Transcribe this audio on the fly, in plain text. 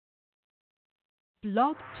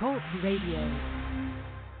Blog Talk Radio.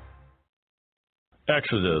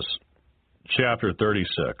 Exodus chapter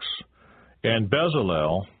 36. And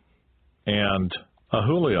Bezalel and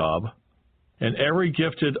Aholiab and every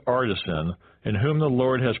gifted artisan in whom the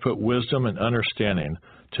Lord has put wisdom and understanding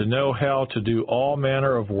to know how to do all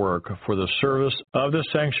manner of work for the service of the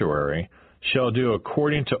sanctuary shall do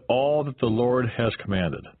according to all that the Lord has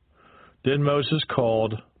commanded. Then Moses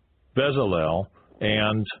called Bezalel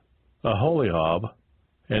and Aholiab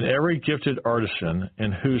and every gifted artisan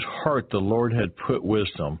in whose heart the Lord had put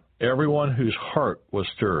wisdom, everyone whose heart was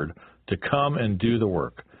stirred, to come and do the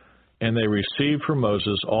work. And they received from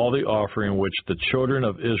Moses all the offering which the children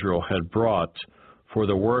of Israel had brought for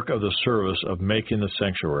the work of the service of making the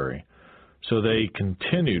sanctuary. So they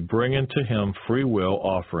continued bringing to him free will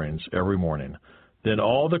offerings every morning. Then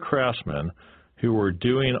all the craftsmen who were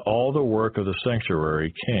doing all the work of the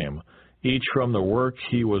sanctuary came, each from the work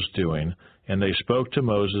he was doing, and they spoke to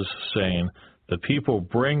Moses, saying, The people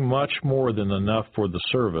bring much more than enough for the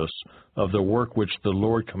service of the work which the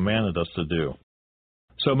Lord commanded us to do.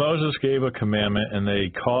 So Moses gave a commandment, and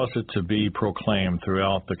they caused it to be proclaimed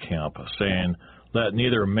throughout the camp, saying, Let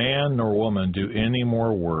neither man nor woman do any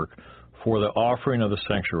more work for the offering of the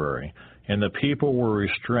sanctuary. And the people were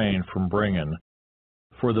restrained from bringing,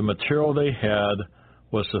 for the material they had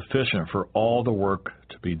was sufficient for all the work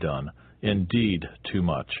to be done, indeed too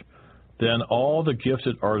much. Then all the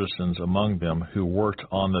gifted artisans among them who worked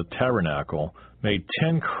on the tabernacle made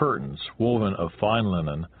 10 curtains woven of fine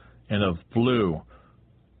linen and of blue,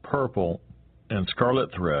 purple, and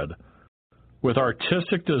scarlet thread. With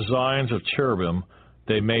artistic designs of cherubim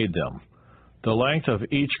they made them. The length of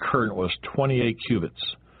each curtain was 28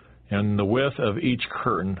 cubits, and the width of each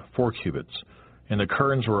curtain 4 cubits, and the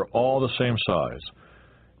curtains were all the same size.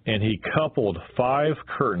 And he coupled 5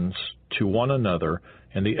 curtains to one another,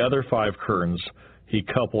 and the other 5 curtains he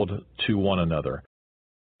coupled to one another.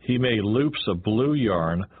 He made loops of blue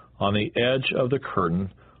yarn on the edge of the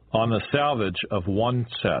curtain on the selvage of one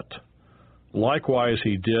set. Likewise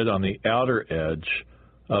he did on the outer edge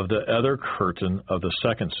of the other curtain of the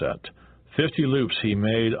second set. 50 loops he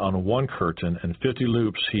made on one curtain, and 50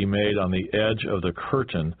 loops he made on the edge of the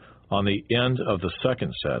curtain on the end of the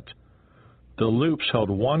second set. The loops held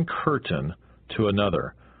one curtain to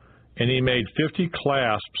another. And he made 50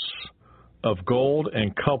 clasps of gold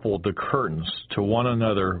and coupled the curtains to one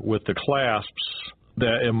another with the clasps,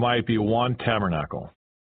 that it might be one tabernacle.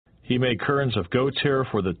 He made curtains of goat's hair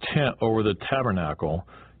for the tent over the tabernacle.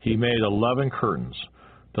 He made 11 curtains.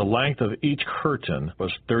 The length of each curtain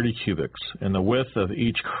was 30 cubits, and the width of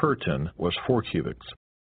each curtain was 4 cubits.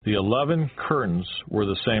 The 11 curtains were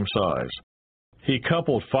the same size. He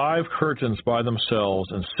coupled 5 curtains by themselves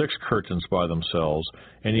and 6 curtains by themselves,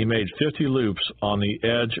 and he made 50 loops on the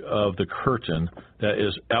edge of the curtain that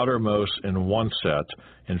is outermost in one set,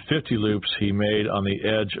 and 50 loops he made on the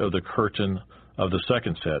edge of the curtain of the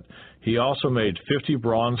second set. He also made 50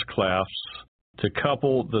 bronze clasps to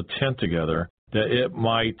couple the tent together, that it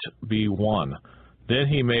might be one. Then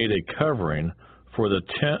he made a covering for the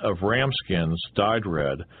tent of ram skins dyed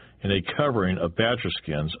red, and a covering of badger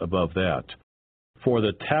skins above that. For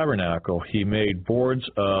the tabernacle he made boards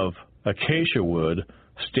of acacia wood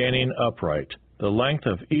standing upright. The length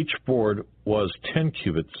of each board was 10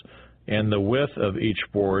 cubits, and the width of each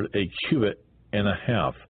board a cubit and a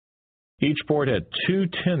half. Each board had 2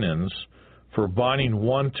 tenons for binding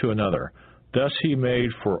one to another. Thus he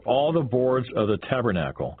made for all the boards of the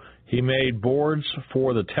tabernacle. He made boards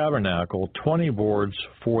for the tabernacle, 20 boards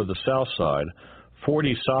for the south side.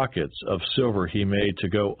 40 sockets of silver he made to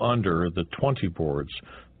go under the 20 boards,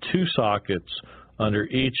 2 sockets under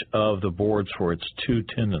each of the boards for its 2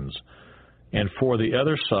 tenons. And for the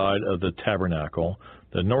other side of the tabernacle,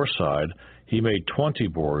 the north side, he made 20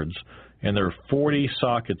 boards, and there were 40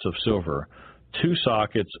 sockets of silver, 2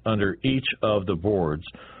 sockets under each of the boards.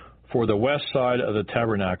 For the west side of the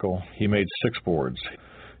tabernacle he made 6 boards.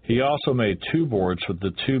 He also made 2 boards for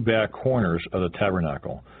the 2 back corners of the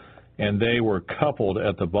tabernacle, and they were coupled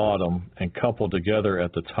at the bottom and coupled together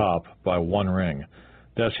at the top by one ring.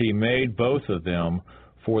 Thus he made both of them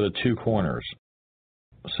for the 2 corners.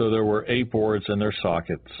 So there were 8 boards and their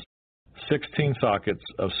sockets, 16 sockets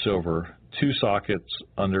of silver, 2 sockets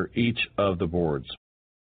under each of the boards.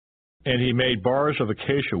 And he made bars of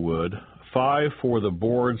acacia wood, 5 for the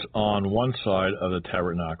boards on one side of the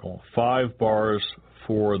tabernacle, 5 bars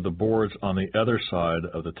for the boards on the other side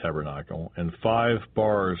of the tabernacle, and 5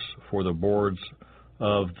 bars for the boards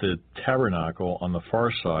of the tabernacle on the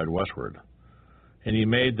far side westward. And he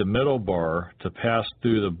made the middle bar to pass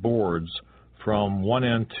through the boards from one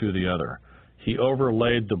end to the other. He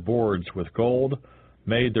overlaid the boards with gold,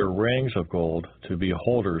 made their rings of gold to be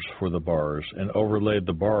holders for the bars, and overlaid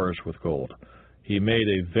the bars with gold. He made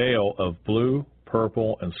a veil of blue,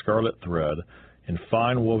 purple, and scarlet thread in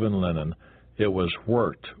fine woven linen. It was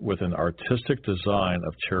worked with an artistic design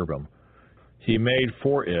of cherubim. He made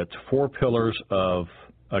for it 4 pillars of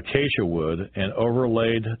acacia wood and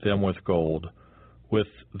overlaid them with gold, with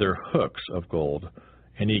their hooks of gold,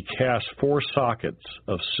 and he cast 4 sockets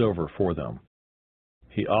of silver for them.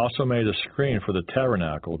 He also made a screen for the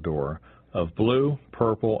tabernacle door of blue,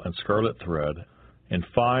 purple, and scarlet thread in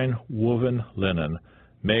fine woven linen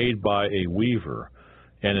made by a weaver,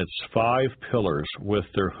 and its 5 pillars with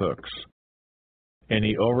their hooks. And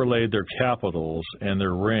he overlaid their capitals and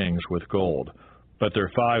their rings with gold, but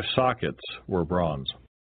their 5 sockets were bronze.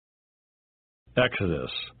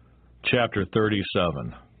 Exodus chapter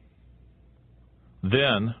 37.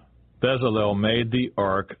 Then Bezalel made the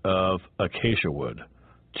ark of acacia wood.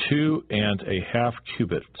 2.5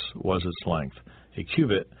 cubits was its length, a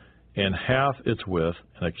cubit and half its width,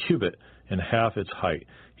 and a cubit and half its height.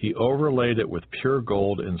 He overlaid it with pure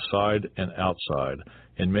gold inside and outside,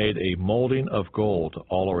 and made a molding of gold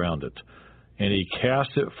all around it. And he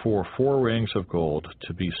cast it for 4 rings of gold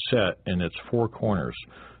to be set in its 4 corners,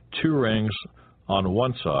 2 rings on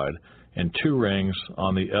one side, and 2 rings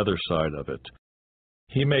on the other side of it.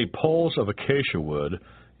 He made poles of acacia wood,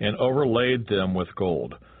 and overlaid them with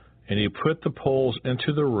gold. And he put the poles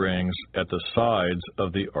into the rings at the sides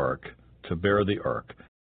of the ark to bear the ark.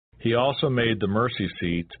 He also made the mercy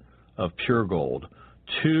seat of pure gold.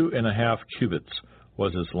 2.5 cubits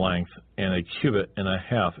was its length, and a cubit and a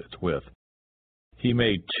half its width. He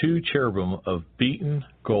made 2 cherubim of beaten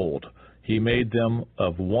gold. He made them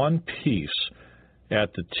of one piece at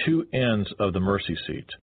the 2 ends of the mercy seat.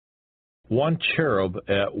 1 cherub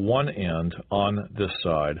at one end on this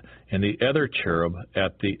side, and the other cherub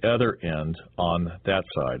at the other end on that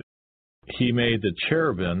side. He made the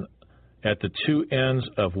cherubim at the 2 ends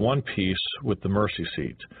of one piece with the mercy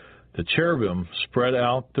seat. The cherubim spread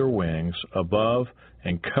out their wings above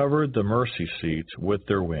and covered the mercy seat with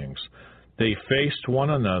their wings. They faced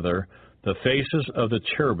one another. The faces of the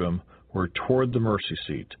cherubim were toward the mercy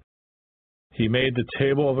seat. He made the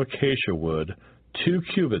table of acacia wood. 2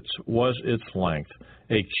 cubits was its length,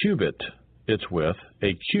 a cubit its width,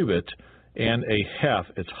 a cubit and a half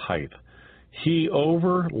its height. He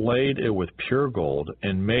overlaid it with pure gold,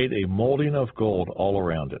 and made a molding of gold all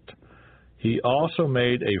around it. He also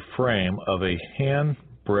made a frame of a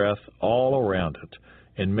handbreadth all around it,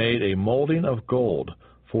 and made a molding of gold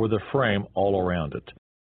for the frame all around it.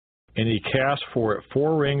 And he cast for it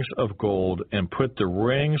 4 rings of gold, and put the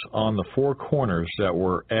rings on the 4 corners that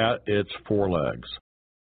were at its 4 legs.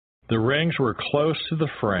 The rings were close to the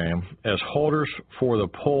frame as holders for the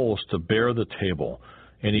poles to bear the table.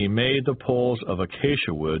 And he made the poles of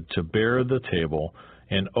acacia wood to bear the table,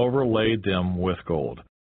 and overlaid them with gold.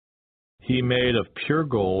 He made of pure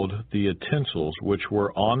gold the utensils which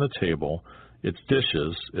were on the table, its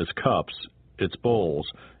dishes, its cups, its bowls,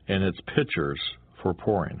 and its pitchers for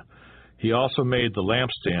pouring. He also made the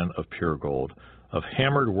lampstand of pure gold. Of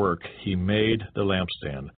hammered work he made the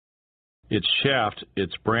lampstand. Its shaft,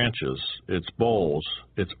 its branches, its bowls,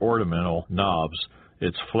 its ornamental knobs,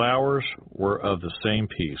 its flowers were of the same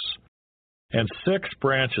piece. And 6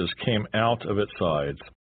 branches came out of its sides,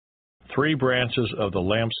 3 branches of the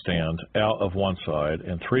lampstand out of one side,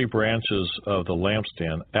 and 3 branches of the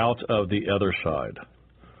lampstand out of the other side.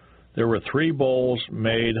 There were 3 bowls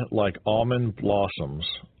made like almond blossoms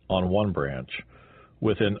on one branch,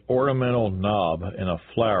 with an ornamental knob and a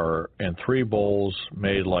flower, and 3 bowls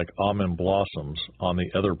made like almond blossoms on the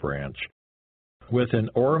other branch, with an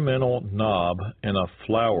ornamental knob and a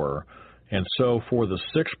flower, and so for the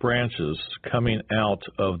 6 branches coming out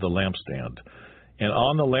of the lampstand. And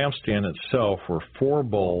on the lampstand itself were 4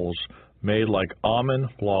 bowls made like almond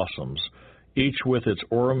blossoms, each with its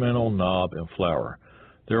ornamental knob and flower.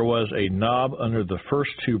 There was a knob under the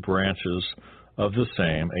first 2 branches of the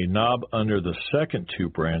same, a knob under the second 2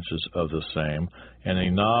 branches of the same, and a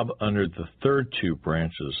knob under the third 2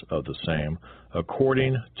 branches of the same,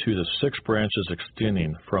 according to the 6 branches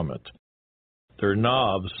extending from it. Their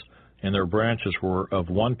knobs and their branches were of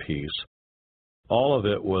one piece. All of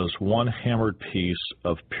it was one hammered piece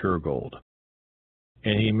of pure gold.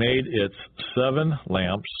 And he made its 7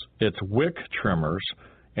 lamps, its wick trimmers,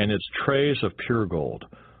 and its trays of pure gold.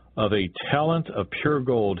 Of a talent of pure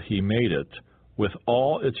gold he made it, with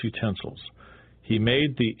all its utensils. He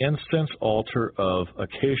made the incense altar of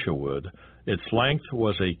acacia wood. Its length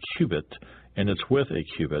was a cubit, and its width a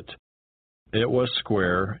cubit. It was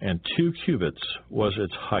square, and 2 cubits was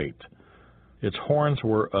its height. Its horns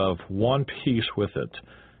were of one piece with it,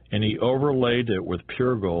 and he overlaid it with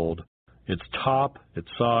pure gold, its top, its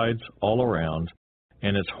sides, all around,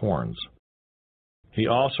 and its horns. He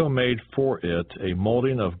also made for it a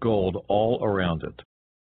molding of gold all around it.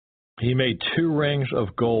 He made 2 rings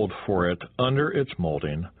of gold for it under its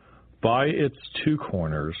molding, by its 2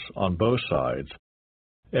 corners on both sides,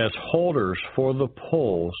 as holders for the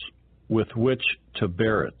poles with which to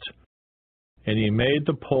bear it. And he made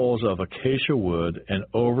the poles of acacia wood and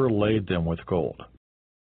overlaid them with gold.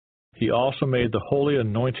 He also made the holy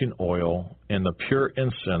anointing oil and the pure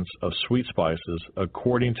incense of sweet spices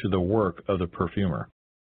according to the work of the perfumer.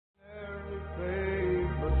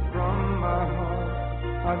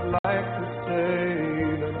 I'd like to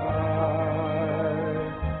say that I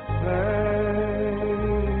thank you.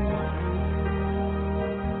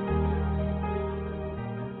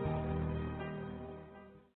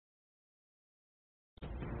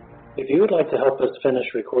 If you would like to help us finish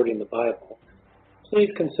recording the Bible, please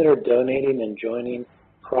consider donating and joining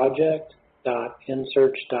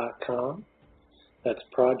project.nsearch.com. That's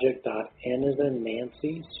project.n as in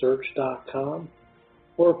Nancy, search.com,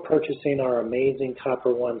 or purchasing our amazing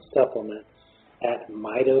Copper One supplement at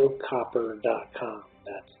mitocopper.com.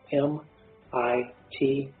 That's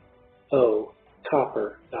M-I-T-O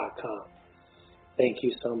copper.com. Thank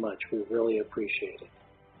you so much. We really appreciate it.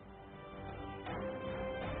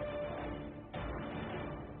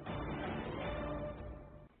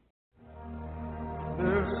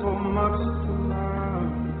 There's so much to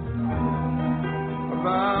learn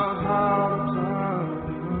about how to turn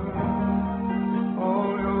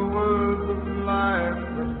all your words of life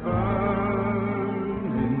that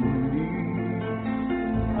burn in me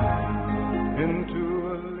into a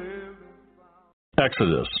living.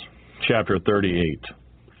 Exodus chapter 38.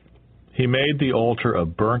 He made the altar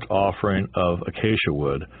of burnt offering of acacia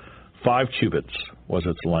wood. 5 cubits was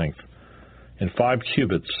its length, and 5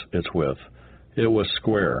 cubits its width. It was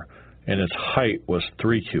square, and its height was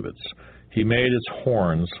 3 cubits. He made its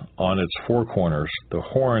horns on its 4 corners. The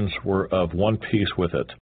horns were of one piece with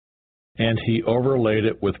it, and he overlaid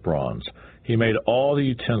it with bronze. He made all the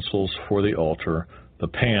utensils for the altar, the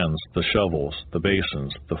pans, the shovels, the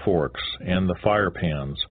basins, the forks, and the fire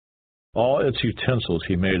pans. All its utensils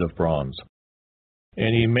he made of bronze.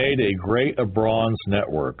 And he made a grate of bronze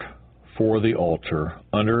network for the altar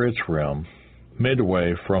under its rim,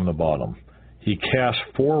 midway from the bottom. He cast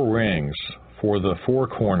 4 rings for the 4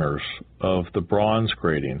 corners of the bronze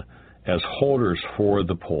grating as holders for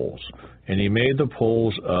the poles. And he made the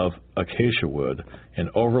poles of acacia wood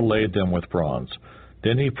and overlaid them with bronze.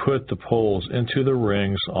 Then he put the poles into the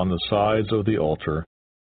rings on the sides of the altar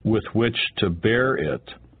with which to bear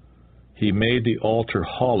it. He made the altar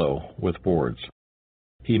hollow with boards.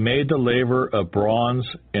 He made the laver of bronze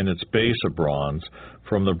and its base of bronze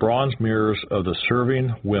from the bronze mirrors of the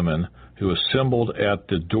serving women who assembled at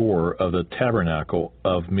the door of the tabernacle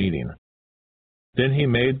of meeting. Then he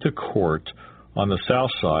made the court on the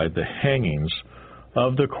south side. The hangings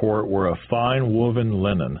of the court were of fine woven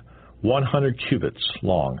linen, 100 cubits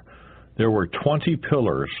long. There were 20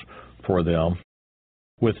 pillars for them,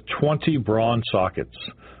 with 20 bronze sockets.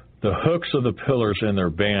 The hooks of the pillars and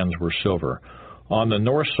their bands were silver. On the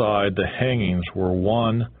north side, the hangings were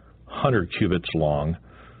 100 cubits long,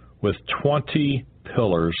 with 20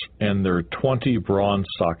 pillars and their 20 bronze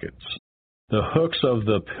sockets. The hooks of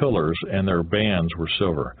the pillars and their bands were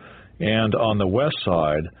silver. And on the west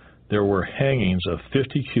side, there were hangings of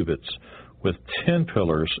 50 cubits, with 10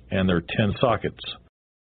 pillars and their 10 sockets.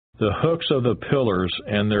 The hooks of the pillars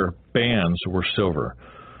and their bands were silver.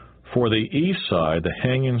 For the east side, the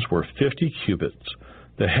hangings were 50 cubits.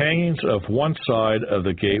 The hangings of one side of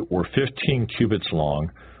the gate were 15 cubits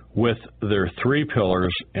long, with their 3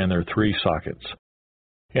 pillars and their 3 sockets.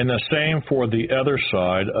 And the same for the other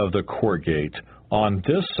side of the court gate on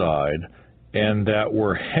this side, and that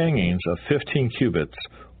were hangings of 15 cubits,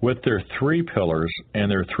 with their 3 pillars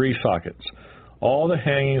and their 3 sockets. All the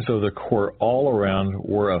hangings of the court all around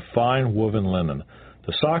were of fine woven linen.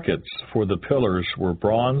 The sockets for the pillars were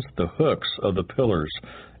bronze, the hooks of the pillars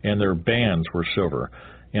and their bands were silver,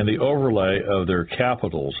 and the overlay of their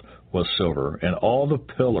capitals was silver, and all the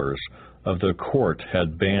pillars of the court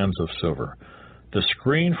had bands of silver. The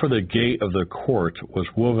screen for the gate of the court was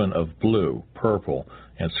woven of blue, purple,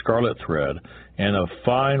 and scarlet thread, and of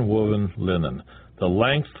fine woven linen. The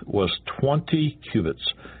length was 20 cubits,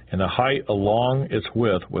 and the height along its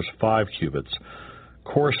width was 5 cubits,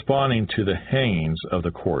 corresponding to the hangings of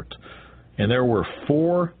the court. And there were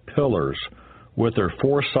 4 pillars with their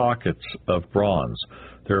 4 sockets of bronze.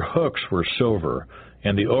 Their hooks were silver,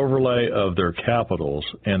 and the overlay of their capitals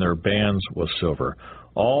and their bands was silver.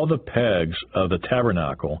 All the pegs of the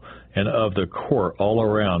tabernacle and of the court all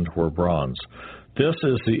around were bronze. This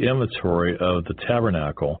is the inventory of the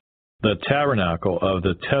tabernacle of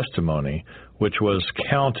the testimony, which was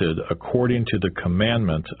counted according to the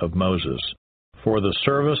commandment of Moses, for the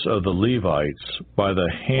service of the Levites by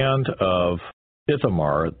the hand of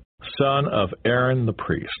Ithamar, son of Aaron the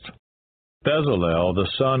priest. Bezalel, the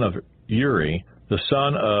son of Uri, the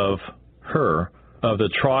son of Hur, of the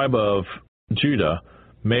tribe of Judah,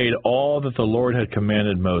 made all that the Lord had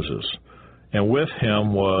commanded Moses. And with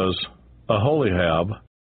him was Aholiab,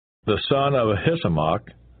 the son of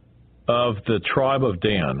Ahisamach, of the tribe of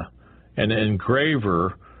Dan, an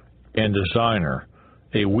engraver and designer,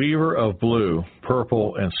 a weaver of blue,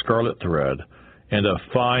 purple, and scarlet thread, and of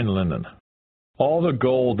fine linen. All the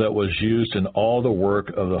gold that was used in all the work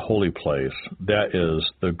of the holy place, that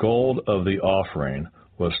is, the gold of the offering,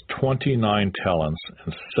 was 29 talents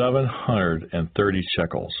and 730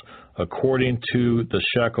 shekels, according to the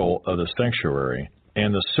shekel of the sanctuary.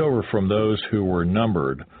 And the silver from those who were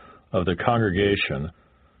numbered of the congregation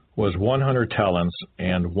was 100 talents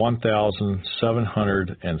and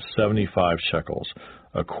 1,775 shekels,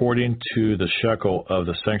 according to the shekel of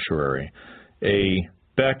the sanctuary, a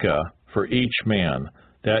bekah for each man,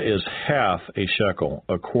 that is half a shekel,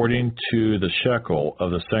 according to the shekel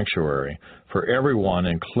of the sanctuary, for everyone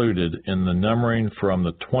included in the numbering from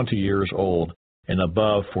the 20 years old and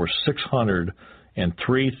above, for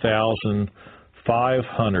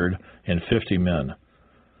 603,550 men.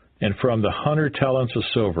 And from the 100 talents of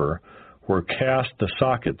silver were cast the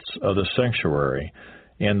sockets of the sanctuary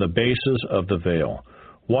and the bases of the veil,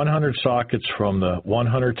 100 sockets from the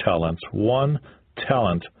 100 talents, 1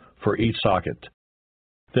 talent for each socket.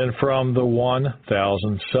 Then from the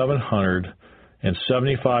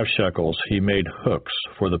 1,775 shekels he made hooks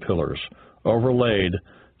for the pillars, overlaid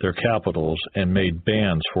their capitals, and made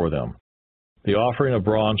bands for them. The offering of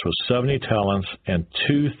bronze was 70 talents and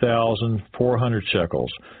 2,400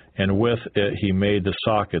 shekels, and with it he made the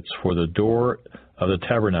sockets for the door of the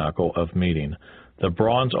tabernacle of meeting, the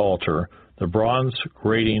bronze altar, the bronze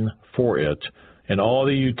grating for it, and all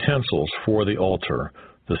the utensils for the altar,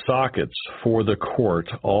 the sockets for the court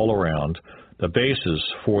all around, the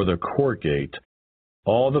bases for the court gate,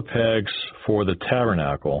 all the pegs for the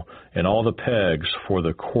tabernacle, and all the pegs for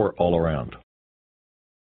the court all around.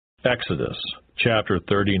 Exodus chapter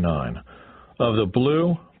 39. Of the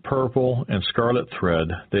blue, purple, and scarlet thread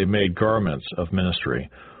they made garments of ministry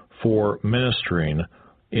for ministering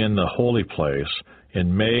in the holy place,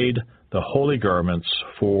 and made the holy garments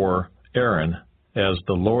for Aaron as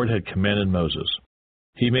the Lord had commanded Moses.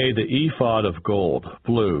 He made the ephod of gold,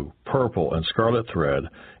 blue, purple, and scarlet thread,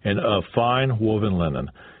 and of fine woven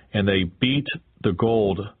linen, and they beat the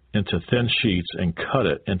gold into thin sheets and cut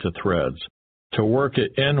it into threads, to work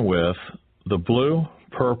it in with the blue,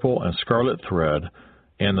 purple, and scarlet thread,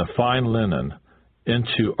 and the fine linen,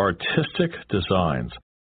 into artistic designs.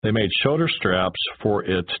 They made shoulder straps for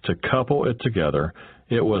it to couple it together.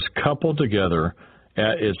 It was coupled together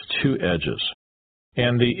at its two edges.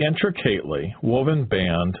 And the intricately woven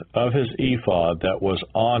band of his ephod that was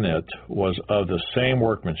on it was of the same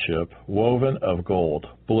workmanship, woven of gold,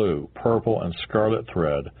 blue, purple, and scarlet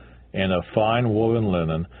thread, and of fine woven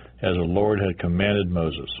linen, as the Lord had commanded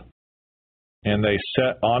Moses. And they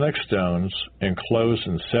set onyx stones enclosed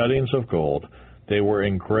in settings of gold. They were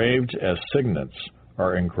engraved as signets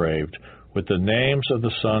are engraved, with the names of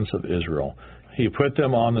the sons of Israel. He put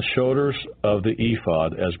them on the shoulders of the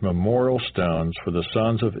ephod as memorial stones for the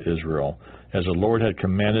sons of Israel, as the Lord had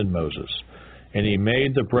commanded Moses. And he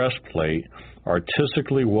made the breastplate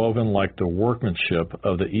artistically woven like the workmanship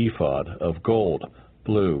of the ephod, of gold,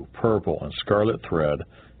 blue, purple, and scarlet thread,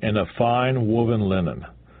 and of fine woven linen.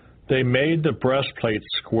 They made the breastplate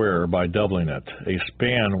square by doubling it. A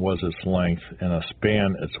span was its length, and a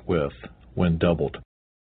span its width, when doubled.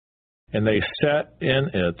 And they set in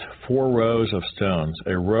it 4 rows of stones,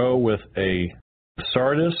 a row with a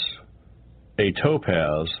sardis, a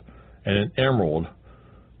topaz, and an emerald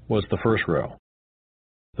was the first row.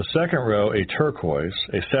 The second row, a turquoise,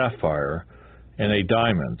 a sapphire, and a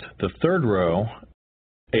diamond. The third row,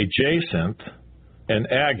 a jacinth, an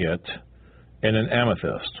agate, and an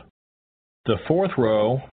amethyst. The fourth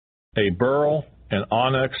row, a beryl, an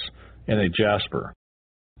onyx, and a jasper.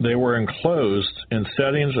 They were enclosed in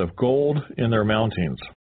settings of gold in their mountings.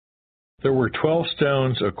 There were 12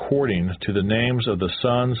 stones according to the names of the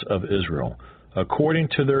sons of Israel, according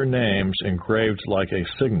to their names engraved like a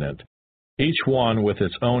signet, each one with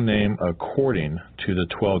its own name according to the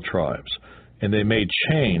 12 tribes. And they made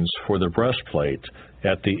chains for the breastplate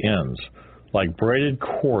at the ends, like braided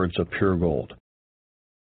cords of pure gold.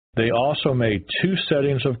 They also made 2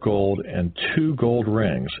 settings of gold and 2 gold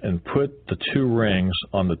rings, and put the 2 rings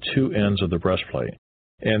on the 2 ends of the breastplate.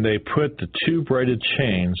 And they put the 2 braided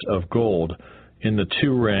chains of gold in the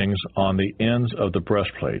 2 rings on the ends of the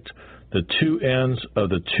breastplate. The 2 ends of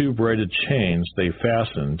the 2 braided chains they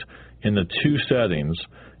fastened in the 2 settings,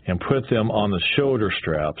 and put them on the shoulder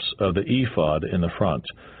straps of the ephod in the front.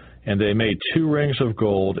 And they made 2 rings of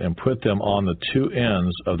gold, and put them on the 2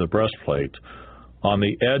 ends of the breastplate, on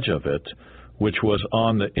the edge of it, which was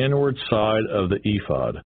on the inward side of the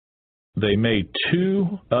ephod. They made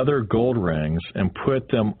 2 other gold rings, and put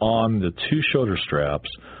them on the 2 shoulder straps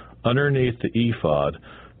underneath the ephod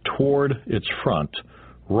toward its front,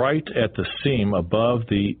 right at the seam above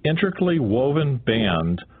the intricately woven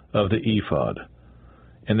band of the ephod.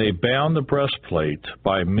 And they bound the breastplate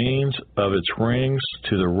by means of its rings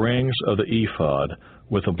to the rings of the ephod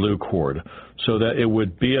with a blue cord, so that it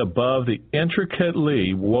would be above the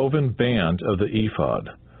intricately woven band of the ephod,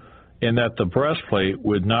 and that the breastplate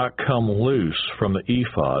would not come loose from the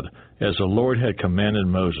ephod, as the Lord had commanded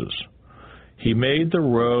Moses. He made the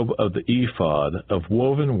robe of the ephod of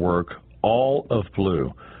woven work, all of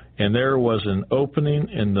blue, and there was an opening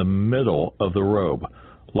in the middle of the robe,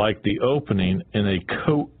 like the opening in a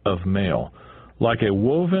coat of mail, like a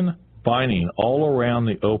woven binding all around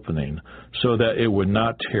the opening, so that it would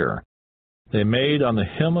not tear. They made on the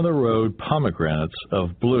hem of the robe pomegranates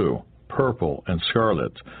of blue, purple, and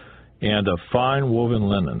scarlet, and of fine woven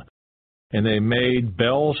linen. And they made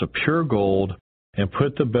bells of pure gold, and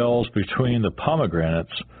put the bells between the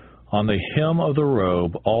pomegranates on the hem of the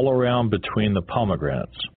robe all around between the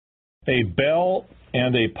pomegranates. A bell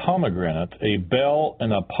and a pomegranate, a bell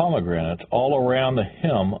and a pomegranate all around the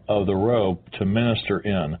hem of the robe to minister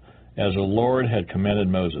in, as the Lord had commanded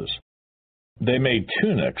Moses. They made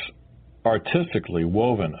tunics artistically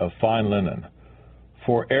woven of fine linen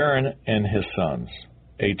for Aaron and his sons,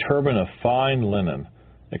 a turban of fine linen,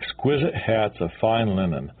 exquisite hats of fine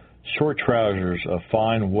linen, short trousers of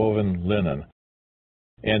fine woven linen,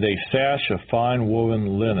 and a sash of fine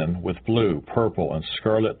woven linen with blue, purple, and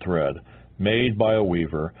scarlet thread, made by a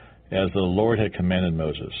weaver, as the Lord had commanded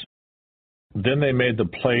Moses. Then they made the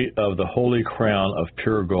plate of the holy crown of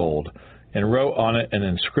pure gold, and wrote on it an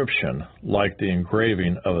inscription like the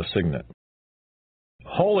engraving of a signet.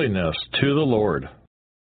 Holiness to the Lord.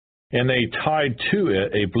 And they tied to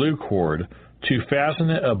it a blue cord to fasten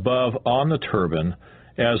it above on the turban,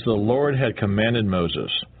 as the Lord had commanded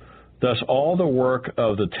Moses. Thus all the work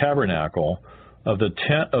of the tabernacle of the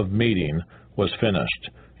tent of meeting was finished,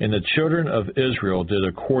 and the children of Israel did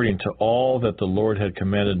according to all that the Lord had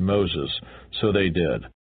commanded Moses, so they did.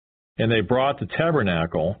 And they brought the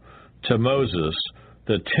tabernacle to Moses,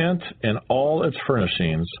 the tent and all its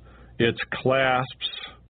furnishings, its clasps,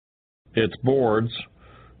 its boards,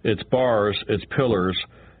 its bars, its pillars,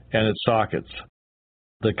 and its sockets,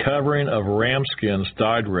 the covering of ram skins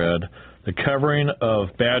dyed red, the covering of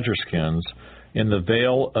badger skins, and the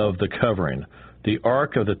veil of the covering, the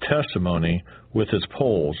ark of the testimony with its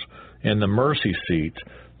poles, and the mercy seat,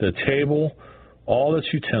 the table, all its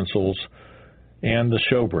utensils, and the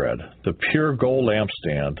showbread, the pure gold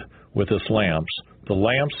lampstand with its lamps, the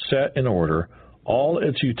lamps set in order, all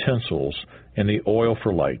its utensils, and the oil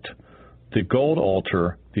for light, the gold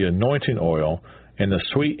altar, the anointing oil, and the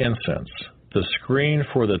sweet incense, the screen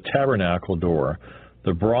for the tabernacle door,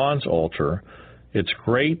 the bronze altar, its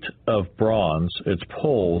grate of bronze, its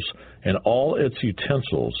poles, and all its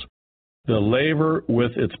utensils, the laver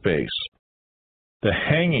with its base, the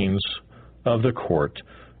hangings of the court,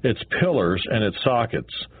 its pillars and its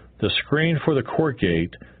sockets, the screen for the court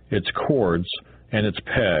gate, its cords and its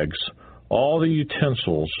pegs, all the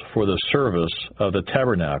utensils for the service of the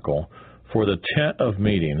tabernacle, for the tent of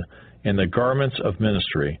meeting, and the garments of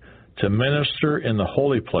ministry, to minister in the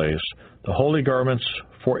holy place, the holy garments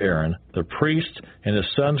for Aaron, the priest, and his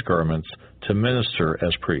sons' garments, to minister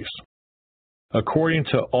as priests. According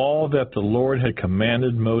to all that the Lord had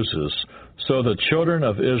commanded Moses, so the children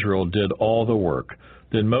of Israel did all the work.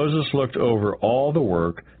 Then Moses looked over all the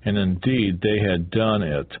work, and indeed they had done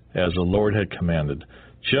it as the Lord had commanded.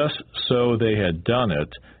 Just so they had done it,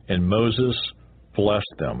 and Moses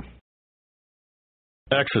blessed them.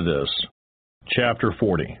 Exodus chapter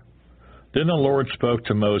 40. Then the Lord spoke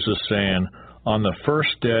to Moses, saying, On the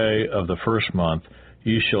first day of the first month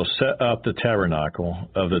ye shall set up the tabernacle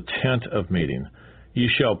of the tent of meeting. Ye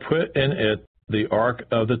shall put in it the ark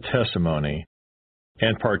of the testimony,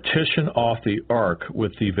 and partition off the ark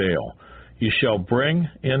with the veil. Ye shall bring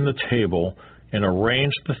in the table and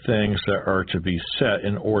arrange the things that are to be set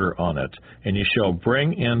in order on it. And you shall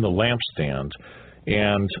bring in the lampstand,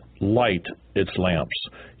 and light its lamps.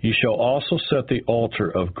 You shall also set the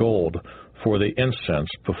altar of gold for the incense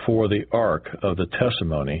before the ark of the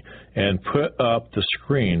testimony, and put up the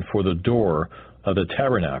screen for the door of the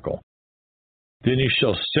tabernacle. Then you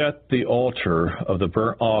shall set the altar of the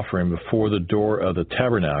burnt offering before the door of the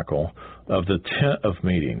tabernacle of the tent of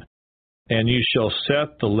meeting. And you shall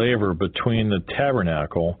set the laver between the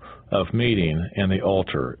tabernacle of meeting and the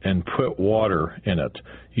altar, and put water in it.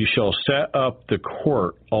 You shall set up the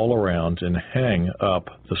court all around, and hang up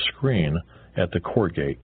the screen at the court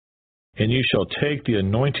gate. And you shall take the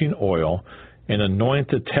anointing oil, and anoint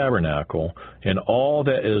the tabernacle, and all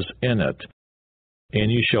that is in it. And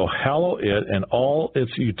you shall hallow it and all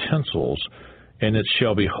its utensils, and it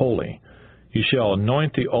shall be holy. You shall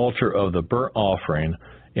anoint the altar of the burnt offering,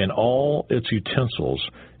 and all its utensils,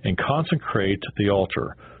 and consecrate the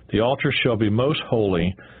altar. The altar shall be most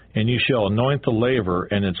holy, and you shall anoint the laver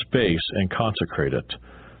and its base, and consecrate it.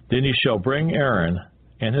 Then you shall bring Aaron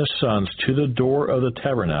and his sons to the door of the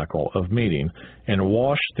tabernacle of meeting, and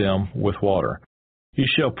wash them with water. You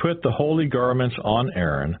shall put the holy garments on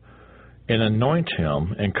Aaron, and anoint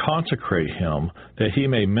him, and consecrate him, that he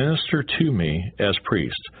may minister to me as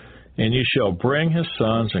priest. And you shall bring his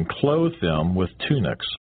sons, and clothe them with tunics.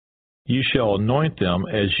 You shall anoint them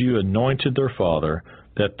as you anointed their father,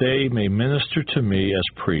 that they may minister to me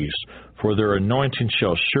as priests, for their anointing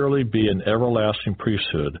shall surely be an everlasting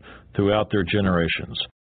priesthood throughout their generations.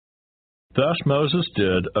 Thus Moses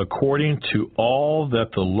did, according to all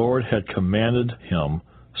that the Lord had commanded him,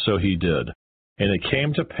 so he did. And it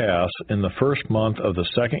came to pass in the first month of the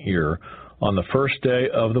second year, on the first day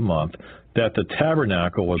of the month, that the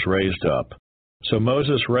tabernacle was raised up. So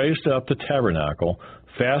Moses raised up the tabernacle,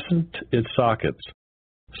 fastened its sockets,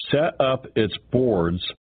 set up its boards,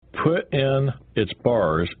 put in its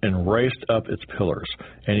bars, and raised up its pillars.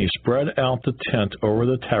 And he spread out the tent over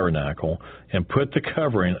the tabernacle, and put the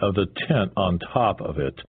covering of the tent on top of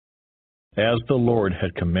it, as the Lord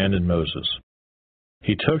had commanded Moses.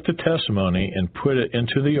 He took the testimony and put it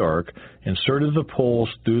into the ark, inserted the poles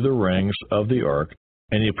through the rings of the ark,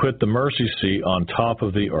 and he put the mercy seat on top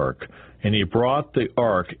of the ark. And he brought the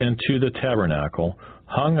ark into the tabernacle,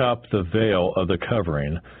 hung up the veil of the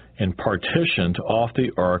covering, and partitioned off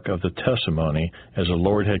the ark of the testimony, as the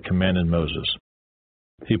Lord had commanded Moses.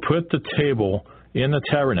 He put the table in the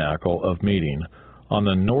tabernacle of meeting, on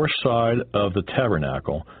the north side of the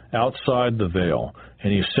tabernacle, outside the veil,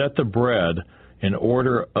 and he set the bread in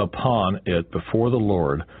order upon it before the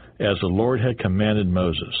Lord, as the Lord had commanded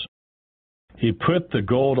Moses. He put the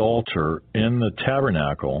gold altar in the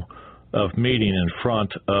tabernacle of meeting in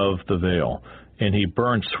front of the veil, and he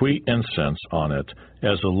burned sweet incense on it,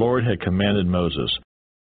 as the Lord had commanded Moses.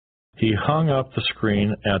 He hung up the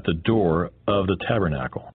screen at the door of the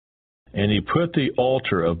tabernacle, and he put the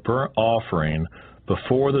altar of burnt offering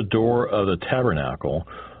before the door of the tabernacle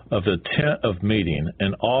of the tent of meeting,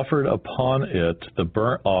 and offered upon it the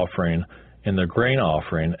burnt offering and the grain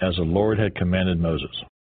offering, as the Lord had commanded Moses.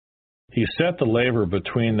 He set the laver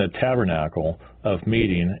between the tabernacle of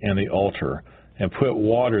meeting and the altar, and put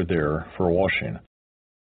water there for washing.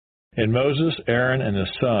 And Moses, Aaron, and his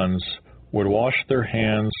sons would wash their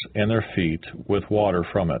hands and their feet with water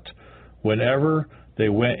from it, whenever they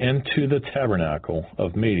went into the tabernacle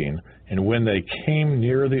of meeting, and when they came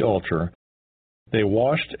near the altar, they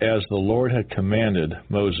washed as the Lord had commanded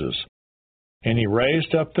Moses. And he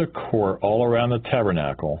raised up the court all around the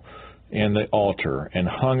tabernacle and the altar, and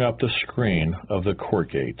hung up the screen of the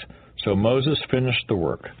court gate. So Moses finished the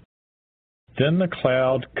work. Then the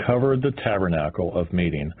cloud covered the tabernacle of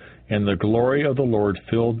meeting, and the glory of the Lord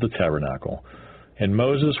filled the tabernacle. And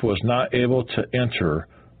Moses was not able to enter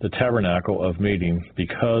the tabernacle of meeting,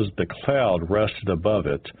 because the cloud rested above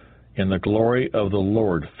it, and the glory of the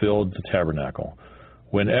Lord filled the tabernacle.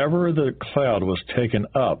 Whenever the cloud was taken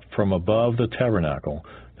up from above the tabernacle,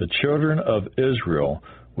 the children of Israel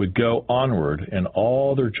would go onward in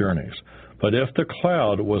all their journeys. But if the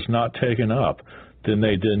cloud was not taken up, then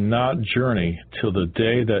they did not journey till the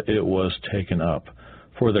day that it was taken up.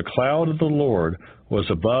 For the cloud of the Lord was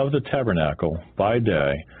above the tabernacle by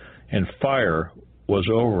day, and fire was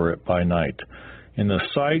over it by night, in the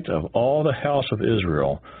sight of all the house of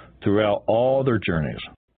Israel throughout all their journeys.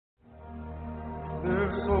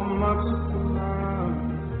 There's so much to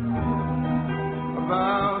learn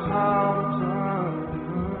about how to turn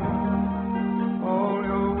all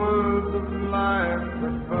your words of life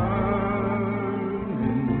that burn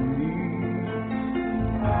in me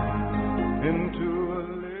into a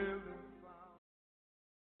living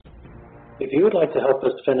If you would like to help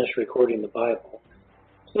us finish recording the Bible,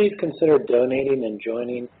 please consider donating and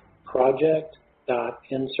joining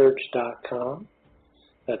project.nsearch.com.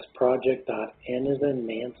 That's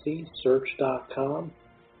project.n-as-in-Nancy-search.com,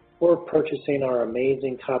 or purchasing our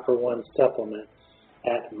amazing Copper One supplement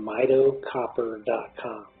at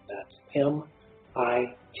mitocopper.com. That's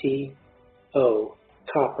M-I-T-O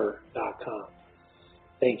copper.com.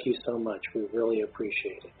 Thank you so much. We really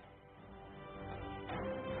appreciate it.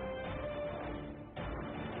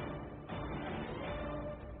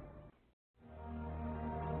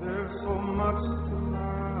 There's so much to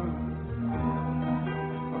learn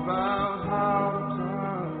about how to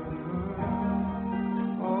turn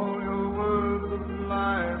all your words of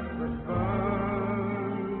life that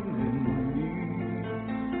burn in me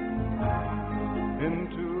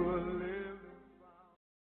into a living.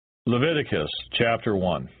 Leviticus chapter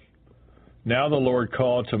 1. Now the Lord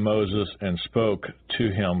called to Moses and spoke to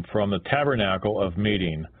him from the tabernacle of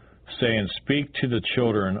meeting, saying, Speak to the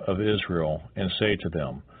children of Israel, and say to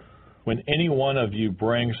them, When any one of you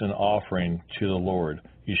brings an offering to the Lord,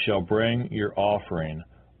 you shall bring your offering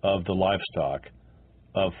of the livestock,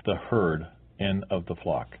 of the herd, and of the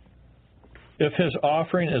flock. If his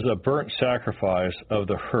offering is a burnt sacrifice of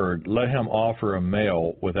the herd, let him offer a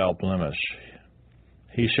male without blemish.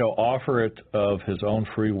 He shall offer it of his own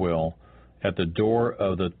free will at the door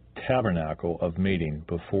of the tabernacle of meeting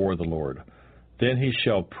before the Lord. Then he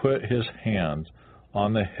shall put his hand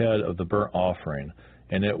on the head of the burnt offering,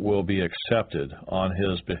 and it will be accepted on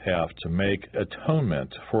his behalf to make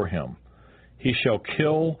atonement for him. He shall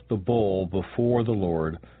kill the bull before the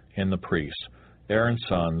Lord, and the priests, Aaron's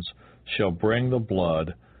sons, shall bring the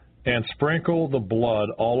blood and sprinkle the blood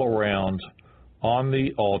all around on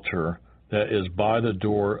the altar that is by the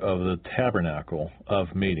door of the tabernacle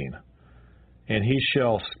of meeting. And he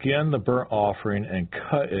shall skin the burnt offering and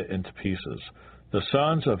cut it into pieces. The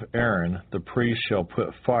sons of Aaron, the priest, shall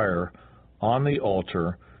put fire on the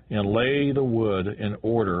altar and lay the wood in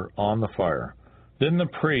order on the fire. Then the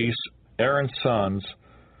priests, Aaron's sons,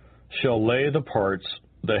 shall lay the parts,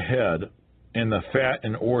 the head, and the fat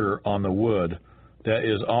in order on the wood that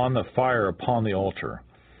is on the fire upon the altar.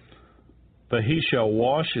 But he shall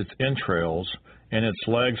wash its entrails and its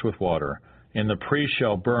legs with water, and the priest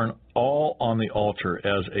shall burn all on the altar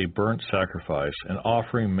as a burnt sacrifice, an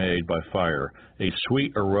offering made by fire, a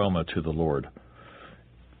sweet aroma to the Lord.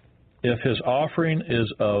 If his offering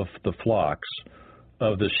is of the flocks,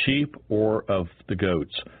 of the sheep, or of the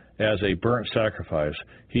goats, as a burnt sacrifice,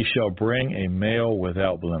 he shall bring a male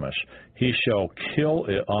without blemish. He shall kill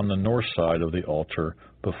it on the north side of the altar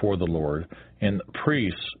before the Lord, and the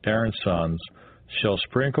priests, Aaron's sons, shall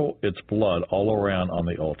sprinkle its blood all around on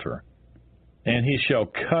the altar. And he shall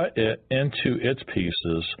cut it into its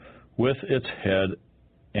pieces with its head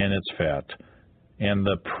and its fat, and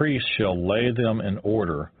the priest shall lay them in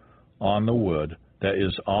order on the wood that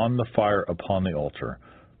is on the fire upon the altar.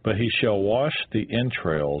 But he shall wash the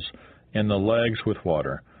entrails and the legs with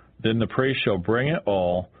water. Then the priest shall bring it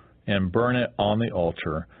all and burn it on the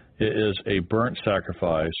altar. It is a burnt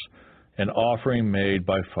sacrifice, an offering made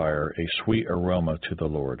by fire, a sweet aroma to the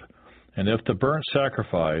Lord. And if the burnt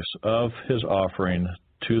sacrifice of his offering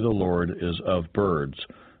to the Lord is of birds,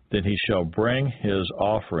 then he shall bring his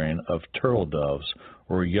offering of turtle doves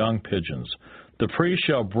or young pigeons. The priest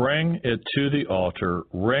shall bring it to the altar,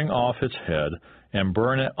 wring off its head, and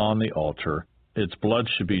burn it on the altar. Its blood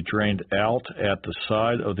should be drained out at the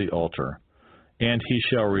side of the altar. And he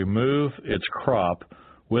shall remove its crop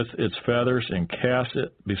with its feathers and cast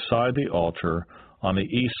it beside the altar on the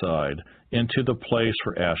east side into the place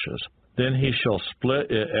for ashes. Then he shall split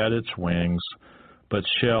it at its wings, but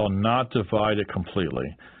shall not divide it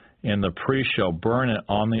completely. And the priest shall burn it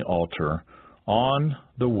on the altar, on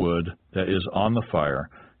the wood that is on the fire.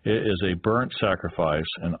 It is a burnt sacrifice,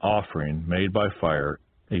 an offering made by fire,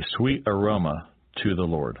 a sweet aroma to the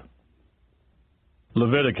Lord.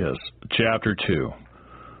 Leviticus chapter 2.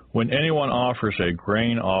 When anyone offers a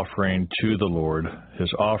grain offering to the Lord,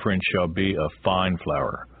 his offering shall be of fine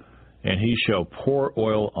flour, and he shall pour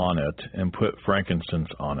oil on it and put frankincense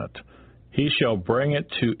on it. He shall bring it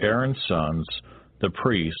to Aaron's sons, the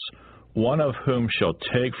priests, one of whom shall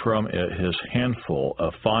take from it his handful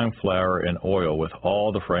of fine flour and oil with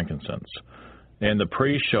all the frankincense. And the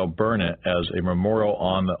priest shall burn it as a memorial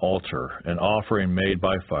on the altar, an offering made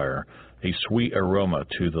by fire, a sweet aroma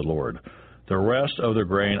to the Lord. The rest of the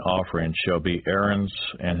grain offering shall be Aaron's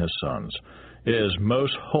and his sons. It is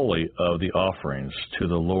most holy of the offerings to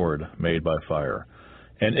the Lord made by fire.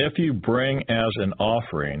 And if you bring as an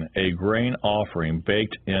offering a grain offering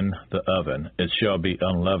baked in the oven, it shall be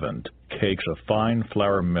unleavened, cakes of fine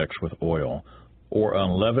flour mixed with oil, or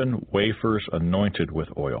unleavened wafers anointed with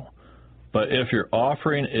oil. But if your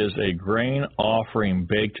offering is a grain offering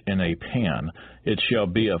baked in a pan, it shall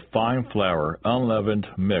be of fine flour, unleavened,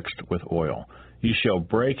 mixed with oil. You shall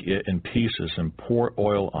break it in pieces and pour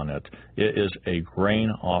oil on it. It is a grain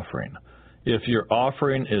offering. If your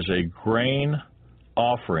offering is a grain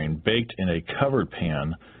offering baked in a covered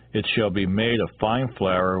pan, it shall be made of fine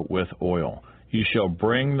flour with oil. You shall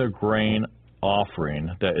bring the grain offering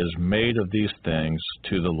that is made of these things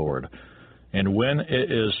to the Lord. And when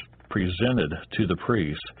it is presented to the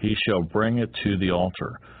priest, he shall bring it to the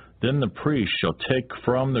altar. Then the priest shall take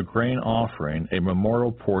from the grain offering a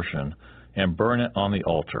memorial portion and burn it on the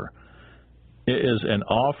altar. It is an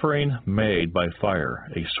offering made by fire,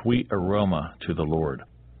 a sweet aroma to the Lord.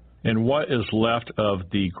 And what is left of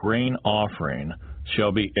the grain offering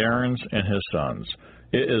shall be Aaron's and his sons.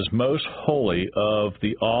 It is most holy of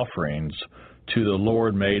the offerings to the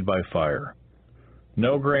Lord made by fire.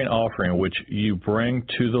 No grain offering which you bring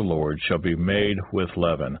to the Lord shall be made with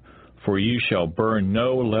leaven, for you shall burn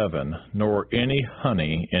no leaven, nor any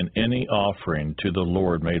honey in any offering to the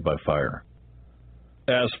Lord made by fire.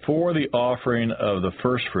 As for the offering of the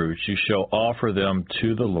firstfruits, you shall offer them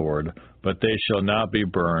to the Lord, but they shall not be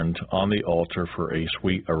burned on the altar for a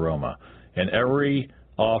sweet aroma. And every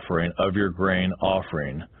offering of your grain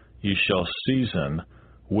offering you shall season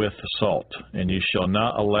with salt, and you shall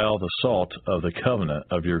not allow the salt of the covenant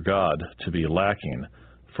of your God to be lacking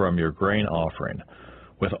from your grain offering.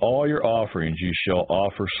 With all your offerings you shall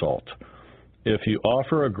offer salt. If you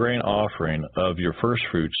offer a grain offering of your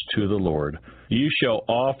firstfruits to the Lord, you shall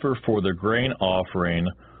offer for the grain offering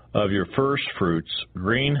of your firstfruits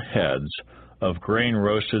green heads of grain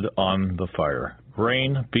roasted on the fire,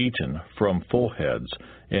 grain beaten from full heads,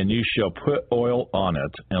 and you shall put oil on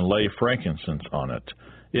it and lay frankincense on it.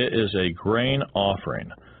 It is a grain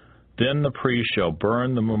offering. Then the priest shall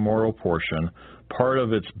burn the memorial portion, part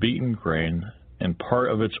of its beaten grain and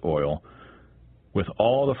part of its oil, with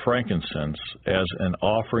all the frankincense as an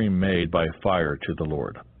offering made by fire to the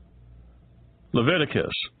Lord.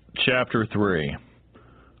 Leviticus chapter 3.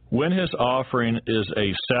 When his offering is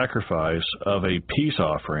a sacrifice of a peace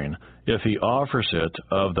offering, if he offers it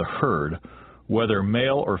of the herd, whether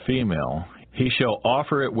male or female, he shall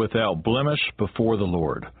offer it without blemish before the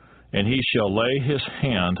Lord. And he shall lay his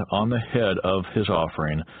hand on the head of his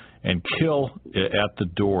offering, and kill it at the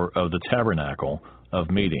door of the tabernacle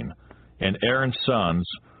of meeting. And Aaron's sons,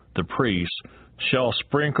 the priests, shall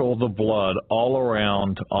sprinkle the blood all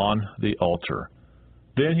around on the altar.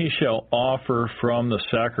 Then he shall offer from the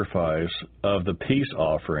sacrifice of the peace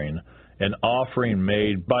offering an offering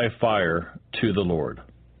made by fire to the Lord.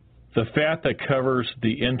 The fat that covers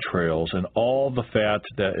the entrails and all the fat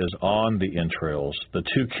that is on the entrails, the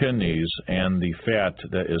 2 kidneys and the fat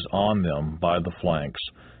that is on them by the flanks,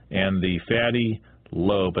 and the fatty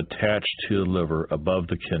lobe attached to the liver above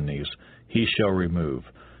the kidneys, he shall remove.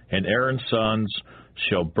 And Aaron's sons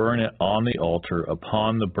shall burn it on the altar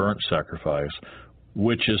upon the burnt sacrifice,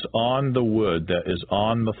 which is on the wood that is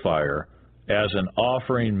on the fire, as an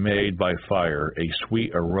offering made by fire, a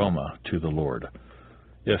sweet aroma to the Lord.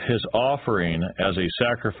 If his offering as a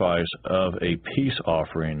sacrifice of a peace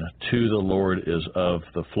offering to the Lord is of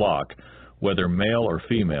the flock, whether male or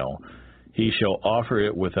female, he shall offer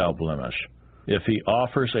it without blemish. If he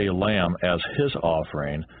offers a lamb as his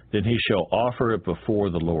offering, then he shall offer it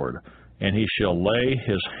before the Lord. And he shall lay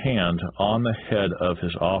his hand on the head of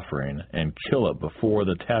his offering, and kill it before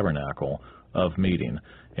the tabernacle of meeting.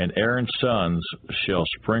 And Aaron's sons shall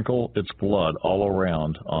sprinkle its blood all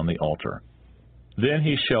around on the altar. Then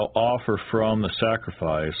he shall offer from the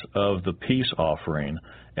sacrifice of the peace offering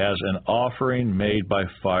as an offering made by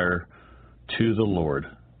fire to the Lord,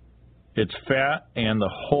 its fat and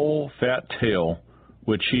the whole fat tail,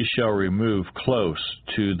 which he shall remove close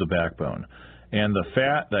to the backbone, and the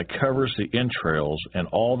fat that covers the entrails, and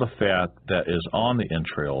all the fat that is on the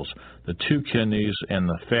entrails, the 2 kidneys, and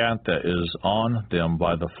the fat that is on them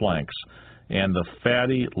by the flanks, and the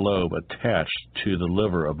fatty lobe attached to the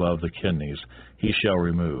liver above the kidneys, he shall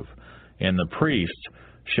remove. And the priest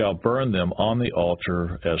shall burn them on the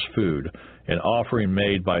altar as food, an offering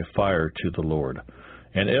made by fire to the Lord.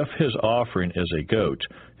 And if his offering is a goat,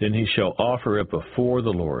 then he shall offer it before the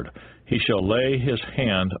Lord. He shall lay his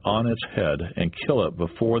hand on its head, and kill it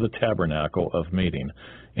before the tabernacle of meeting.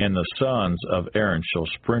 And the sons of Aaron shall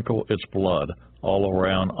sprinkle its blood all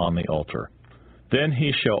around on the altar. Then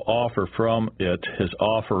he shall offer from it his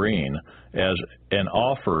offering as an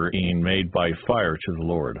offering made by fire to the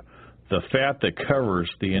Lord. The fat that covers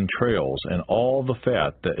the entrails, and all the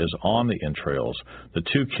fat that is on the entrails, the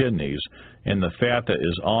 2 kidneys, and the fat that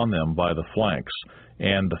is on them by the flanks,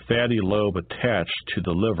 and the fatty lobe attached to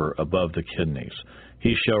the liver above the kidneys,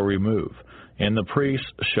 he shall remove. And the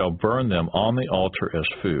priest shall burn them on the altar as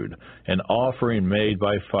food, an offering made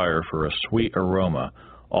by fire for a sweet aroma.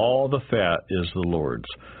 All the fat is the Lord's.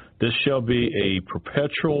 This shall be a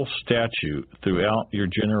perpetual statute throughout your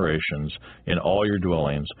generations in all your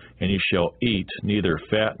dwellings, and ye shall eat neither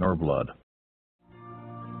fat nor blood.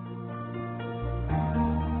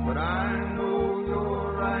 But I know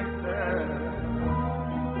you're right there,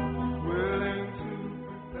 willing to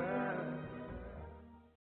prepare.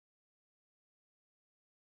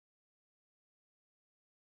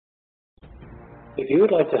 If you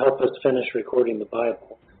would like to help us finish recording the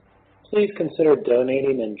Bible, please consider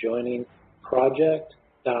donating and joining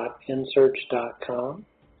project.nsearch.com.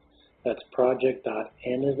 That's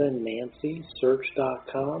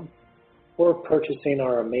project.n-as-in-Nancy-search.com, or purchasing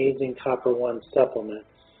our amazing Copper One supplement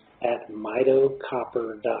at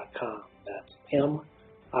mitocopper.com. That's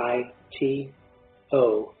M-I-T-O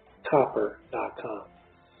copper.com.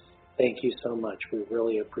 Thank you so much. We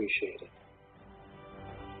really appreciate it.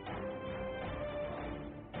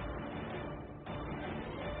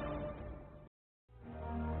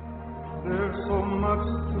 There's so much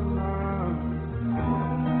to learn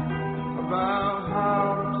about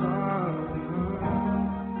how to turn.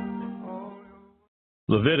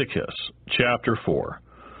 Leviticus chapter 4.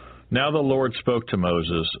 Now the Lord spoke to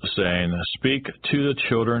Moses, saying, Speak to the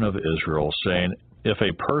children of Israel, saying, If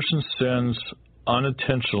a person sins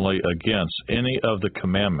unintentionally against any of the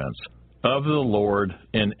commandments of the Lord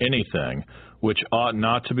in anything which ought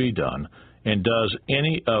not to be done, and does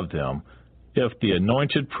any of them, if the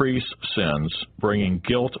anointed priest sins, bringing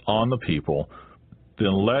guilt on the people,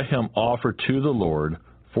 then let him offer to the Lord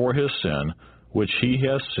for his sin, which he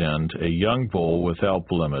has sinned, a young bull without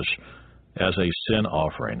blemish, as a sin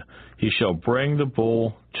offering. He shall bring the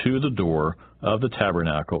bull to the door of the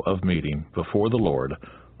tabernacle of meeting before the Lord,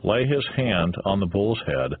 lay his hand on the bull's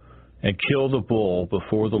head, and kill the bull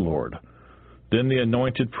before the Lord. Then the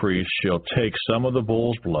anointed priest shall take some of the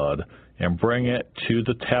bull's blood and bring it to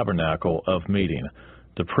the tabernacle of meeting.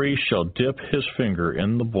 The priest shall dip his finger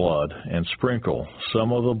in the blood and sprinkle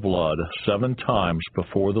some of the blood 7 times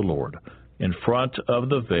before the Lord, in front of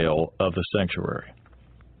the veil of the sanctuary.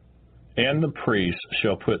 And the priest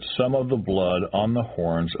shall put some of the blood on the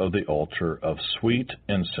horns of the altar of sweet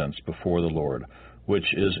incense before the Lord,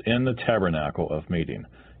 which is in the tabernacle of meeting.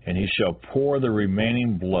 And he shall pour the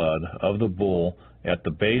remaining blood of the bull at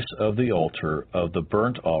the base of the altar of the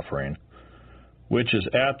burnt offering, which is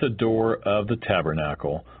at the door of the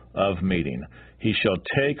tabernacle of meeting. He shall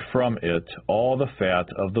take from it all the fat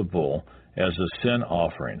of the bull as a sin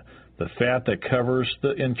offering, the fat that covers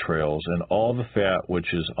the entrails, and all the fat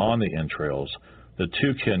which is on the entrails, the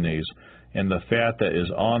 2 kidneys, and the fat that is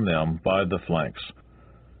on them by the flanks,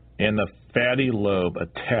 and the fatty lobe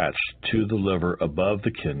attached to the liver above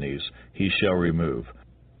the kidneys he shall remove,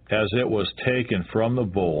 as it was taken from the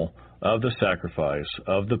bull of the sacrifice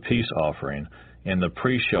of the peace offering, and the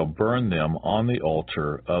priest shall burn them on the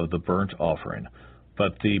altar of the burnt offering.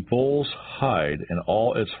 But the bull's hide and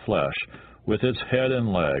all its flesh, with its head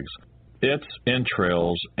and legs, its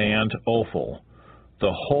entrails and offal,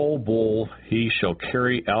 the whole bull he shall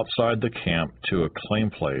carry outside the camp to a clean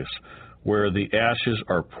place, where the ashes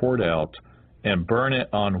are poured out, and burn it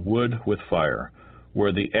on wood with fire.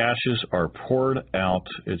 Where the ashes are poured out,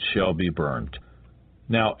 it shall be burned.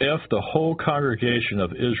 Now if the whole congregation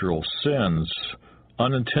of Israel sins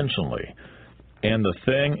unintentionally, and the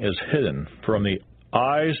thing is hidden from the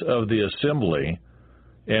eyes of the assembly,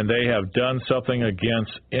 and they have done something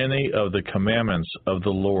against any of the commandments of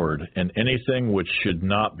the Lord, and anything which should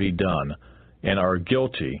not be done, and are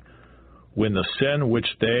guilty, when the sin which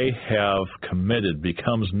they have committed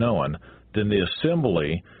becomes known, then the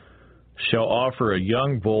assembly shall offer a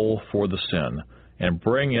young bull for the sin, and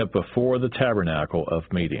bring it before the tabernacle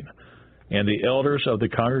of meeting. And the elders of the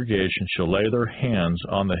congregation shall lay their hands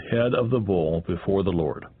on the head of the bull before the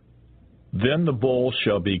Lord. Then the bull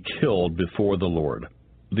shall be killed before the Lord.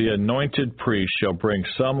 The anointed priest shall bring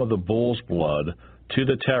some of the bull's blood to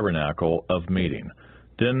the tabernacle of meeting.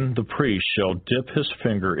 Then the priest shall dip his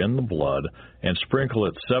finger in the blood and sprinkle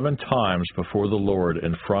it 7 times before the Lord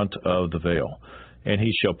in front of the veil. And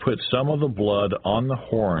he shall put some of the blood on the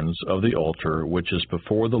horns of the altar which is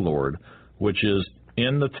before the Lord, which is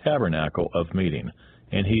in the tabernacle of meeting.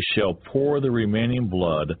 And he shall pour the remaining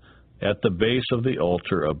blood at the base of the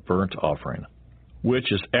altar of burnt offering,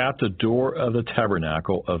 which is at the door of the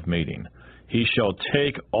tabernacle of meeting. He shall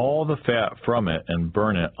take all the fat from it and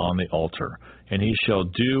burn it on the altar. And he shall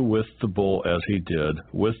do with the bull as he did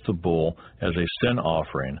with the bull as a sin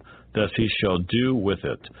offering, thus he shall do with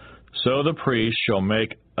it. So the priest shall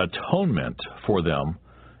make atonement for them,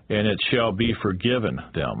 and it shall be forgiven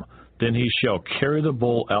them. Then he shall carry the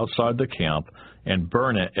bull outside the camp and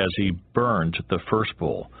burn it as he burned the first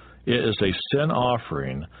bull. It is a sin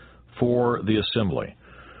offering for the assembly.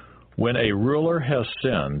 When a ruler has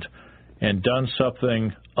sinned and done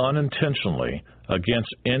something unintentionally against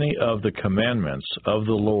any of the commandments of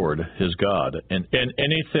the Lord his God, and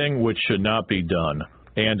anything which should not be done,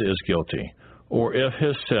 and is guilty, or if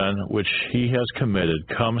his sin which he has committed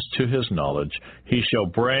comes to his knowledge, he shall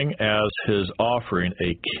bring as his offering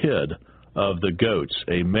a kid of the goats,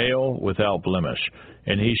 a male without blemish,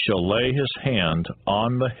 and he shall lay his hand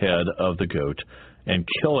on the head of the goat, and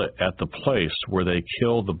kill it at the place where they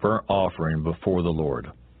kill the burnt offering before the Lord.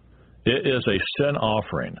 It is a sin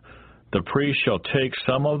offering. The priest shall take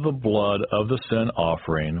some of the blood of the sin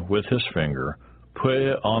offering with his finger, put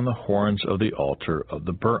it on the horns of the altar of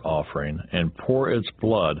the burnt offering, and pour its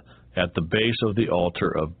blood at the base of the altar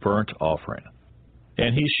of burnt offering.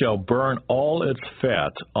 And he shall burn all its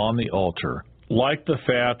fat on the altar, like the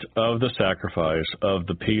fat of the sacrifice of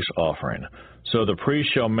the peace offering. So the priest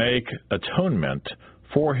shall make atonement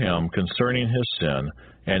for him concerning his sin,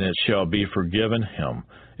 and it shall be forgiven him.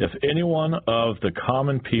 If anyone of the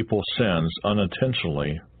common people sins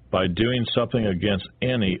unintentionally by doing something against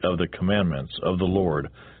any of the commandments of the Lord,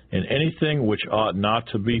 in anything which ought not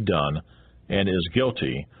to be done, and is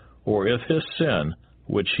guilty, or if his sin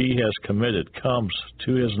which he has committed comes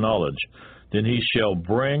to his knowledge, then he shall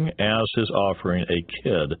bring as his offering a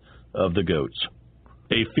kid of the goats,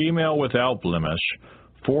 a female without blemish,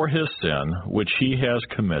 for his sin which he has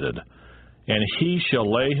committed. And he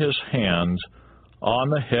shall lay his hand on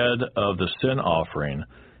the head of the sin offering,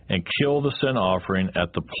 and kill the sin offering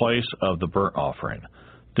at the place of the burnt offering.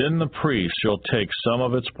 Then the priest shall take some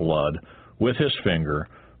of its blood with his finger,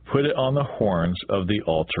 put it on the horns of the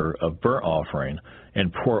altar of burnt offering,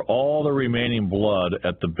 and pour all the remaining blood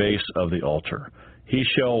at the base of the altar. He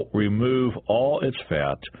shall remove all its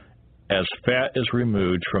fat, as fat is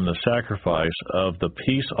removed from the sacrifice of the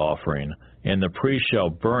peace offering, and the priest shall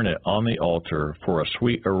burn it on the altar for a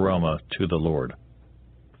sweet aroma to the Lord.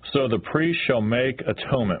 So the priest shall make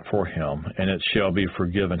atonement for him, and it shall be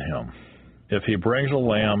forgiven him. If he brings a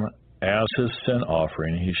lamb as his sin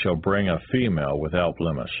offering, he shall bring a female without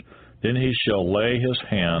blemish. Then he shall lay his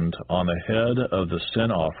hand on the head of the sin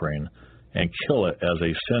offering, and kill it as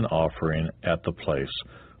a sin offering at the place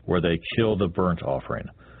where they kill the burnt offering.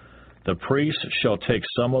 The priest shall take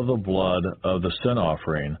some of the blood of the sin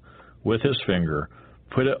offering with his finger,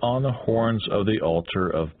 put it on the horns of the altar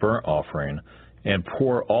of burnt offering, and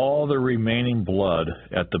pour all the remaining blood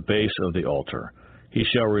at the base of the altar. He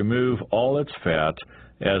shall remove all its fat,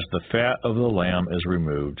 as the fat of the lamb is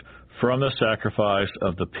removed, from the sacrifice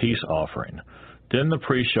of the peace offering. Then the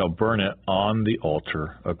priest shall burn it on the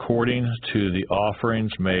altar, according to the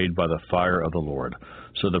offerings made by the fire of the Lord.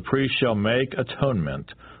 So the priest shall make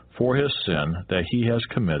atonement for his sin that he has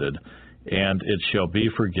committed, and it shall be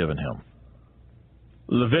forgiven him.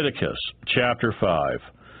 Leviticus chapter 5.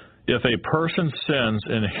 If a person sins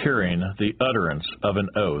in hearing the utterance of an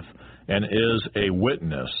oath, and is a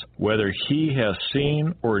witness, whether he has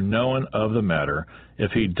seen or known of the matter,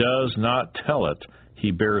 if he does not tell it,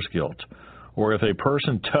 he bears guilt. Or if a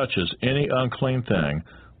person touches any unclean thing,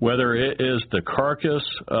 whether it is the carcass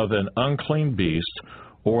of an unclean beast,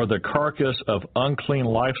 or the carcass of unclean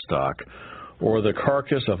livestock, or the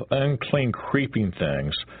carcass of unclean creeping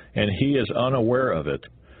things, and he is unaware of it,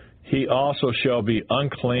 he also shall be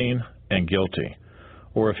unclean and guilty.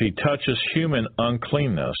 Or if he touches human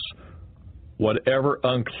uncleanness, whatever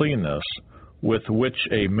uncleanness with which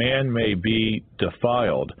a man may be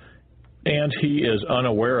defiled, and he is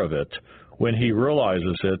unaware of it, when he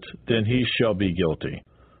realizes it, then he shall be guilty.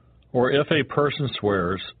 Or if a person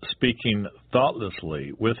swears, speaking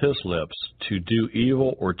thoughtlessly with his lips, to do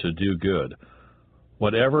evil or to do good,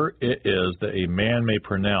 whatever it is that a man may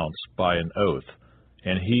pronounce by an oath,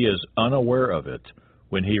 and he is unaware of it,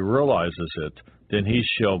 when he realizes it, then he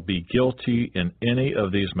shall be guilty in any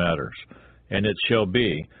of these matters. And it shall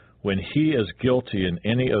be, when he is guilty in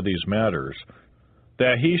any of these matters,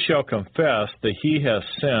 that he shall confess that he has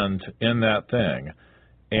sinned in that thing,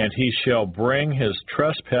 and he shall bring his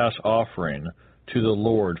trespass offering to the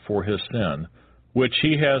Lord for his sin, which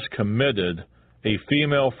he has committed, a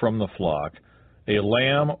female from the flock, a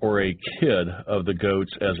lamb or a kid of the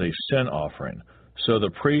goats as a sin offering. So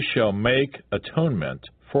the priest shall make atonement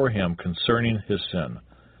for him concerning his sin.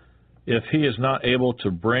 If he is not able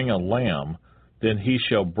to bring a lamb, then he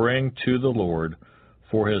shall bring to the Lord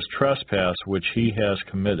for his trespass which he has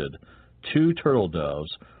committed 2 turtle doves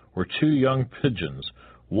or 2 young pigeons,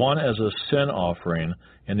 one as a sin offering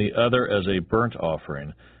and the other as a burnt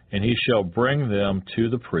offering, and he shall bring them to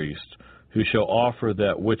the priest, who shall offer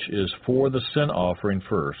that which is for the sin offering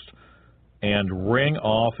first, and wring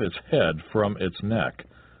off its head from its neck,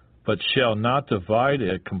 but shall not divide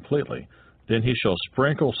it completely. Then he shall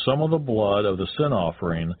sprinkle some of the blood of the sin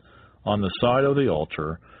offering on the side of the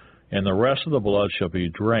altar, and the rest of the blood shall be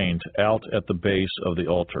drained out at the base of the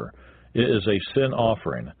altar. It is a sin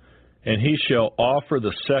offering. And he shall offer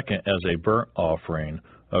the second as a burnt offering,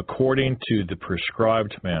 according to the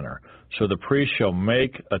prescribed manner. So the priest shall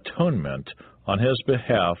make atonement on his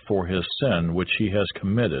behalf for his sin which he has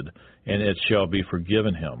committed, and it shall be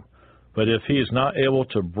forgiven him. But if he is not able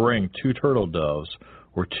to bring 2 turtle doves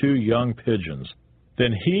or 2 young pigeons,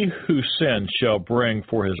 then he who sinned shall bring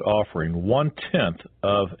for his offering 1/10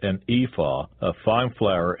 of an ephah of fine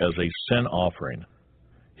flour as a sin offering.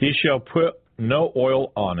 He shall put no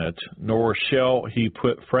oil on it, nor shall he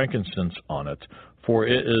put frankincense on it, for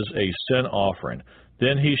it is a sin offering.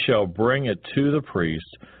 Then he shall bring it to the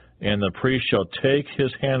priest, and the priest shall take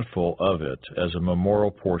his handful of it as a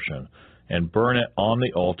memorial portion, and burn it on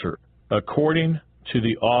the altar, according to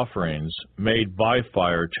the offerings made by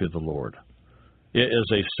fire to the Lord. It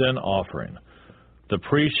is a sin offering. The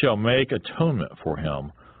priest shall make atonement for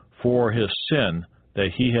him for his sin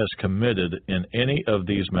that he has committed in any of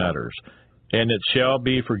these matters, and it shall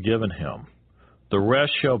be forgiven him. The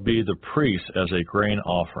rest shall be the priest as a grain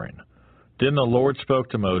offering. Then the Lord spoke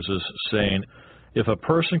to Moses, saying, If a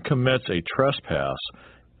person commits a trespass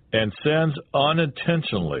and sins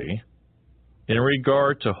unintentionally in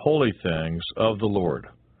regard to holy things of the Lord,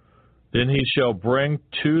 then he shall bring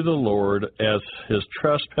to the Lord as his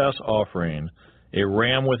trespass offering a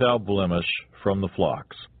ram without blemish from the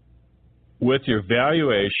flocks, with your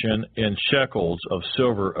valuation in shekels of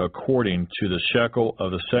silver according to the shekel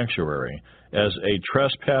of the sanctuary, as a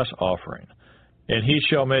trespass offering. And he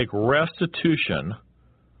shall make restitution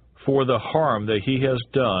for the harm that he has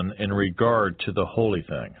done in regard to the holy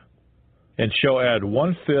thing, and shall add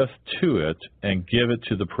 1/5 to it, and give it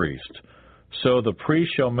to the priest. So the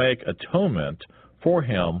priest shall make atonement for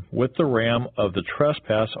him with the ram of the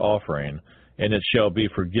trespass offering, and it shall be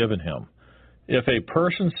forgiven him. If a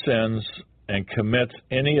person sins and commits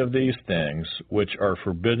any of these things which are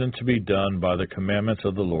forbidden to be done by the commandments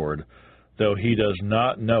of the Lord, though he does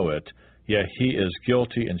not know it, yet he is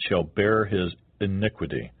guilty and shall bear his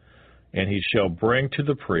iniquity. And he shall bring to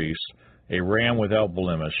the priest a ram without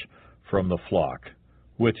blemish from the flock,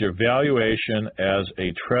 with your valuation as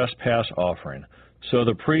a trespass offering. So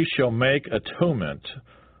the priest shall make atonement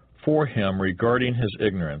for him regarding his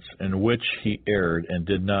ignorance, in which he erred and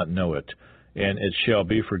did not know it, and it shall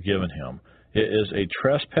be forgiven him. It is a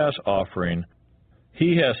trespass offering.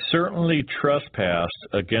 He has certainly trespassed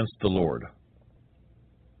against the Lord.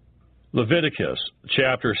 Leviticus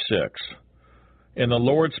chapter 6. And the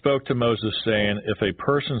Lord spoke to Moses, saying, If a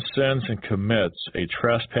person sins and commits a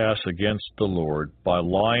trespass against the Lord by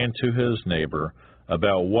lying to his neighbor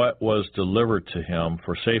about what was delivered to him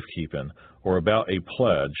for safekeeping, or about a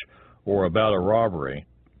pledge, or about a robbery,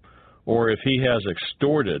 or if he has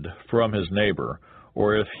extorted from his neighbor,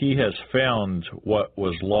 or if he has found what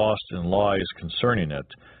was lost and lies concerning it,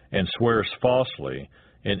 and swears falsely,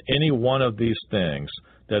 in any one of these things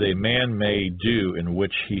that a man may do in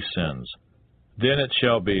which he sins, then it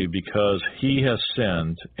shall be, because he has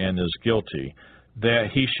sinned and is guilty, that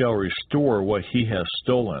he shall restore what he has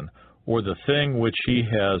stolen, or the thing which he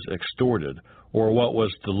has extorted, or what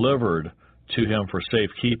was delivered to him for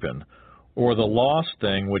safekeeping, or the lost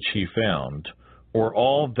thing which he found, or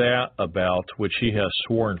all that about which he has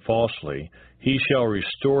sworn falsely, he shall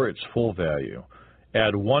restore its full value,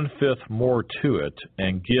 add 1/5 more to it,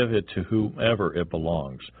 and give it to whomever it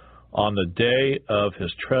belongs, on the day of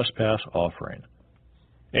his trespass offering.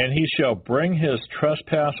 And he shall bring his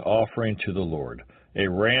trespass offering to the Lord, a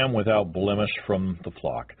ram without blemish from the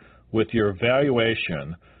flock, with your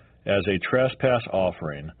valuation as a trespass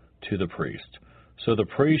offering to the priest. So the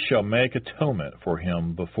priest shall make atonement for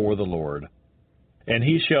him before the Lord, and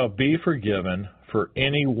he shall be forgiven for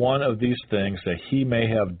any one of these things that he may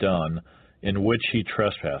have done in which he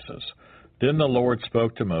trespasses. Then the Lord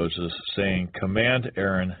spoke to Moses, saying, Command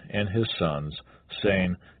Aaron and his sons,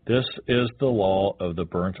 saying, This is the law of the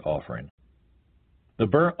burnt offering. The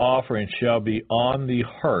burnt offering shall be on the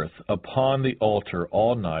hearth upon the altar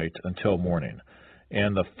all night until morning,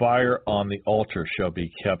 and the fire on the altar shall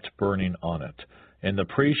be kept burning on it. And the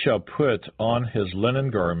priest shall put on his linen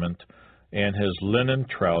garment, and his linen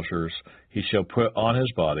trousers he shall put on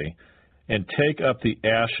his body, and take up the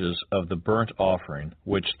ashes of the burnt offering,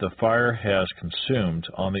 which the fire has consumed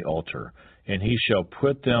on the altar, and he shall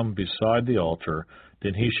put them beside the altar.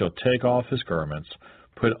 Then he shall take off his garments,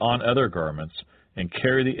 put on other garments, and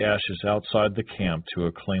carry the ashes outside the camp to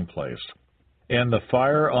a clean place. And the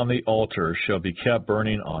fire on the altar shall be kept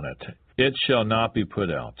burning on it. It shall not be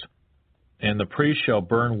put out. And the priest shall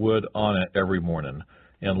burn wood on it every morning,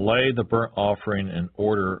 and lay the burnt offering in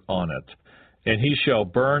order on it. And he shall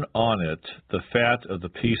burn on it the fat of the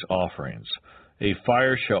peace offerings. A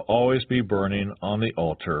fire shall always be burning on the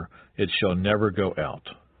altar. It shall never go out.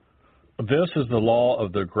 This is the law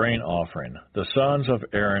of the grain offering. The sons of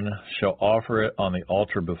Aaron shall offer it on the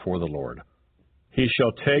altar before the Lord. He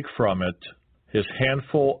shall take from it his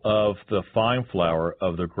handful of the fine flour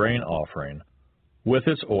of the grain offering, with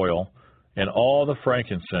its oil, and all the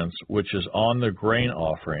frankincense which is on the grain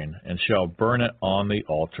offering, and shall burn it on the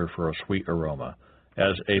altar for a sweet aroma,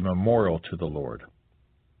 as a memorial to the Lord.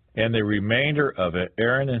 And the remainder of it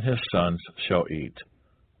Aaron and his sons shall eat.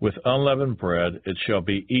 With unleavened bread it shall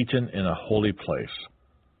be eaten in a holy place.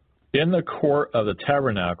 In the court of the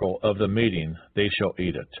tabernacle of the meeting they shall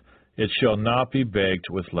eat it. It shall not be baked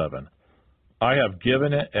with leaven. I have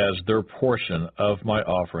given it as their portion of my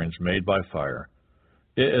offerings made by fire.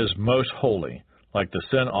 It is most holy, like the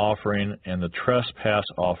sin offering and the trespass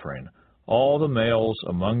offering. All the males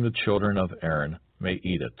among the children of Aaron may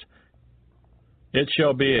eat it. It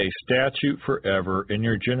shall be a statute forever in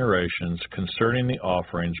your generations concerning the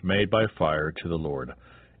offerings made by fire to the Lord.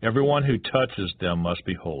 Everyone who touches them must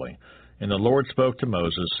be holy. And the Lord spoke to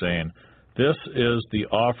Moses, saying, This is the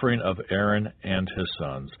offering of Aaron and his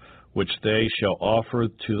sons, which they shall offer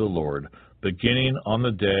to the Lord, beginning on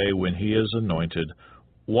the day when he is anointed,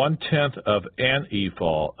 1/10 of an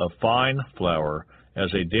ephah of fine flour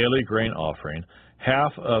as a daily grain offering,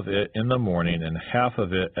 half of it in the morning and half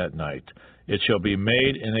of it at night. It shall be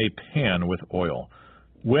made in a pan with oil.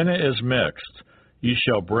 When it is mixed, you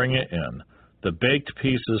shall bring it in. The baked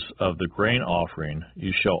pieces of the grain offering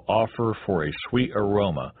you shall offer for a sweet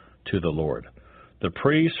aroma to the Lord. The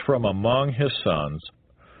priest from among his sons,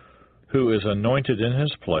 who is anointed in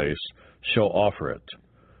his place, shall offer it.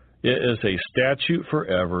 It is a statute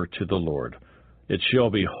forever to the Lord. It shall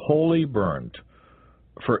be wholly burned.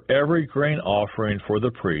 For every grain offering for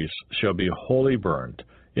the priest shall be wholly burned.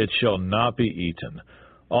 It shall not be eaten.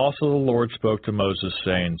 Also the Lord spoke to Moses,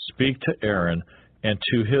 saying, Speak to Aaron and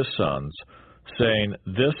to his sons, saying,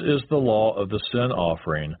 This is the law of the sin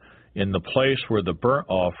offering in the place where the burnt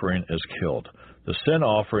offering is killed. The sin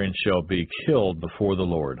offering shall be killed before the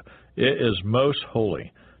Lord. It is most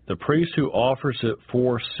holy. The priest who offers it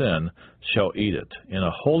for sin shall eat it. In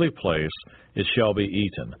a holy place it shall be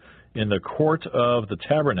eaten. In the court of the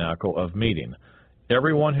tabernacle of meeting,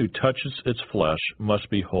 everyone who touches its flesh must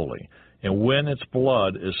be holy. And when its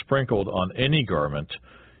blood is sprinkled on any garment,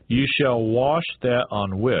 you shall wash that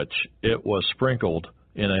on which it was sprinkled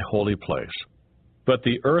in a holy place. But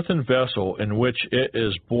the earthen vessel in which it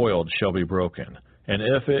is boiled shall be broken. And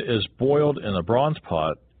if it is boiled in a bronze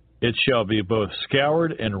pot, it shall be both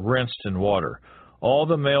scoured and rinsed in water. All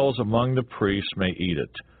the males among the priests may eat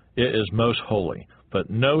it. It is most holy. But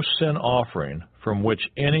no sin offering from which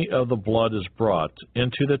any of the blood is brought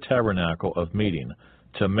into the tabernacle of meeting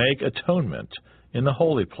to make atonement in the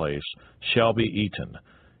holy place shall be eaten.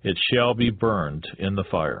 It shall be burned in the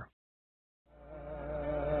fire.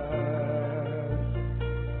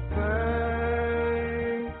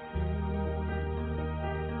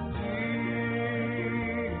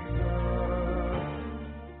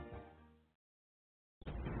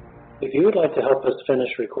 If you would like to help us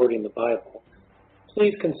finish recording the Bible,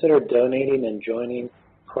 please consider donating and joining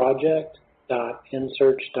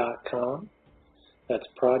project.nsearch.com. That's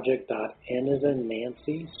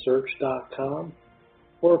project.n-as-in-Nancy-search.com,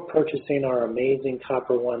 or purchasing our amazing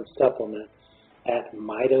Copper One supplement at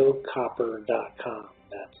mitocopper.com.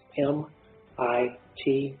 That's M-I-T-O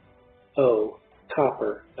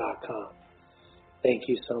copper.com. Thank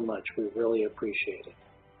you so much. We really appreciate it.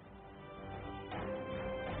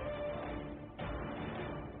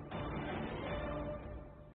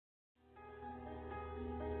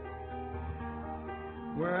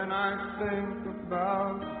 When I think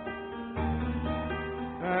about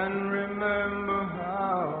and remember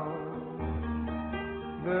how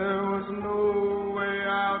there was no way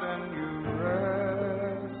out and you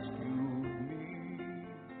rescued me.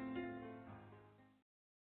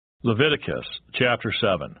 Leviticus chapter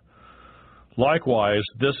 7. Likewise,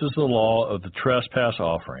 this is the law of the trespass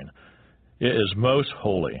offering. It is most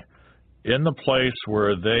holy. In the place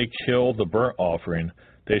where they kill the burnt offering,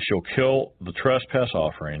 they shall kill the trespass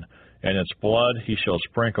offering, and its blood he shall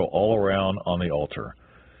sprinkle all around on the altar.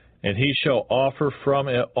 And he shall offer from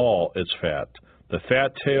it all its fat, the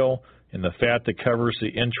fat tail, and the fat that covers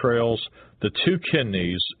the entrails, the 2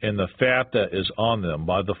 kidneys, and the fat that is on them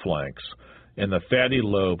by the flanks, and the fatty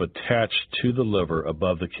lobe attached to the liver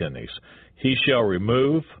above the kidneys. He shall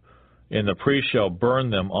remove, and the priest shall burn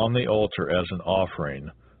them on the altar as an offering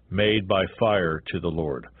made by fire to the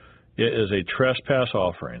Lord. It is a trespass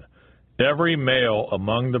offering. Every male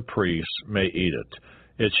among the priests may eat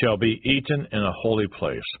it. It shall be eaten in a holy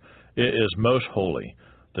place. It is most holy.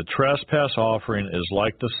 The trespass offering is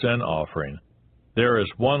like the sin offering. There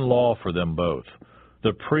is one law for them both.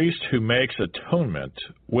 The priest who makes atonement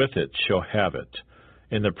with it shall have it.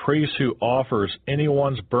 And the priest who offers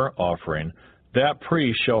anyone's burnt offering, that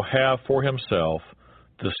priest shall have for himself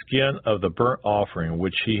the skin of the burnt offering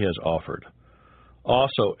which he has offered.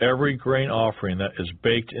 Also every grain offering that is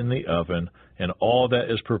baked in the oven, and all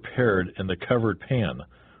that is prepared in the covered pan,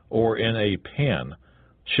 or in a pan,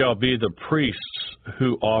 shall be the priest's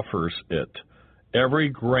who offers it. Every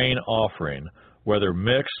grain offering, whether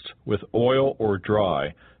mixed with oil or dry,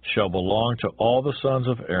 shall belong to all the sons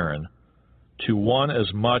of Aaron, to one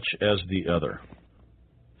as much as the other.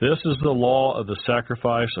 This is the law of the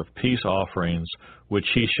sacrifice of peace offerings, which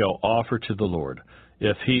he shall offer to the Lord.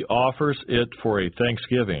 If he offers it for a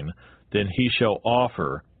thanksgiving, then he shall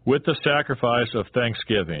offer, with the sacrifice of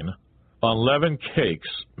thanksgiving, unleavened cakes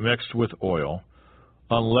mixed with oil,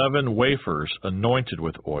 unleavened wafers anointed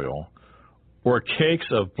with oil, or cakes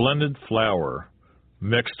of blended flour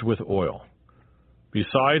mixed with oil.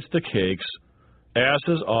 Besides the cakes, as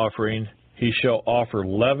his offering, he shall offer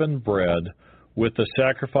leavened bread with the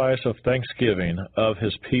sacrifice of thanksgiving of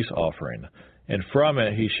his peace offering, and from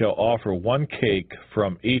it he shall offer 1 cake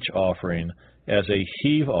from each offering as a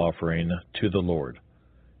heave offering to the Lord.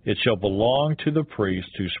 It shall belong to the priest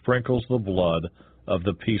who sprinkles the blood of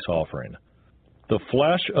the peace offering. The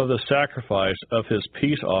flesh of the sacrifice of his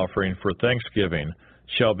peace offering for thanksgiving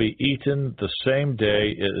shall be eaten the same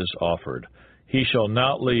day it is offered. He shall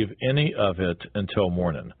not leave any of it until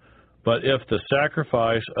morning. But if the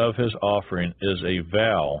sacrifice of his offering is a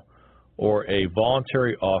vow or a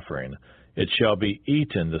voluntary offering, it shall be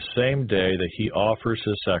eaten the same day that he offers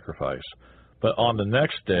his sacrifice. But on the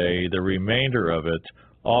next day the remainder of it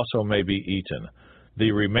also may be eaten.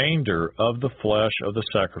 The remainder of the flesh of the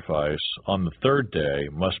sacrifice on the 3rd day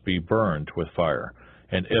must be burned with fire.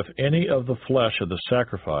 And if any of the flesh of the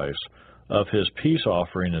sacrifice of his peace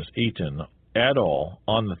offering is eaten at all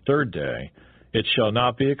on the 3rd day, it shall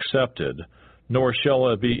not be accepted, nor shall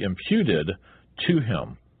it be imputed to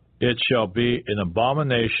him. It shall be an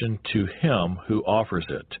abomination to him who offers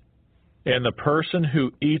it, and the person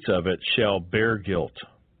who eats of it shall bear guilt.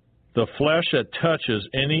 The flesh that touches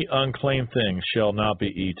any unclean thing shall not be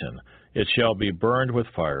eaten. It shall be burned with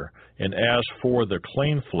fire. And as for the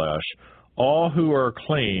clean flesh, all who are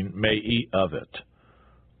clean may eat of it.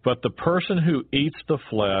 But the person who eats the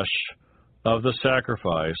flesh of the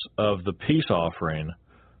sacrifice of the peace offering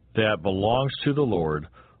that belongs to the Lord,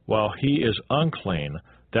 while he is unclean,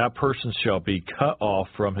 that person shall be cut off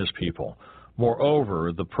from his people.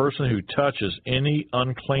 Moreover, the person who touches any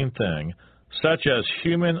unclean thing, such as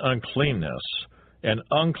human uncleanness, an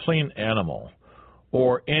unclean animal,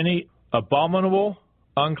 or any abominable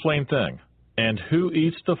unclean thing, and who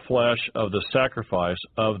eats the flesh of the sacrifice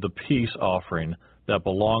of the peace offering that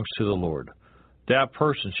belongs to the Lord, that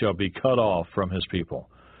person shall be cut off from his people.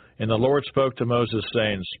 And the Lord spoke to Moses,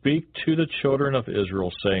 saying, Speak to the children of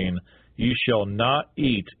Israel, saying, You shall not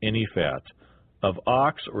eat any fat of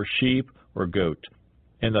ox or sheep or goat,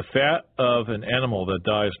 and the fat of an animal that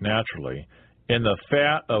dies naturally, and the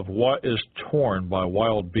fat of what is torn by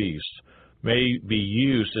wild beasts may be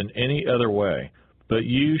used in any other way, but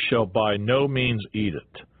you shall by no means eat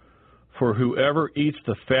it. For whoever eats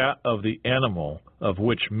the fat of the animal of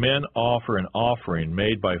which men offer an offering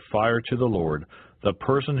made by fire to the Lord, the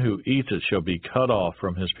person who eats it shall be cut off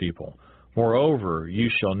from his people. Moreover, you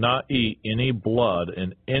shall not eat any blood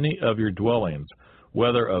in any of your dwellings,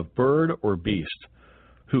 whether of bird or beast.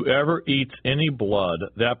 Whoever eats any blood,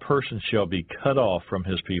 that person shall be cut off from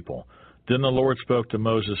his people. Then the Lord spoke to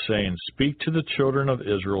Moses, saying, Speak to the children of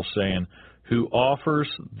Israel, saying, Who offers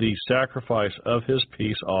the sacrifice of his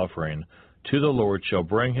peace offering to the Lord shall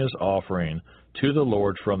bring his offering to the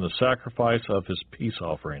Lord from the sacrifice of his peace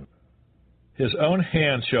offering. His own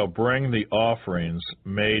hand shall bring the offerings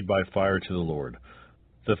made by fire to the Lord.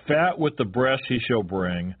 The fat with the breast he shall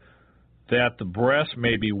bring, that the breast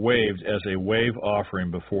may be waved as a wave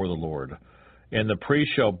offering before the Lord. And the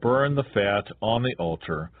priest shall burn the fat on the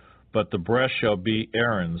altar, but the breast shall be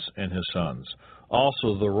Aaron's and his sons.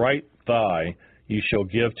 Also the right thigh ye shall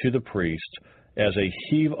give to the priest as a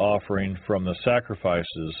heave offering from the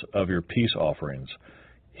sacrifices of your peace offerings.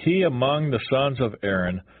 He among the sons of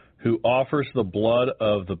Aaron, who offers the blood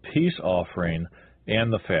of the peace offering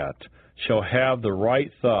and the fat, shall have the right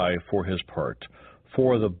thigh for his part.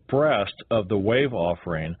 For the breast of the wave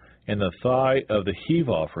offering and the thigh of the heave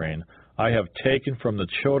offering I have taken from the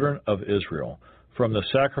children of Israel, from the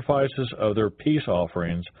sacrifices of their peace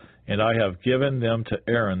offerings, and I have given them to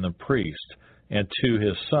Aaron the priest, and to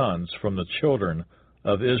his sons from the children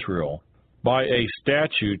of Israel, by a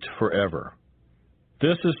statute forever.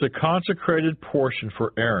 This is the consecrated portion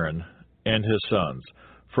for Aaron and his sons,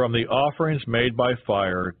 from the offerings made by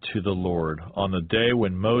fire to the Lord, on the day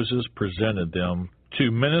when Moses presented them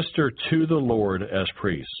to minister to the Lord as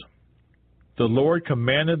priests. The Lord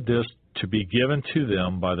commanded this to be given to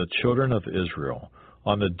them by the children of Israel,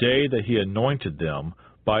 on the day that he anointed them,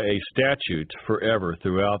 by a statute forever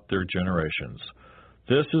throughout their generations.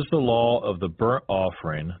 This is the law of the burnt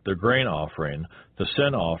offering, the grain offering, the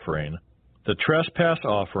sin offering, the trespass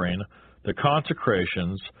offering, the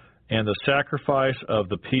consecrations, and the sacrifice of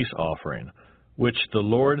the peace offering, which the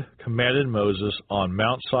Lord commanded Moses on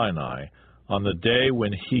Mount Sinai, on the day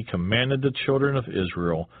when he commanded the children of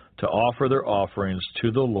Israel to offer their offerings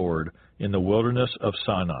to the Lord in the wilderness of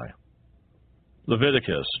Sinai.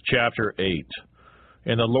 Leviticus chapter 8.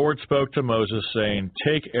 And the Lord spoke to Moses, saying,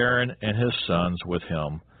 Take Aaron and his sons with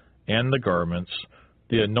him, and the garments,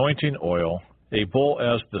 the anointing oil, a bull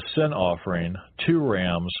as the sin offering, 2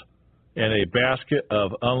 rams, and a basket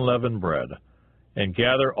of unleavened bread, and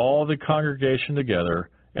gather all the congregation together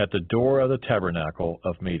at the door of the tabernacle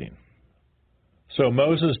of meeting. So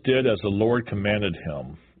Moses did as the Lord commanded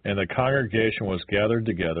him, and the congregation was gathered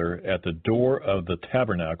together at the door of the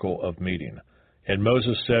tabernacle of meeting. And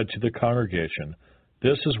Moses said to the congregation,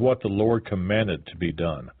 This is what the Lord commanded to be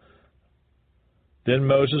done. Then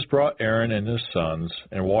Moses brought Aaron and his sons,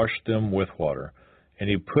 and washed them with water. And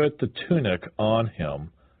he put the tunic on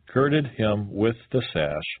him, girded him with the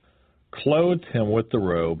sash, clothed him with the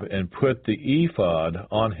robe, and put the ephod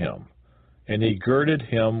on him. And he girded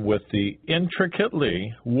him with the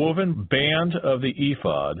intricately woven band of the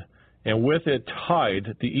ephod, and with it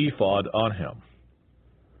tied the ephod on him.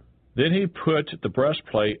 Then he put the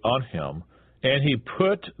breastplate on him, and he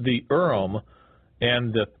put the Urim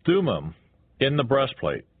and the Thummim in the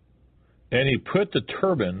breastplate. And he put the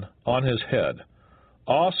turban on his head.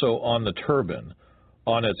 Also on the turban,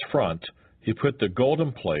 on its front, he put the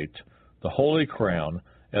golden plate, the holy crown,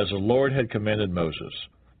 as the Lord had commanded Moses.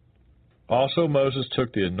 Also Moses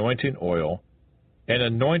took the anointing oil, and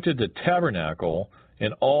anointed the tabernacle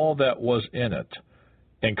and all that was in it,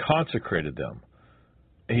 and consecrated them.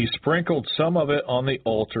 He sprinkled some of it on the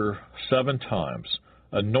altar 7 times,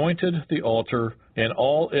 anointed the altar and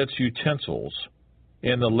all its utensils,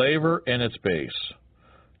 and the laver and its base,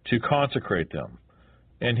 to consecrate them.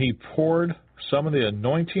 And he poured some of the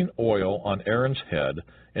anointing oil on Aaron's head,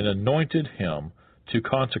 and anointed him to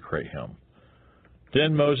consecrate him.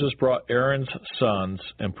 Then Moses brought Aaron's sons,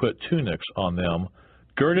 and put tunics on them,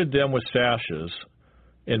 girded them with sashes,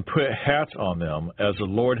 and put hats on them, as the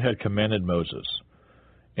Lord had commanded Moses.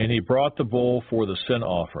 And he brought the bull for the sin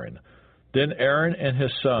offering. Then Aaron and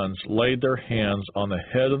his sons laid their hands on the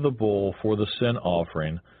head of the bull for the sin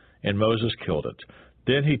offering, and Moses killed it.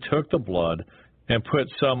 Then he took the blood, and put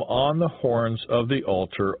some on the horns of the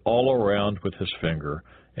altar all around with his finger,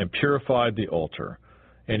 and purified the altar.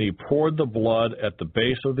 And he poured the blood at the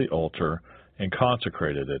base of the altar, and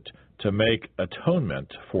consecrated it, to make atonement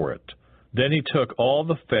for it. Then he took all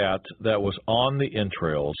the fat that was on the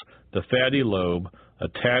entrails, the fatty lobe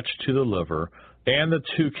attached to the liver, and the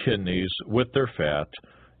 2 kidneys with their fat,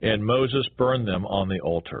 and Moses burned them on the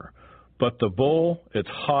altar. But the bull, its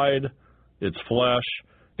hide, its flesh,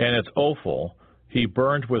 and its offal, he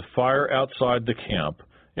burned with fire outside the camp,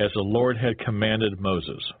 as the Lord had commanded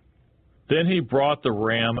Moses. Then he brought the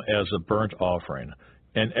ram as a burnt offering,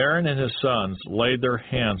 and Aaron and his sons laid their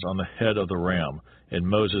hands on the head of the ram, and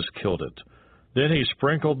Moses killed it. Then he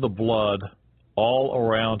sprinkled the blood all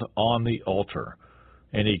around on the altar,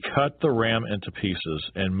 and he cut the ram into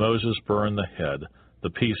pieces, and Moses burned the head, the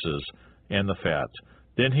pieces, and the fat.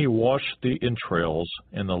 Then he washed the entrails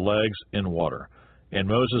and the legs in water, and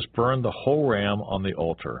Moses burned the whole ram on the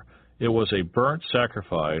altar. It was a burnt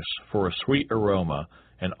sacrifice for a sweet aroma,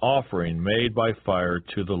 an offering made by fire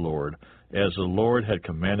to the Lord, as the Lord had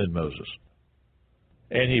commanded Moses.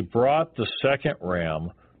 And he brought the second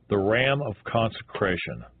ram, the ram of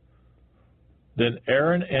consecration. Then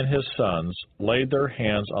Aaron and his sons laid their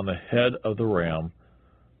hands on the head of the ram,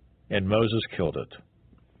 and Moses killed it.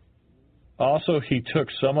 Also he took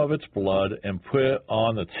some of its blood and put it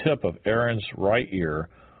on the tip of Aaron's right ear,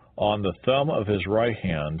 on the thumb of his right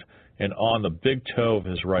hand, and on the big toe of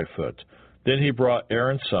his right foot. Then he brought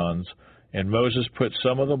Aaron's sons, and Moses put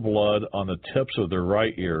some of the blood on the tips of their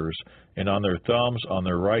right ears, and on their thumbs on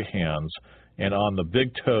their right hands, and on the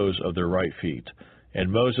big toes of their right feet.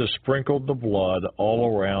 And Moses sprinkled the blood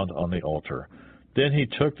all around on the altar. Then he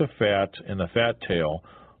took the fat and the fat tail,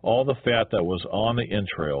 all the fat that was on the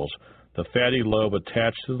entrails, the fatty lobe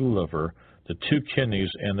attached to the liver, the 2 kidneys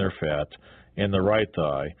and their fat, and the right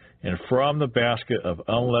thigh, and from the basket of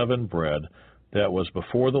unleavened bread that was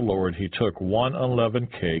before the Lord he took 1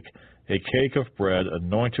 unleavened cake, a cake of bread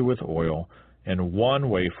anointed with oil, and 1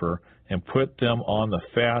 wafer, and put them on the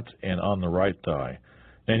fat and on the right thigh.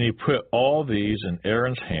 And he put all these in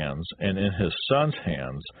Aaron's hands and in his sons'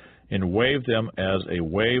 hands, and waved them as a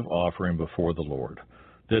wave offering before the Lord.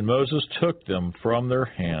 Then Moses took them from their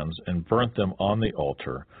hands and burnt them on the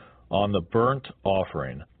altar, on the burnt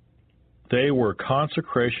offering. They were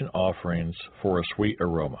consecration offerings for a sweet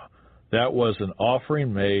aroma. That was an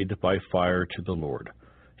offering made by fire to the Lord.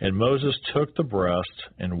 And Moses took the breast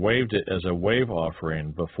and waved it as a wave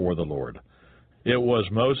offering before the Lord. It was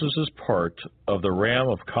Moses' part of the ram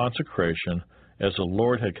of consecration, as the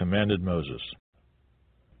Lord had commanded Moses.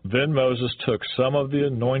 Then Moses took some of the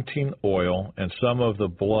anointing oil and some of the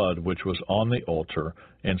blood which was on the altar,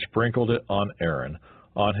 and sprinkled it on Aaron,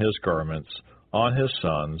 on his garments, on his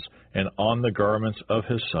sons, and on the garments of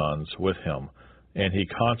his sons with him. And he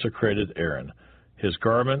consecrated Aaron, his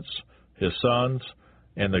garments, his sons,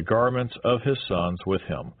 and the garments of his sons with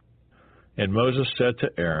him. And Moses said to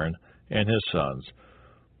Aaron and his sons,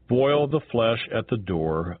 Boil the flesh at the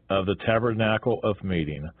door of the tabernacle of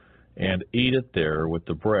meeting, and eat it there with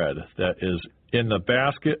the bread that is in the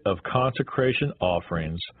basket of consecration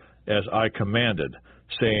offerings, as I commanded,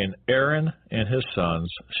 saying, Aaron and his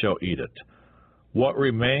sons shall eat it. What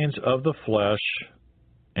remains of the flesh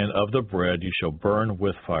and of the bread you shall burn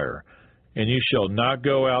with fire. And you shall not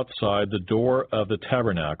go outside the door of the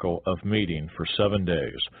tabernacle of meeting for 7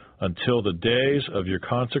 days, until the days of your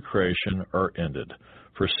consecration are ended.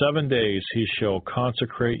 For 7 days he shall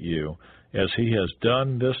consecrate you, as he has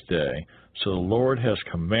done this day, so the Lord has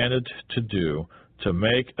commanded to do, to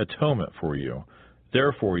make atonement for you.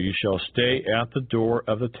 Therefore you shall stay at the door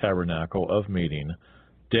of the tabernacle of meeting,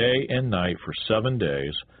 day and night for 7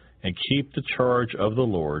 days, and keep the charge of the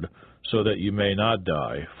Lord, so that you may not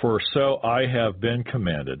die. For so I have been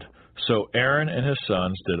commanded. So Aaron and his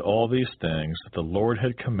sons did all these things that the Lord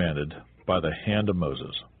had commanded by the hand of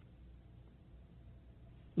Moses.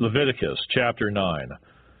 Leviticus chapter 9.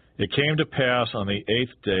 It came to pass on the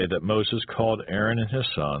 8th day that Moses called Aaron and his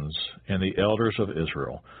sons and the elders of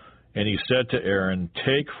Israel. And he said to Aaron,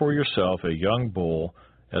 Take for yourself a young bull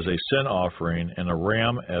as a sin offering, and a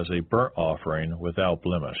ram as a burnt offering without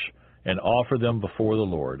blemish, and offer them before the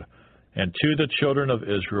Lord. And to the children of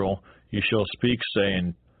Israel you shall speak,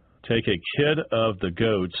 saying, Take a kid of the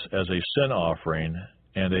goats as a sin offering,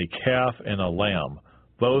 and a calf and a lamb,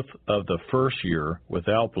 both of the first year,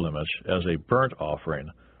 without blemish, as a burnt offering.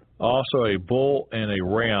 Also a bull and a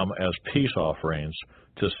ram as peace offerings,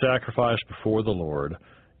 to sacrifice before the Lord,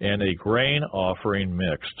 and a grain offering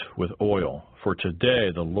mixed with oil, for today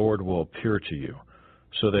the Lord will appear to you.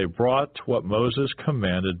 So they brought what Moses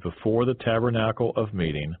commanded before the tabernacle of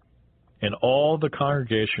meeting, and all the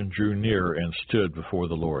congregation drew near and stood before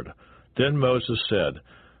the Lord. Then Moses said,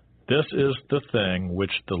 This is the thing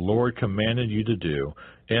which the Lord commanded you to do,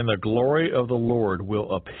 and the glory of the Lord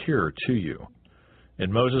will appear to you.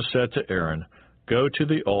 And Moses said to Aaron, Go to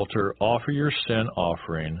the altar, offer your sin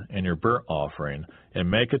offering and your burnt offering, and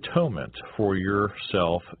make atonement for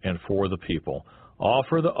yourself and for the people.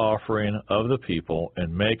 Offer the offering of the people,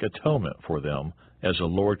 and make atonement for them, as the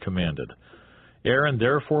Lord commanded. Aaron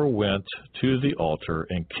therefore went to the altar,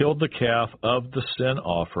 and killed the calf of the sin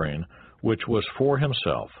offering, which was for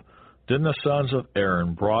himself. Then the sons of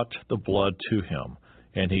Aaron brought the blood to him,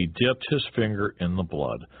 and he dipped his finger in the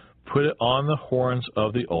blood, put it on the horns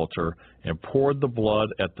of the altar, and poured the blood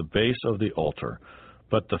at the base of the altar.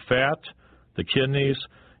 But the fat, the kidneys,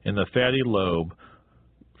 and the fatty lobe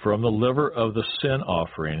from the liver of the sin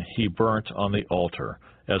offering he burnt on the altar,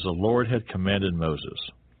 as the Lord had commanded Moses.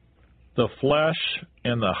 The flesh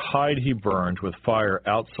and the hide he burned with fire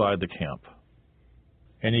outside the camp.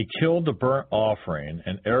 And he killed the burnt offering,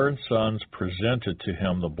 and Aaron's sons presented to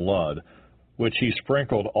him the blood, which he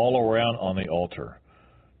sprinkled all around on the altar.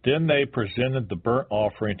 Then they presented the burnt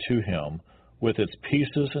offering to him with its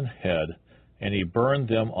pieces and head, and he burned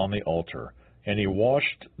them on the altar. And he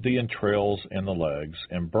washed the entrails and the legs,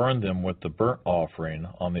 and burned them with the burnt offering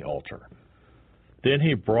on the altar. Then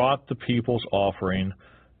he brought the people's offering,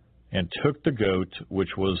 and took the goat,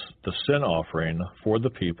 which was the sin offering for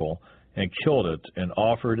the people, and killed it, and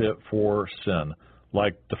offered it for sin,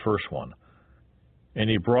 like the first one.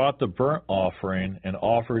 And he brought the burnt offering, and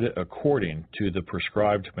offered it according to the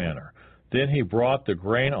prescribed manner. Then he brought the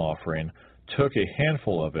grain offering, took a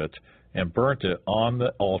handful of it, and burnt it on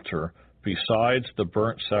the altar, besides the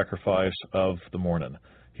burnt sacrifice of the morning.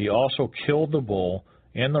 He also killed the bull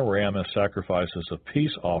and the ram as sacrifices of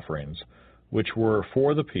peace offerings, which were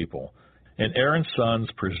for the people. And Aaron's sons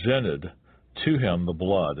presented to him the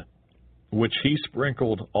blood, which he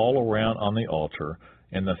sprinkled all around on the altar,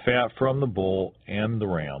 and the fat from the bull and the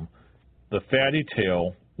ram, the fatty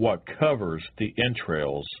tail, what covers the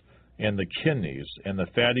entrails, and the kidneys, and the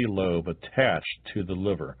fatty lobe attached to the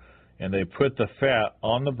liver. And they put the fat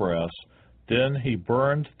on the breast. Then he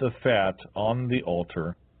burned the fat on the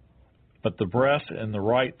altar. But the breast and the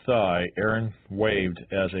right thigh Aaron waved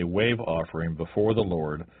as a wave offering before the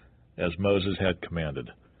Lord, as Moses had commanded.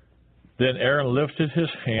 Then Aaron lifted his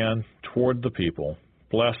hand toward the people,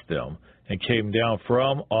 blessed them, and came down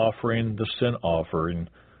from offering the sin offering,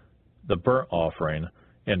 the burnt offering,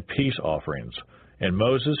 and peace offerings. And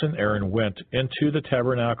Moses and Aaron went into the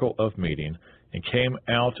tabernacle of meeting, and came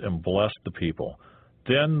out and blessed the people.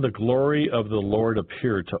 Then the glory of the Lord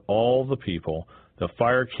appeared to all the people. The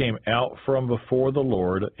fire came out from before the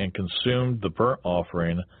Lord, and consumed the burnt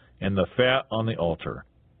offering and the fat on the altar.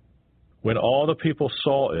 When all the people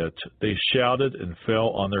saw it, they shouted and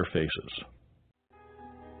fell on their faces.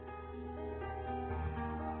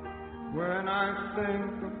 When I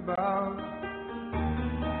think about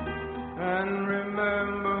and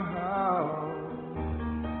remember how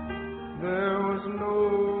there was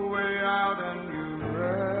no way out and you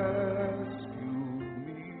rescued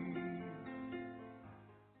me.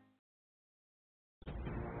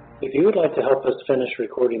 If you would like to help us finish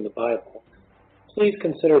recording the Bible, please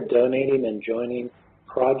consider donating and joining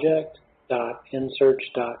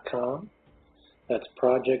project.nsearch.com. That's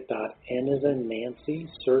project.n as in Nancy,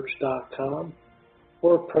 search.com,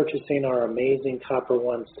 or purchasing our amazing Copper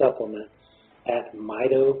One supplement at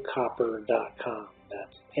mitocopper.com.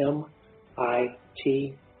 That's MITO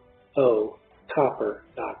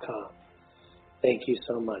copper.com. Thank you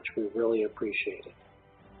so much. We really appreciate it.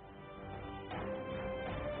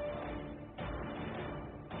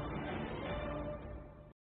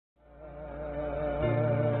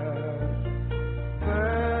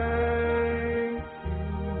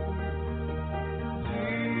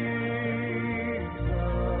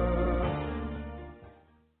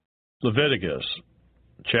 Leviticus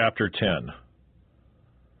chapter 10.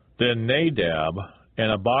 Then Nadab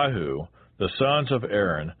and Abihu, the sons of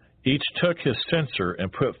Aaron, each took his censer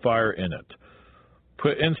and put fire in it,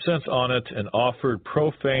 put incense on it, and offered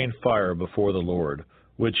profane fire before the Lord,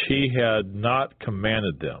 which he had not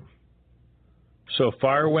commanded them. So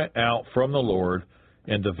fire went out from the Lord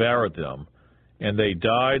and devoured them, and they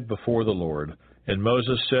died before the Lord. And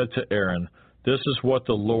Moses said to Aaron, "This is what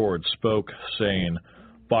the Lord spoke, saying,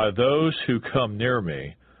 By those who come near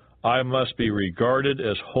me, I must be regarded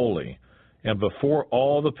as holy, and before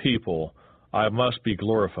all the people I must be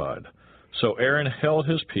glorified." So Aaron held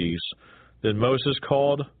his peace. Then Moses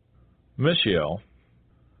called Mishael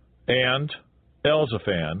and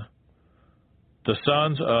Elzaphan, the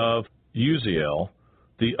sons of Uzziel,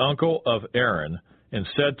 the uncle of Aaron, and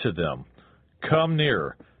said to them, "Come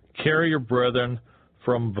near, carry your brethren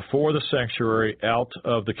from before the sanctuary out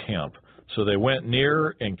of the camp." So they went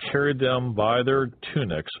near and carried them by their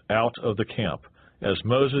tunics out of the camp, as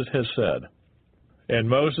Moses had said. And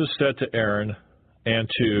Moses said to Aaron and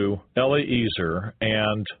to Eleazar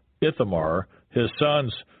and Ithamar, his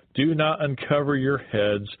sons, "Do not uncover your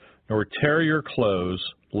heads, nor tear your clothes,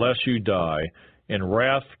 lest you die, and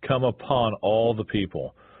wrath come upon all the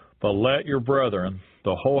people. But let your brethren,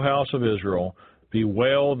 the whole house of Israel,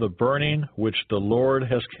 bewail the burning which the Lord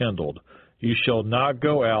has kindled. You shall not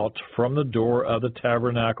go out from the door of the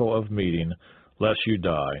tabernacle of meeting, lest you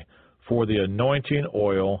die, for the anointing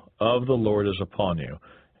oil of the Lord is upon you."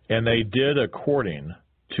 And they did according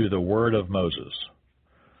to the word of Moses.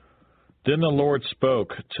 Then the Lord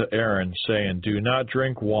spoke to Aaron, saying, "Do not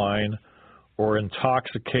drink wine or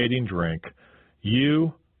intoxicating drink,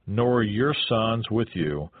 you nor your sons with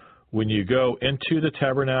you, when you go into the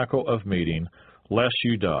tabernacle of meeting, lest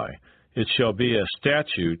you die. It shall be a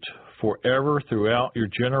statute forever throughout your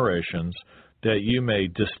generations, that you may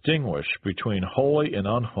distinguish between holy and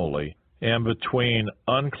unholy, and between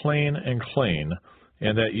unclean and clean,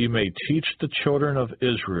 and that you may teach the children of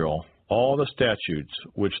Israel all the statutes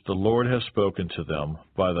which the Lord has spoken to them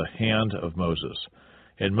by the hand of Moses.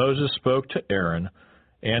 And Moses spoke to Aaron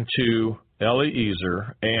and to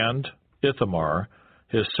Eleazar and Ithamar,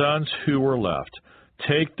 his sons who were left,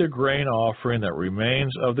 take the grain offering that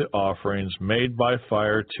remains of the offerings made by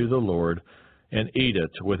fire to the Lord, and eat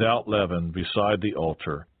it without leaven beside the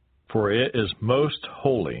altar. For it is most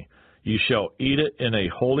holy. You shall eat it in a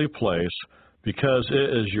holy place, because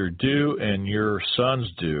it is your due and your son's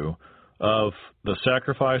due of the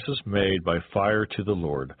sacrifices made by fire to the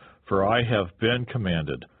Lord. For I have been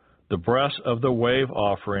commanded. The breast of the wave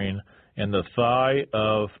offering and the thigh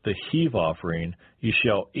of the heave offering you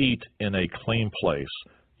shall eat in a clean place,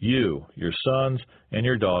 you, your sons, and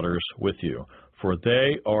your daughters with you. For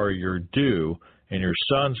they are your due and your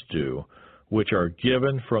sons' due, which are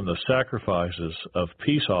given from the sacrifices of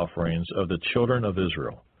peace offerings of the children of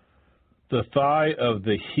Israel. The thigh of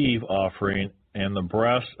the heave offering and the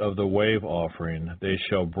breast of the wave offering they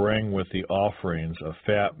shall bring with the offerings of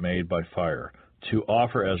fat made by fire, to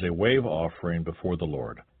offer as a wave offering before the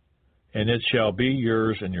Lord. And it shall be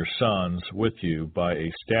yours and your sons with you by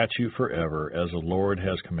a statute forever, as the Lord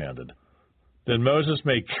has commanded. Then Moses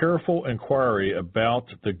made careful inquiry about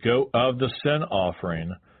the goat of the sin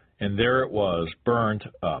offering, and there it was, burned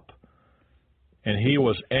up. And he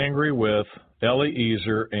was angry with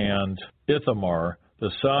Eleazar and Ithamar,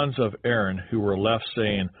 the sons of Aaron, who were left,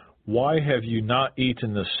 saying, Why have you not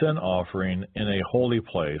eaten the sin offering in a holy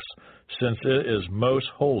place, since it is most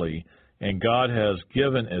holy, and God has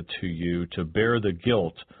given it to you to bear the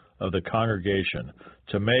guilt of the congregation,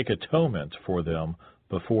 to make atonement for them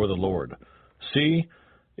before the Lord? See,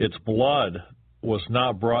 its blood was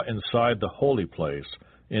not brought inside the holy place.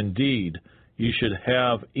 Indeed, you should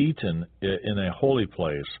have eaten it in a holy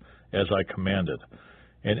place, as I commanded.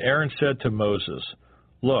 And Aaron said to Moses,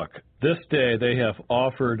 Look, this day they have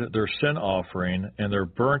offered their sin offering and their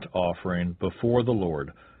burnt offering before the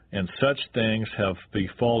Lord, and such things have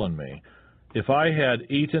befallen me. If I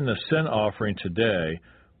had eaten the sin offering today,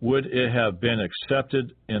 would it have been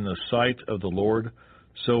accepted in the sight of the Lord?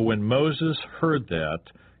 So when Moses heard that,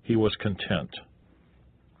 he was content.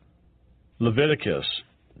 Leviticus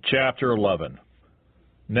chapter 11.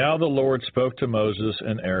 Now the Lord spoke to Moses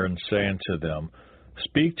and Aaron, saying to them,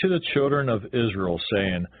 Speak to the children of Israel,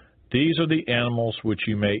 saying, These are the animals which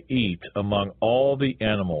you may eat among all the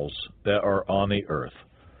animals that are on the earth.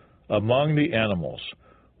 Among the animals,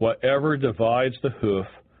 whatever divides the hoof,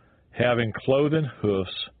 having cloven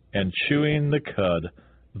hoofs, and chewing the cud,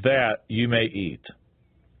 that you may eat.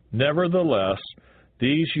 Nevertheless,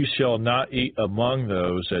 these you shall not eat among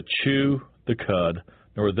those that chew the cud,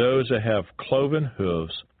 nor those that have cloven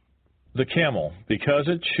hoofs. The camel, because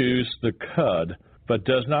it chews the cud, but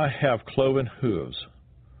does not have cloven hooves,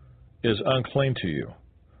 is unclean to you.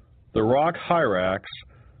 The rock hyrax,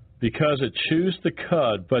 because it chews the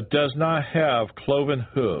cud, but does not have cloven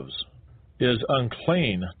hooves, is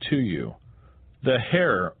unclean to you. The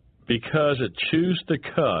hare, because it chews the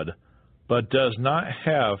cud, but does not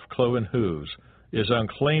have cloven hooves, is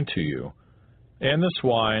unclean to you. And the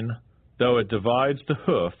swine, though it divides the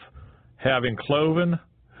hoof, having cloven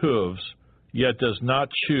hooves, yet does not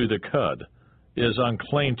chew the cud, is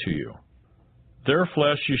unclean to you. Their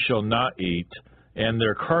flesh you shall not eat, and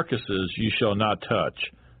their carcasses you shall not touch.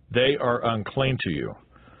 They are unclean to you.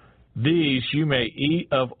 These you may eat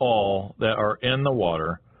of all that are in the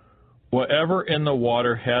water. Whatever in the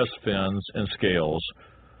water has fins and scales,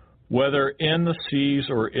 whether in the seas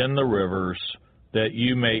or in the rivers, that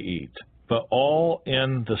you may eat. But all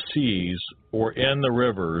in the seas or in the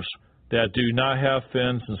rivers that do not have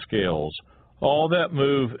fins and scales, all that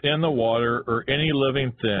move in the water, or any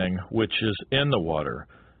living thing which is in the water,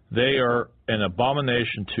 they are an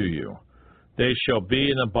abomination to you. They shall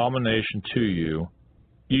be an abomination to you.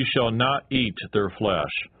 You shall not eat their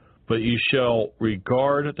flesh, but you shall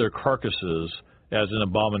regard their carcasses as an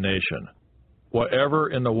abomination.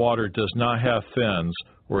 Whatever in the water does not have fins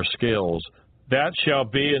or scales, that shall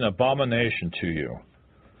be an abomination to you.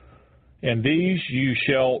 And these you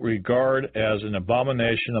shall regard as an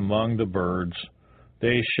abomination among the birds.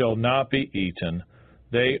 They shall not be eaten.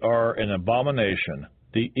 They are an abomination: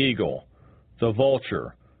 the eagle, the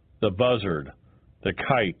vulture, the buzzard, the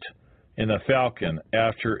kite, and the falcon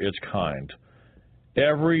after its kind,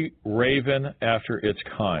 every raven after its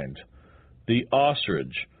kind, the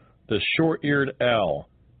ostrich, the short-eared owl,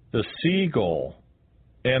 the seagull,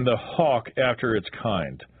 and the hawk after its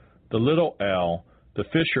kind, the little owl, the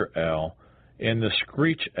fisher owl, and the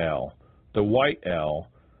screech owl, the white owl,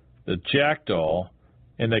 the jackdaw,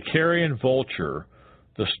 and the carrion vulture,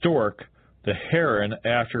 the stork, the heron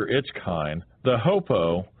after its kind, the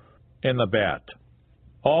hoopoe, and the bat.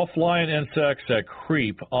 All flying insects that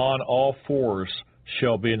creep on all fours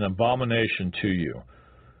shall be an abomination to you.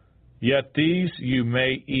 Yet these you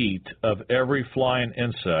may eat of every flying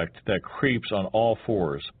insect that creeps on all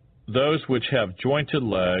fours, those which have jointed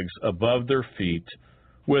legs above their feet,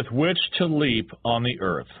 with which to leap on the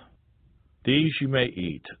earth. These you may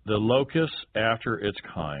eat, the locust after its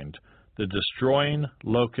kind, the destroying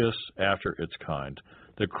locust after its kind,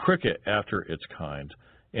 the cricket after its kind,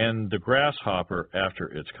 and the grasshopper after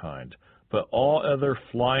its kind. But all other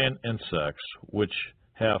flying insects which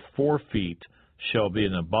have 4 feet shall be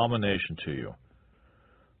an abomination to you.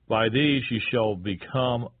 By these you shall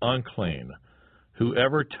become unclean.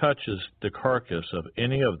 Whoever touches the carcass of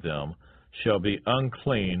any of them shall be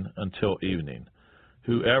unclean until evening.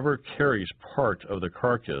 Whoever carries part of the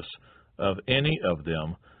carcass of any of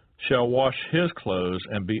them shall wash his clothes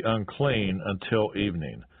and be unclean until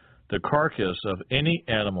evening. The carcass of any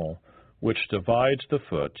animal which divides the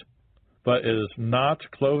foot, but is not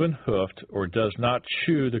cloven-hoofed or does not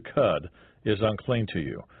chew the cud, is unclean to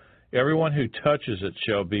you. Everyone who touches it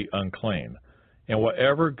shall be unclean. And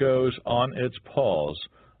whatever goes on its paws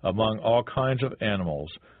among all kinds of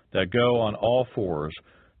animals that go on all fours,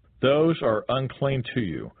 those are unclean to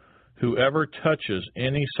you. Whoever touches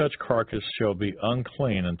any such carcass shall be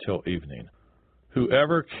unclean until evening.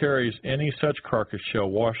 Whoever carries any such carcass shall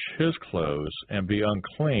wash his clothes and be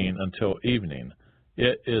unclean until evening.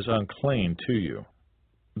 It is unclean to you.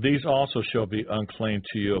 These also shall be unclean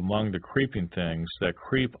to you among the creeping things that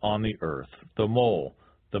creep on the earth, the mole,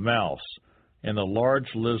 the mouse, and the large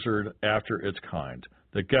lizard after its kind,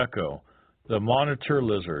 the gecko, the monitor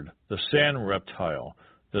lizard, the sand reptile,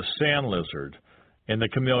 the sand lizard, and the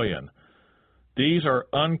chameleon. These are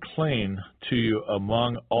unclean to you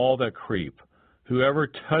among all that creep. Whoever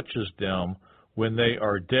touches them when they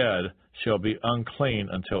are dead shall be unclean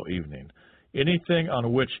until evening. Anything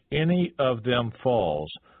on which any of them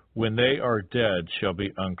falls when they are dead shall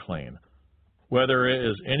be unclean. Whether it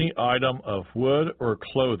is any item of wood or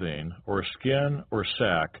clothing or skin or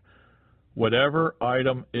sack, whatever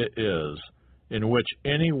item it is in which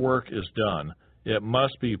any work is done, it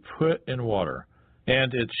must be put in water,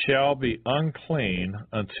 and it shall be unclean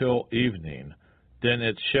until evening. Then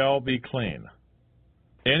it shall be clean.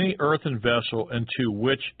 Any earthen vessel into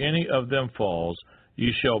which any of them falls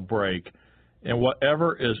you shall break, and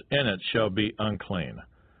whatever is in it shall be unclean.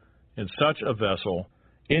 In such a vessel,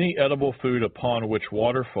 any edible food upon which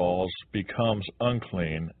water falls becomes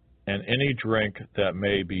unclean, and any drink that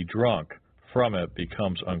may be drunk from it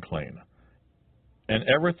becomes unclean. And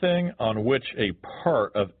everything on which a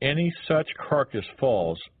part of any such carcass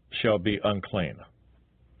falls shall be unclean.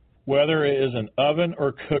 Whether it is an oven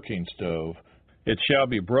or cooking stove, it shall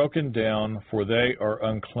be broken down, for they are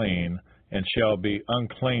unclean, and shall be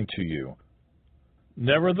unclean to you.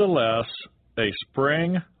 Nevertheless, a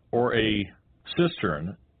spring or a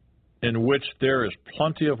cistern in which there is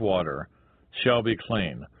plenty of water shall be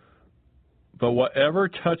clean. But whatever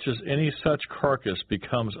touches any such carcass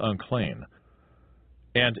becomes unclean.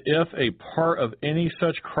 And if a part of any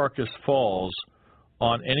such carcass falls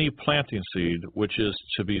on any planting seed which is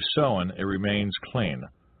to be sown, it remains clean.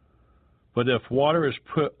 But if water is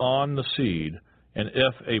put on the seed, and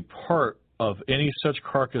if a part of any such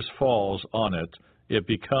carcass falls on it, it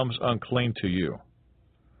becomes unclean to you.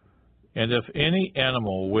 And if any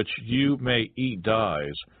animal which you may eat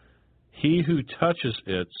dies, he who touches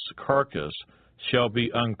its carcass shall be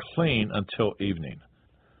unclean until evening.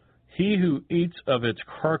 He who eats of its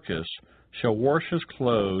carcass shall wash his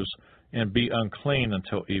clothes and be unclean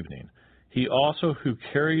until evening. He also who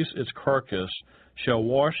carries its carcass shall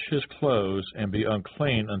wash his clothes and be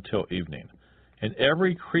unclean until evening. And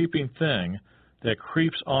every creeping thing that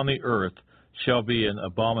creeps on the earth shall be an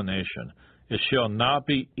abomination. It shall not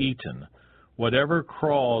be eaten. Whatever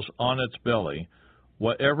crawls on its belly,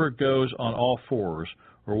 whatever goes on all fours,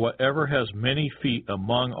 or whatever has many feet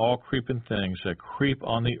among all creeping things that creep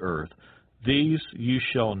on the earth, these you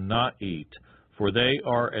shall not eat, for they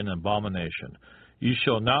are an abomination. You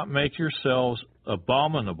shall not make yourselves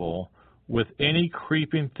abominable with any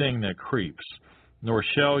creeping thing that creeps, nor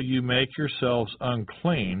shall you make yourselves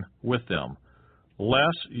unclean with them,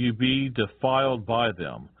 lest you be defiled by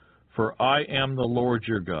them. For I am the Lord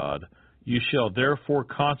your God. You shall therefore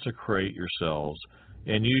consecrate yourselves,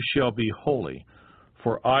 and you shall be holy,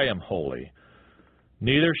 for I am holy.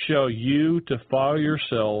 Neither shall you defile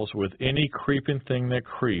yourselves with any creeping thing that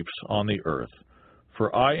creeps on the earth.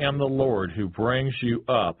 For I am the Lord who brings you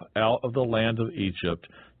up out of the land of Egypt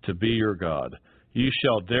to be your God. You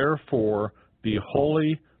shall therefore be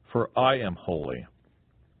holy, for I am holy.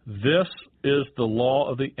 This is the law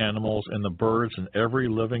of the animals and the birds and every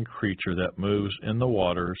living creature that moves in the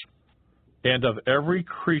waters, and of every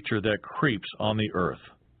creature that creeps on the earth,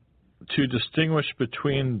 to distinguish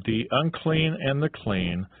between the unclean and the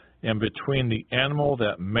clean, and between the animal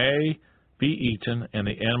that may be eaten and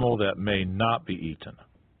the animal that may not be eaten.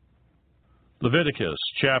 Leviticus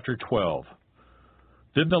chapter 12.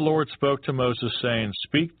 Then the Lord spoke to Moses, saying,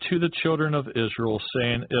 Speak to the children of Israel,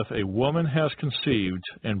 saying, If a woman has conceived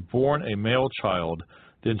and born a male child,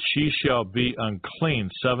 then she shall be unclean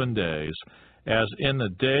 7 days, as in the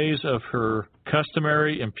days of her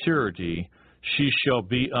customary impurity she shall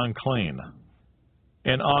be unclean.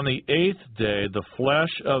 And on the 8th day the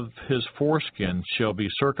flesh of his foreskin shall be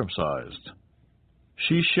circumcised.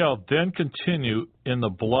 She shall then continue in the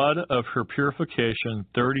blood of her purification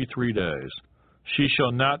 33 days. She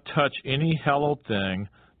shall not touch any hallowed thing,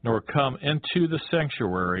 nor come into the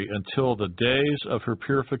sanctuary until the days of her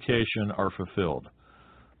purification are fulfilled.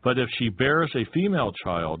 But if she bears a female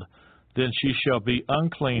child, then she shall be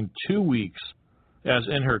unclean 2 weeks, as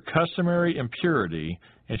in her customary impurity,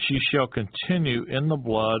 and she shall continue in the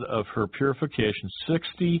blood of her purification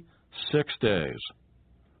 66 days.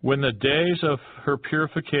 When the days of her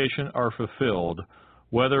purification are fulfilled,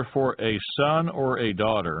 whether for a son or a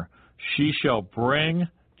daughter, she shall bring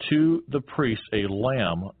to the priest a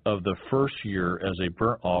lamb of the first year as a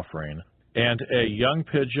burnt offering, and a young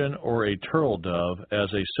pigeon or a turtle dove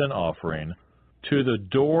as a sin offering, to the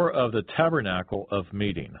door of the tabernacle of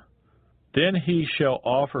meeting. Then he shall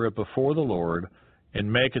offer it before the Lord,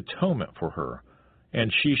 and make atonement for her,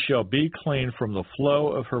 and she shall be clean from the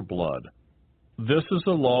flow of her blood. This is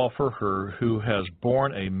the law for her who has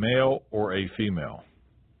borne a male or a female.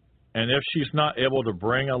 And if she's not able to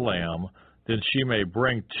bring a lamb, then she may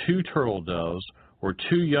bring 2 turtle doves or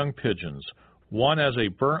 2 young pigeons, one as a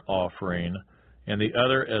burnt offering and the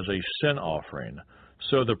other as a sin offering.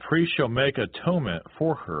 So the priest shall make atonement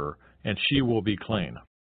for her, and she will be clean.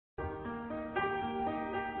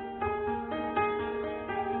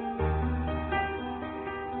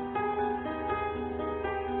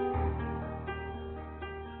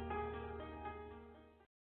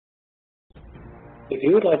 If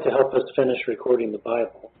you would like to help us finish recording the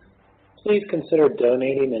Bible, please consider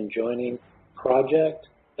donating and joining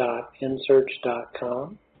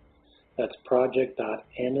project.nsearch.com. That's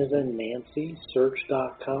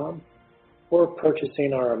project.n-as-in-Nancy-search.com, or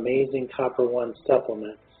purchasing our amazing Copper One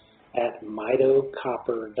supplement at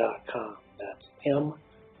mitocopper.com. That's M-I-T-O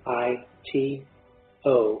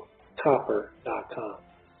copper.com.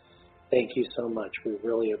 Thank you so much. We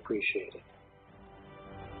really appreciate it.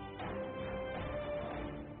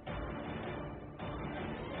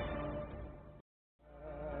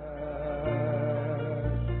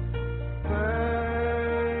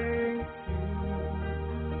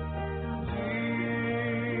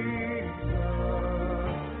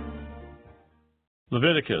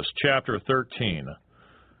 Leviticus chapter 13.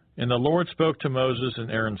 And the Lord spoke to Moses and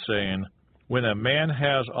Aaron, saying, When a man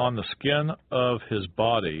has on the skin of his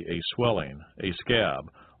body a swelling, a scab,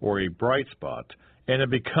 or a bright spot, and it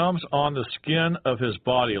becomes on the skin of his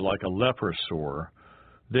body like a leprous sore,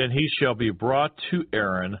 then he shall be brought to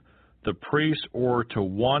Aaron, the priest, or to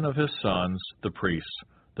one of his sons, the priests.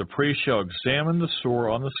 The priest shall examine the sore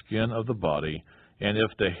on the skin of the body, and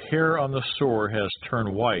if the hair on the sore has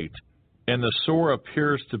turned white, and the sore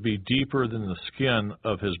appears to be deeper than the skin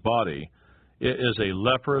of his body, it is a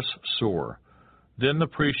leprous sore. Then the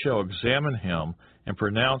priest shall examine him and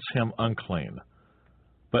pronounce him unclean.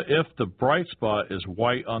 But if the bright spot is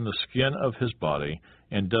white on the skin of his body,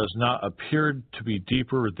 and does not appear to be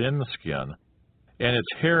deeper than the skin, and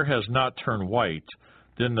its hair has not turned white,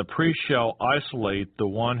 then the priest shall isolate the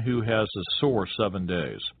one who has the sore 7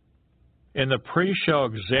 days. And the priest shall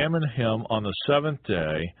examine him on the 7th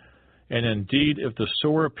day, and indeed, if the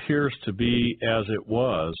sore appears to be as it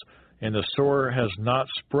was, and the sore has not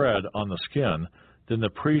spread on the skin, then the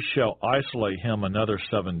priest shall isolate him another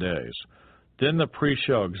 7 days. Then the priest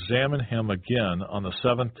shall examine him again on the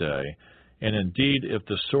 7th day, and indeed, if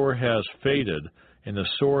the sore has faded, and the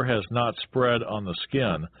sore has not spread on the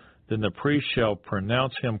skin, then the priest shall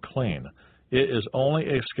pronounce him clean. It is only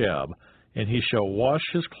a scab, and he shall wash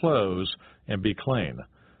his clothes and be clean.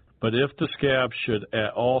 But if the scab should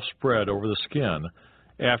at all spread over the skin,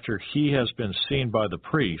 after he has been seen by the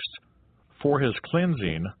priest, for his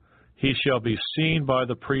cleansing, he shall be seen by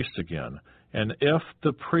the priest again. And if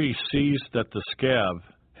the priest sees that the scab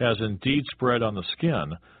has indeed spread on the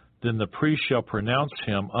skin, then the priest shall pronounce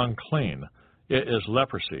him unclean. It is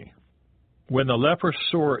leprosy. When the leprous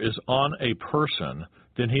sore is on a person,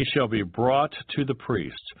 then he shall be brought to the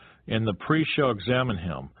priest, and the priest shall examine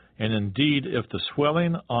him. And indeed, if the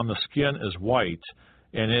swelling on the skin is white,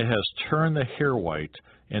 and it has turned the hair white,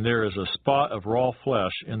 and there is a spot of raw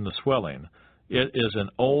flesh in the swelling, it is an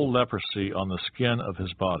old leprosy on the skin of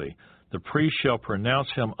his body. The priest shall pronounce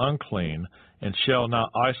him unclean, and shall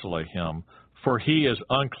not isolate him, for he is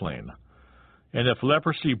unclean. And if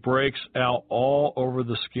leprosy breaks out all over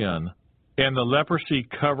the skin, and the leprosy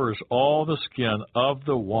covers all the skin of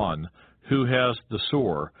the one who has the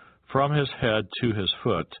sore, from his head to his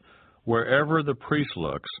foot, wherever the priest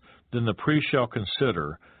looks, then the priest shall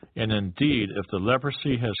consider, and indeed, if the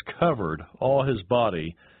leprosy has covered all his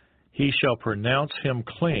body, he shall pronounce him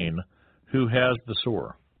clean who has the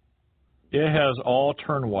sore. It has all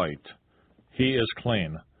turned white. He is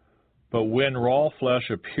clean. But when raw flesh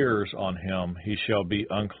appears on him, he shall be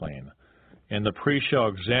unclean. And the priest shall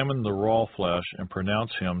examine the raw flesh and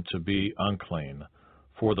pronounce him to be unclean.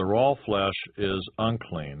 For the raw flesh is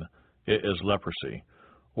unclean. It is leprosy.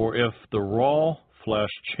 Or if the raw flesh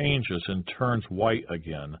changes and turns white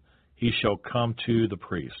again, he shall come to the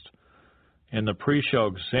priest. And the priest shall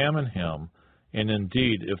examine him, and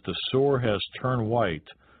indeed, if the sore has turned white,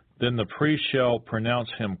 then the priest shall pronounce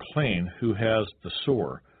him clean who has the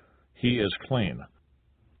sore. He is clean.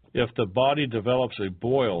 If the body develops a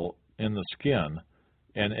boil in the skin,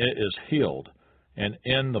 and it is healed, and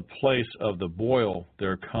in the place of the boil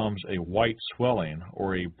there comes a white swelling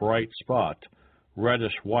or a bright spot,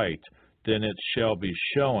 reddish white, then it shall be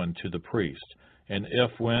shown to the priest. And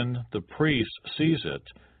if when the priest sees it,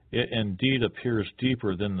 it indeed appears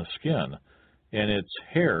deeper than the skin, and its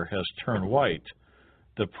hair has turned white,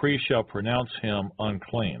 the priest shall pronounce him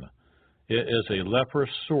unclean. It is a leprous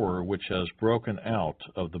sore which has broken out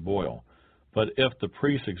of the boil. But if the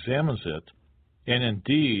priest examines it, and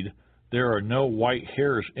indeed there are no white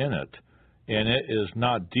hairs in it, and it is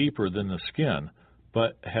not deeper than the skin,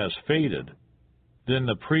 but has faded, then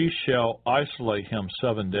the priest shall isolate him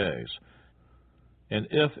 7 days. And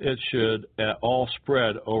if it should at all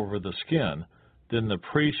spread over the skin, then the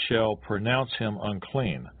priest shall pronounce him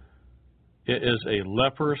unclean. It is a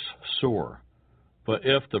leprous sore. But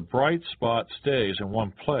if the bright spot stays in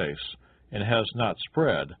one place and has not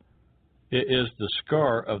spread, it is the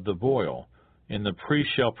scar of the boil, and the priest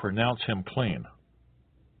shall pronounce him clean.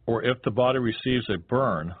 Or if the body receives a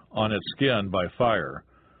burn on its skin by fire,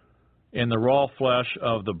 and the raw flesh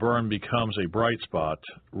of the burn becomes a bright spot,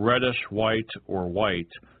 reddish white or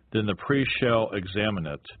white, then the priest shall examine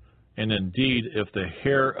it. And indeed, if the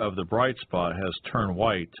hair of the bright spot has turned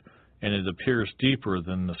white, and it appears deeper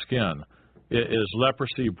than the skin, it is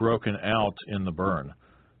leprosy broken out in the burn.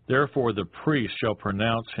 Therefore the priest shall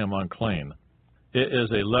pronounce him unclean. It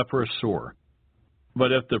is a leprous sore.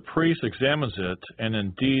 But if the priest examines it, and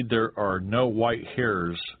indeed there are no white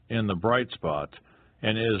hairs in the bright spot,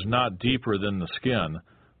 and it is not deeper than the skin,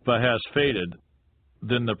 but has faded,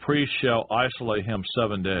 then the priest shall isolate him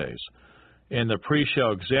 7 days. And the priest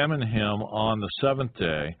shall examine him on the 7th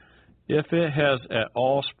day. If it has at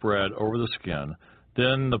all spread over the skin,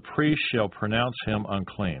 then the priest shall pronounce him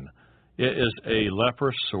unclean. It is a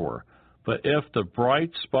leprous sore. But if the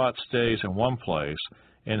bright spot stays in one place,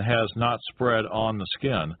 and has not spread on the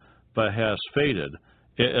skin, but has faded,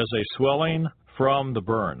 it is a swelling from the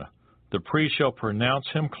burn. The priest shall pronounce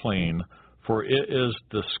him clean, for it is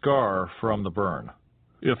the scar from the burn.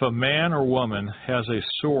 If a man or woman has a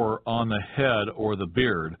sore on the head or the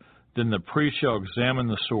beard, then the priest shall examine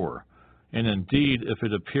the sore. And indeed, if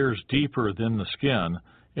it appears deeper than the skin,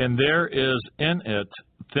 and there is in it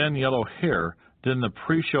thin yellow hair, then the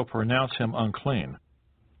priest shall pronounce him unclean.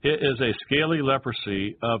 It is a scaly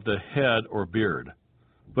leprosy of the head or beard.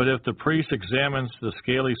 But if the priest examines the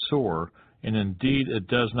scaly sore, and indeed it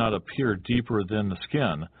does not appear deeper than the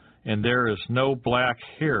skin, and there is no black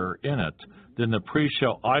hair in it, then the priest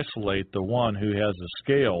shall isolate the one who has the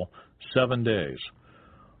scale 7 days.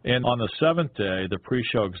 And on the 7th day the priest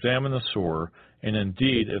shall examine the sore, and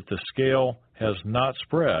indeed if the scale has not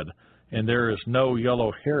spread, and there is no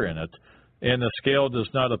yellow hair in it, and the scale does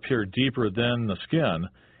not appear deeper than the skin,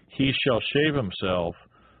 he shall shave himself,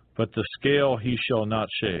 but the scale he shall not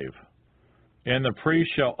shave. And the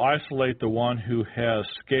priest shall isolate the one who has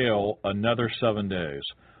scale another 7 days.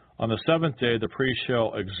 On the 7th day the priest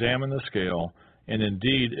shall examine the scale, and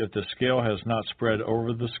indeed if the scale has not spread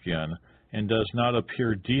over the skin, and does not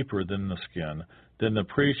appear deeper than the skin, then the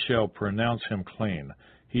priest shall pronounce him clean.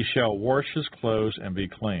 He shall wash his clothes and be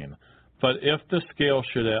clean. But if the scale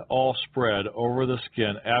should at all spread over the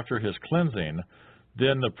skin after his cleansing,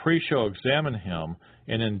 Then the priest shall examine him,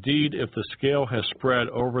 and indeed if the scale has spread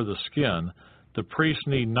over the skin, the priest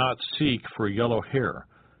need not seek for yellow hair.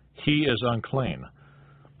 He is unclean.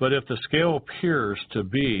 But if the scale appears to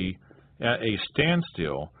be at a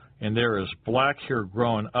standstill, and there is black hair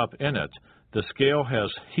growing up in it, the scale has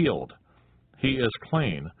healed. He is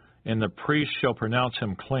clean, and the priest shall pronounce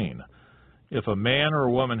him clean. If a man or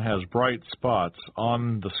a woman has bright spots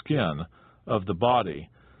on the skin of the body,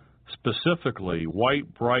 specifically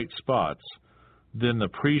white bright spots, then the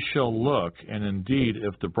priest shall look, and indeed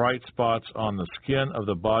if the bright spots on the skin of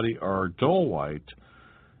the body are dull white,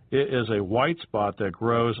 it is a white spot that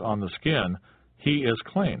grows on the skin, he is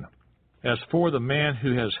clean. As for the man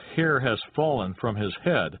whose hair has fallen from his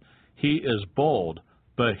head, he is bald,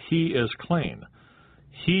 but he is clean.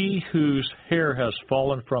 He whose hair has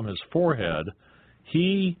fallen from his forehead,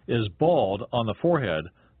 he is bald on the forehead,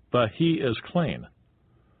 but he is clean.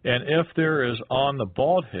 And if there is on the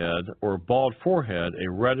bald head or bald forehead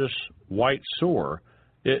a reddish white sore,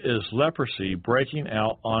 it is leprosy breaking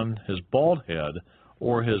out on his bald head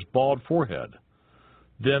or his bald forehead.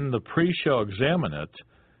 Then the priest shall examine it,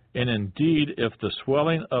 and indeed if the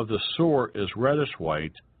swelling of the sore is reddish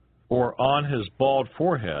white, or on his bald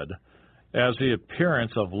forehead, as the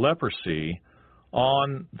appearance of leprosy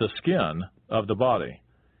on the skin of the body,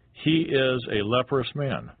 he is a leprous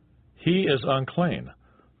man. He is unclean.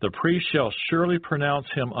 The priest shall surely pronounce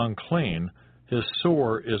him unclean. His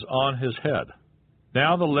sore is on his head.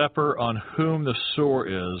 Now the leper on whom the sore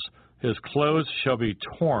is, his clothes shall be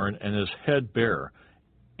torn and his head bare,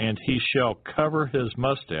 and he shall cover his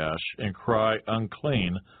mustache and cry,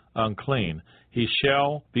 unclean, unclean. He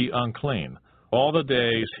shall be unclean. All the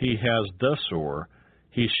days he has the sore,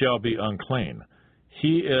 he shall be unclean.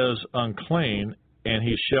 He is unclean, and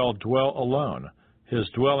he shall dwell alone. His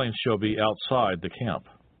dwelling shall be outside the camp.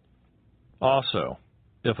 Also,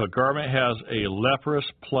 if a garment has a leprous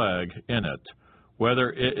plague in it, whether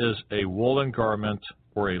it is a woolen garment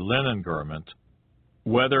or a linen garment,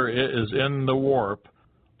 whether it is in the warp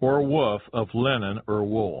or woof of linen or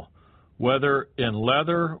wool, whether in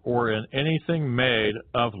leather or in anything made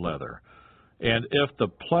of leather, and if the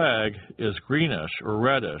plague is greenish or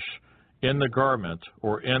reddish in the garment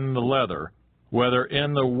or in the leather, whether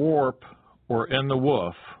in the warp or in the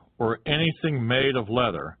woof or anything made of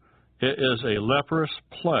leather, it is a leprous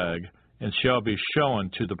plague and shall be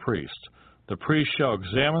shown to the priest. The priest shall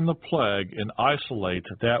examine the plague and isolate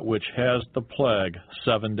that which has the plague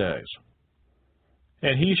 7 days.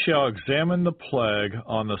 And he shall examine the plague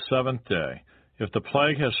on the 7th day. If the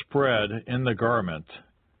plague has spread in the garment,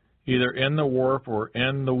 either in the warp or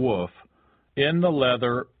in the woof, in the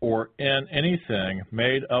leather or in anything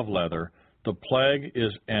made of leather, the plague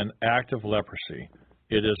is an act of leprosy.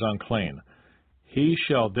 It is unclean. He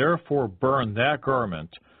shall therefore burn that garment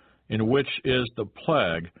in which is the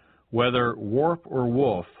plague, whether warp or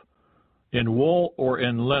woof, in wool or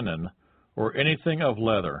in linen, or anything of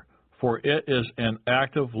leather, for it is an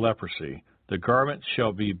act of leprosy. The garment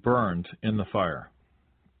shall be burned in the fire.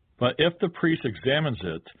 But if the priest examines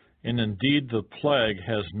it, and indeed the plague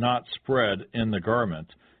has not spread in the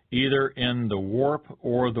garment, either in the warp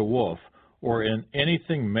or the woof, or in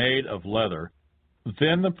anything made of leather,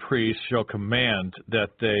 then the priest shall command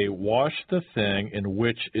that they wash the thing in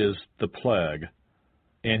which is the plague,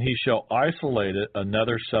 and he shall isolate it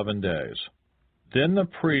another 7 days. Then the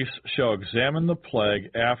priest shall examine the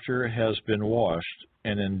plague after it has been washed,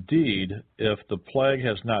 and indeed, if the plague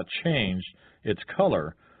has not changed its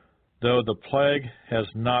color, though the plague has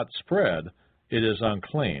not spread, it is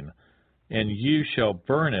unclean, and you shall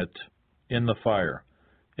burn it in the fire.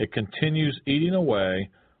 It continues eating away,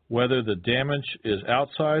 whether the damage is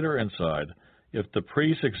outside or inside. If the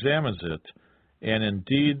priest examines it, and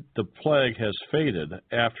indeed the plague has faded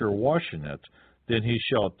after washing it, then he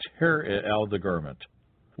shall tear it out of the garment,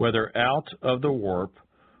 whether out of the warp,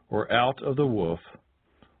 or out of the woof,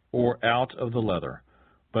 or out of the leather.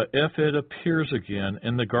 But if it appears again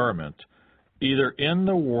in the garment, either in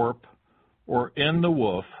the warp, or in the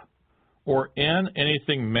woof, or in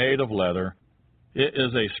anything made of leather, it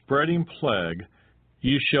is a spreading plague.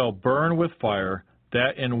 You shall burn with fire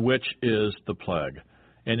that in which is the plague.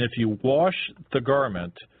 And if you wash the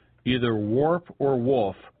garment, either warp or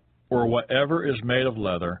woof, or whatever is made of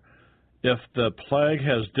leather, if the plague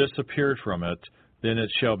has disappeared from it, then it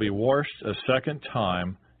shall be washed a second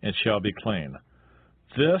time, and shall be clean.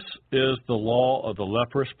 This is the law of the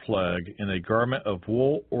leprous plague in a garment of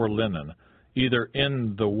wool or linen, either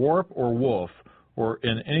in the warp or woof, or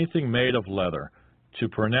in anything made of leather, to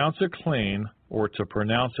pronounce it clean or to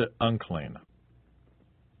pronounce it unclean.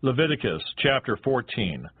 Leviticus chapter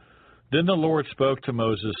 14. Then the Lord spoke to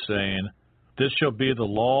Moses, saying, This shall be the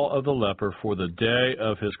law of the leper for the day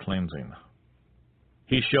of his cleansing.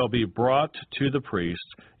 He shall be brought to the priest,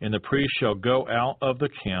 and the priest shall go out of the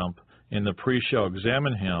camp, and the priest shall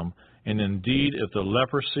examine him, and indeed if the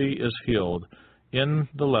leprosy is healed in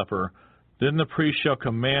the leper, then the priest shall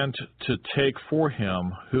command to take for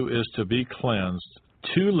him who is to be cleansed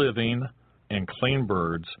 2 living and clean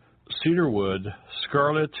birds, cedar wood,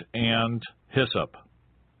 scarlet, and hyssop.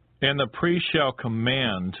 And the priest shall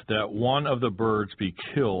command that one of the birds be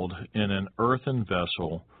killed in an earthen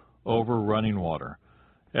vessel over running water.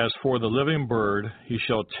 As for the living bird, he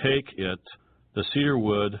shall take it, the cedar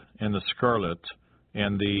wood, and the scarlet,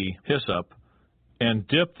 and the hyssop, and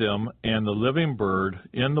dip them and the living bird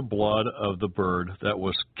in the blood of the bird that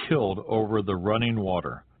was killed over the running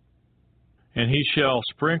water. And he shall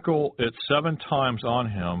sprinkle it 7 times on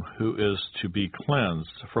him who is to be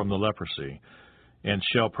cleansed from the leprosy, and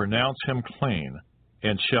shall pronounce him clean,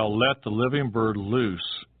 and shall let the living bird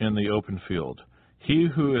loose in the open field. He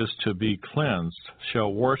who is to be cleansed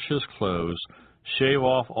shall wash his clothes, shave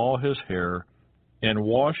off all his hair, and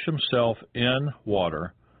wash himself in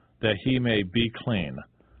water, that he may be clean.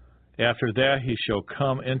 After that he shall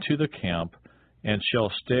come into the camp, and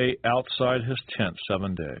shall stay outside his tent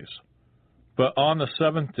 7 days. But on the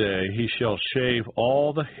 7th day he shall shave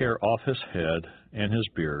all the hair off his head, and his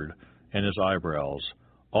beard, and his eyebrows.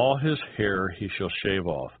 All his hair he shall shave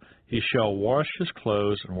off. He shall wash his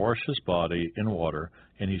clothes, and wash his body in water,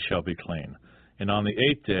 and he shall be clean. And on the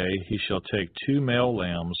 8th day he shall take 2 male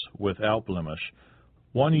lambs without blemish,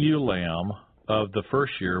 1 ewe lamb of the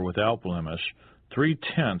first year without blemish,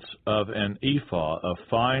 3/10 of an ephah of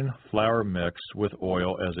fine flour mixed with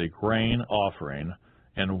oil as a grain offering,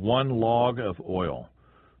 and 1 log of oil.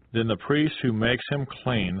 Then the priest who makes him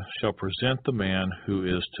clean shall present the man who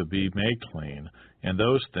is to be made clean, and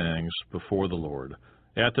those things before the Lord,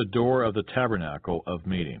 at the door of the tabernacle of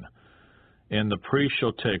meeting. And the priest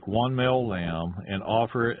shall take 1 male lamb, and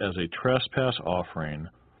offer it as a trespass offering,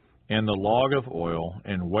 and the log of oil,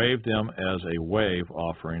 and wave them as a wave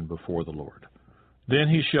offering before the Lord. Then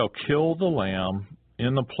he shall kill the lamb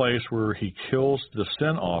in the place where he kills the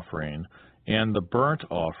sin offering and the burnt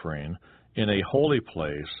offering in a holy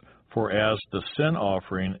place, for as the sin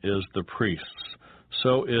offering is the priest's,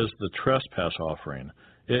 so is the trespass offering.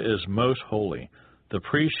 It is most holy. The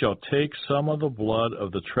priest shall take some of the blood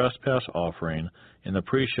of the trespass offering, and the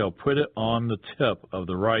priest shall put it on the tip of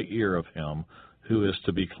the right ear of him who is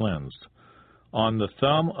to be cleansed, on the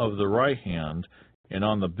thumb of the right hand, and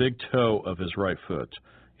on the big toe of his right foot.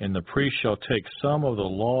 And the priest shall take some of the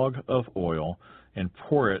log of oil, and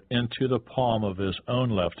pour it into the palm of his own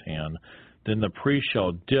left hand. Then the priest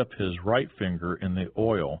shall dip his right finger in the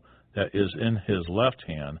oil that is in his left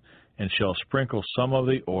hand, and shall sprinkle some of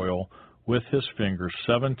the oil with his finger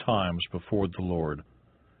 7 times before the Lord.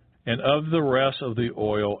 And of the rest of the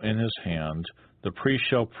oil in his hand, the priest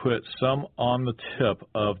shall put some on the tip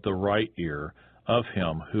of the right ear of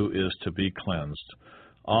him who is to be cleansed,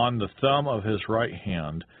 on the thumb of his right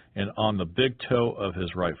hand, and on the big toe of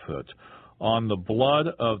his right foot, on the blood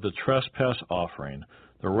of the trespass offering.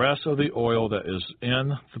 The rest of the oil that is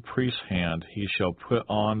in the priest's hand he shall put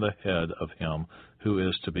on the head of him who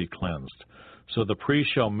is to be cleansed. So the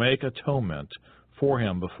priest shall make atonement for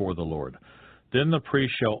him before the Lord. Then the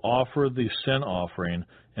priest shall offer the sin offering,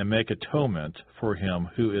 and make atonement for him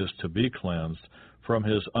who is to be cleansed from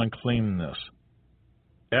his uncleanness.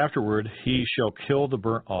 Afterward he shall kill the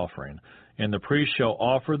burnt offering, and the priest shall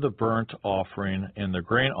offer the burnt offering and the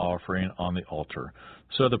grain offering on the altar.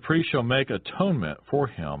 So the priest shall make atonement for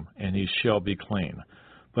him, and he shall be clean.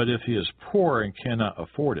 But if he is poor and cannot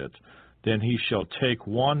afford it, then he shall take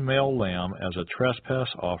 1 male lamb as a trespass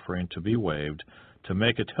offering to be waved, to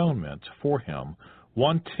make atonement for him,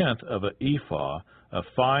 1/10 of an ephah of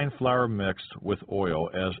fine flour mixed with oil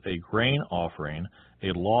as a grain offering,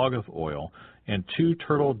 a log of oil, and 2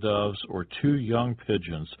 turtle doves or 2 young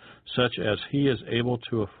pigeons, such as he is able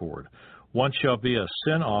to afford. One shall be a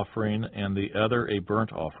sin offering, and the other a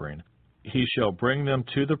burnt offering. He shall bring them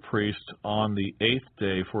to the priest on the 8th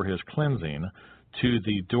day for his cleansing, to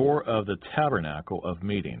the door of the tabernacle of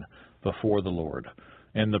meeting before the Lord.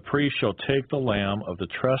 And the priest shall take the lamb of the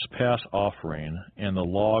trespass offering and the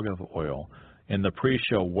log of oil, and the priest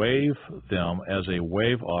shall wave them as a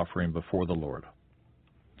wave offering before the Lord.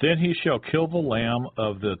 Then he shall kill the lamb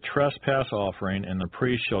of the trespass offering, and the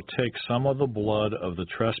priest shall take some of the blood of the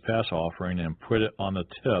trespass offering and put it on the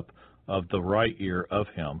tip of the right ear of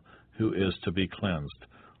him who is to be cleansed,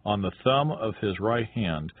 on the thumb of his right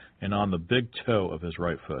hand, and on the big toe of his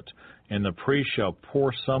right foot. And the priest shall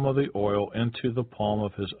pour some of the oil into the palm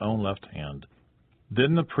of his own left hand.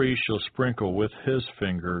 Then the priest shall sprinkle with his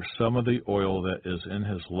finger some of the oil that is in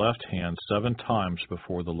his left hand 7 times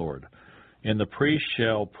before the Lord. And the priest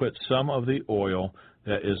shall put some of the oil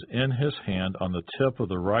that is in his hand on the tip of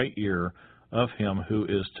the right ear of him who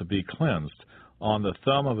is to be cleansed, on the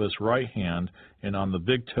thumb of his right hand, and on the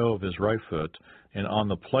big toe of his right foot, and on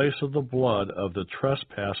the place of the blood of the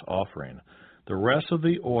trespass offering. The rest of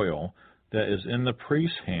the oil that is in the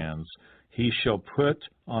priest's hands he shall put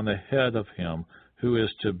on the head of him who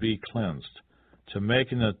is to be cleansed, to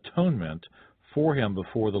make an atonement for him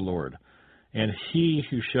before the Lord. And he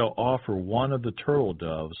who shall offer one of the turtle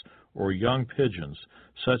doves or young pigeons,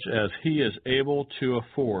 such as he is able to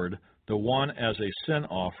afford, the one as a sin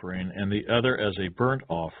offering and the other as a burnt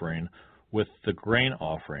offering with the grain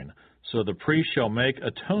offering. So the priest shall make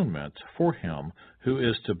atonement for him who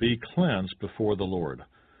is to be cleansed before the Lord.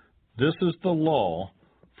 This is the law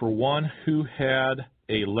for one who had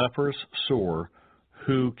a leprous sore,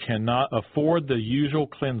 who cannot afford the usual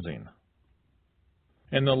cleansing.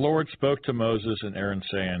 And the Lord spoke to Moses and Aaron,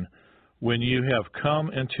 saying, When you have come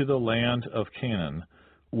into the land of Canaan,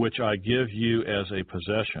 which I give you as a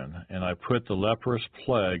possession, and I put the leprous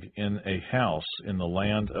plague in a house in the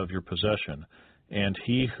land of your possession, and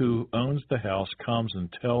he who owns the house comes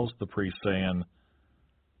and tells the priest, saying,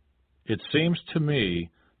 It seems to me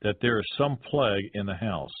that there is some plague in the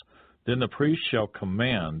house. Then the priest shall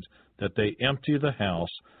command that they empty the house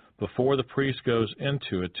before the priest goes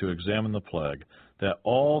into it to examine the plague, that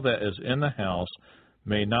all that is in the house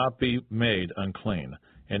may not be made unclean.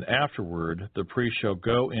 And afterward the priest shall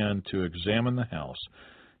go in to examine the house,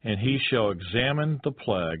 and he shall examine the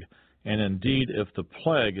plague, and indeed if the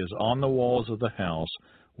plague is on the walls of the house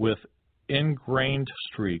with ingrained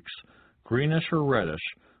streaks, greenish or reddish,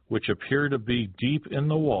 which appear to be deep in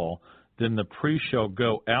the wall, then the priest shall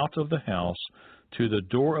go out of the house to the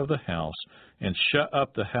door of the house, and shut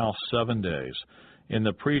up the house 7 days. And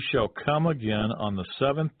the priest shall come again on the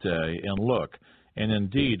 7th day and look, and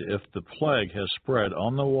indeed if the plague has spread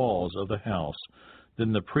on the walls of the house,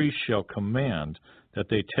 then the priest shall command that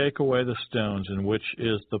they take away the stones in which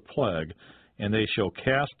is the plague, and they shall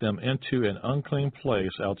cast them into an unclean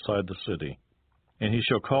place outside the city. And he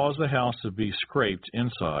shall cause the house to be scraped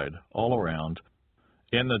inside, all around,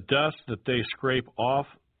 and the dust that they scrape off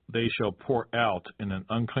they shall pour out in an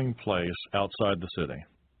unclean place outside the city.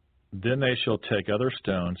 Then they shall take other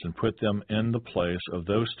stones and put them in the place of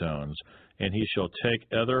those stones, and he shall take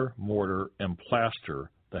other mortar and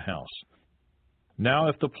plaster the house. Now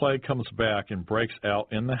if the plague comes back and breaks out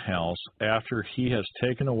in the house after he has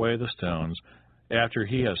taken away the stones, after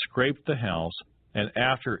he has scraped the house, and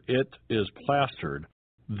after it is plastered,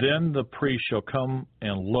 then the priest shall come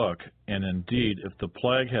and look, and indeed if the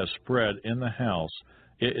plague has spread in the house,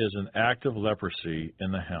 it is an act of leprosy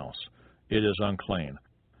in the house. It is unclean.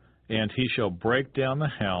 And he shall break down the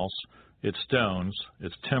house, its stones,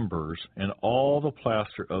 its timbers, and all the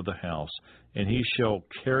plaster of the house, and he shall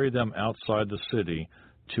carry them outside the city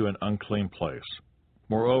to an unclean place.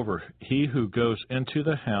 Moreover, he who goes into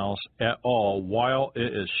the house at all while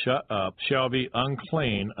it is shut up shall be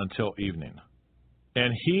unclean until evening.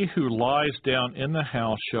 And he who lies down in the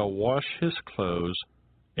house shall wash his clothes,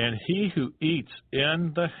 and he who eats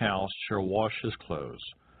in the house shall wash his clothes.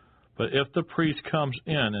 But if the priest comes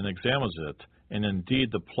in and examines it, and indeed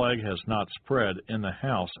the plague has not spread in the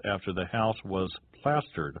house after the house was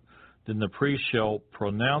plastered, then the priest shall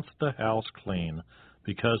pronounce the house clean,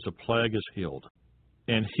 because the plague is healed.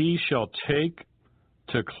 And he shall take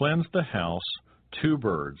to cleanse the house 2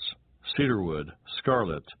 birds, cedarwood,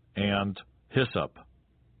 scarlet, and hyssop.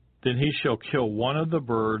 Then he shall kill one of the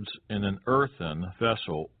birds in an earthen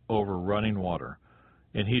vessel over running water.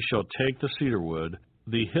 And he shall take the cedarwood,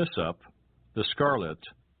 the hyssop, the scarlet,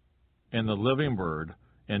 and the living bird,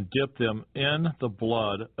 and dip them in the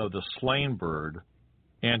blood of the slain bird,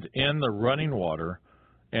 and in the running water,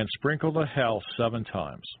 and sprinkle the house 7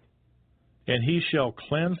 times. And he shall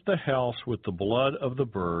cleanse the house with the blood of the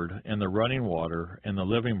bird, and the running water, and the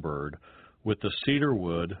living bird, with the cedar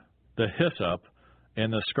wood, the hyssop,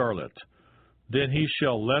 and the scarlet. Then he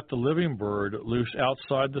shall let the living bird loose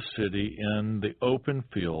outside the city in the open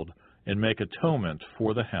field, and make atonement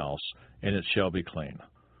for the house, and it shall be clean.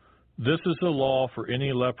 This is the law for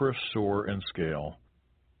any leprous sore and scale,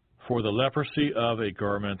 for the leprosy of a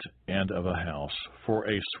garment and of a house, for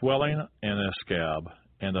a swelling and a scab,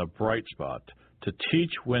 and a bright spot, to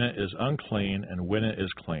teach when it is unclean and when it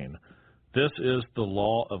is clean. This is the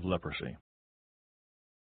law of leprosy.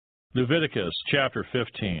 Leviticus chapter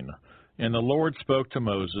 15. And the Lord spoke to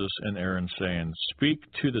Moses and Aaron, saying, Speak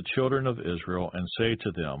to the children of Israel, and say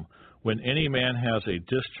to them, When any man has a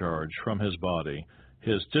discharge from his body,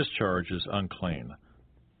 his discharge is unclean.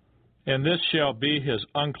 And this shall be his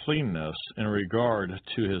uncleanness in regard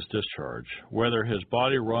to his discharge, whether his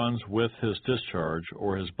body runs with his discharge,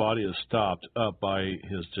 or his body is stopped up by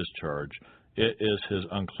his discharge, it is his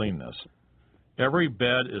uncleanness. Every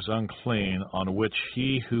bed is unclean on which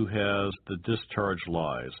he who has the discharge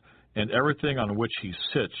lies, and everything on which he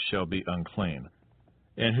sits shall be unclean.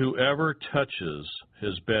 And whoever touches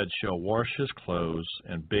his bed shall wash his clothes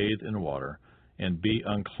and bathe in water, and be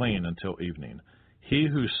unclean until evening. He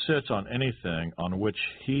who sits on anything on which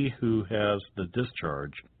he who has the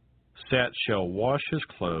discharge sat shall wash his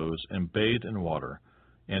clothes and bathe in water,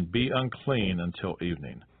 and be unclean until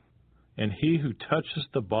evening. And he who touches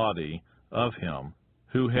the body of him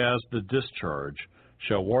who has the discharge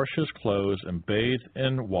shall wash his clothes and bathe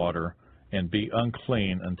in water, and be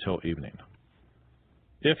unclean until evening.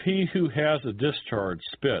 If he who has the discharge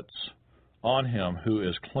spits on him who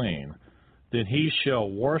is clean, then he shall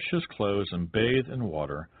wash his clothes and bathe in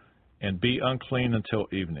water, and be unclean until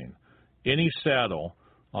evening. Any saddle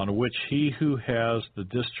on which he who has the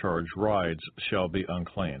discharge rides shall be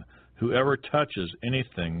unclean. Whoever touches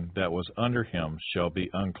anything that was under him shall be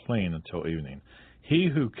unclean until evening. He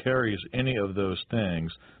who carries any of those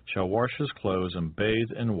things shall wash his clothes and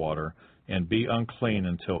bathe in water, and be unclean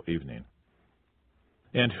until evening.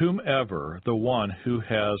 And whomever the one who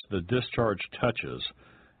has the discharge touches,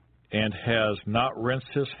 and has not rinsed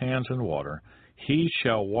his hands in water, he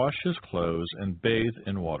shall wash his clothes and bathe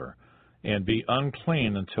in water, and be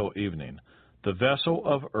unclean until evening. The vessel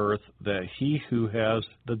of earth that he who has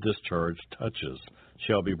the discharge touches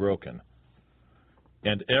shall be broken,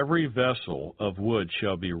 and every vessel of wood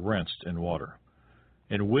shall be rinsed in water.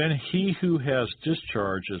 And when he who has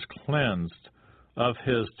discharge is cleansed of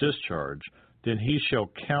his discharge, then he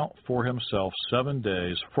shall count for himself 7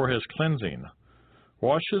 days for his cleansing.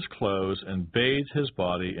 Wash his clothes and bathe his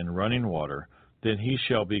body in running water, then he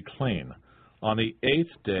shall be clean. On the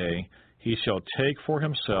 8th day he shall take for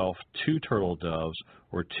himself 2 turtle doves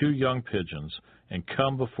or 2 young pigeons, and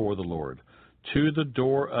come before the Lord to the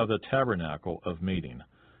door of the tabernacle of meeting,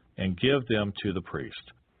 and give them to the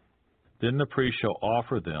priest. Then the priest shall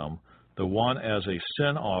offer them, the one as a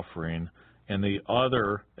sin offering, and the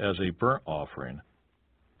other as a burnt offering.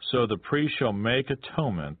 So the priest shall make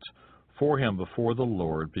atonement for him before the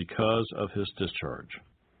Lord because of his discharge.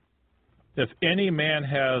 If any man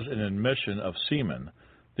has an admission of semen,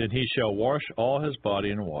 then he shall wash all his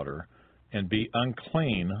body in water, and be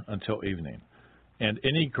unclean until evening. And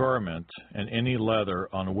any garment and any leather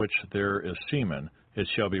on which there is semen, it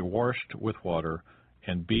shall be washed with water,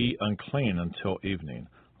 and be unclean until evening.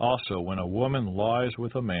 Also, when a woman lies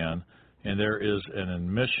with a man, and there is an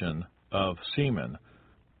admission of semen,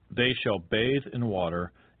 they shall bathe in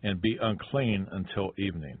water, and be unclean until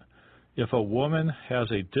evening. If a woman has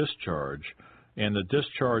a discharge, and the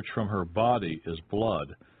discharge from her body is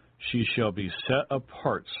blood, she shall be set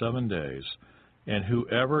apart 7 days, and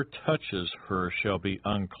whoever touches her shall be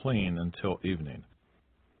unclean until evening.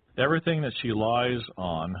 Everything that she lies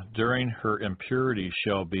on during her impurity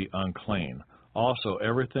shall be unclean. Also,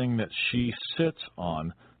 everything that she sits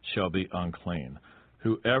on shall be unclean.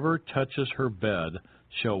 Whoever touches her bed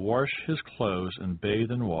shall wash his clothes and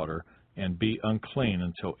bathe in water, and be unclean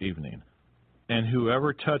until evening. And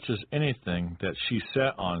whoever touches anything that she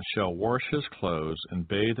sat on shall wash his clothes and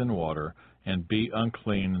bathe in water, and be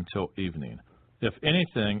unclean until evening. If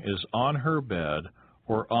anything is on her bed,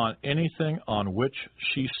 or on anything on which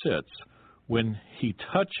she sits, when he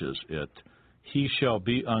touches it, he shall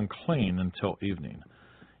be unclean until evening.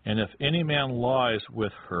 And if any man lies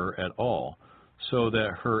with her at all, so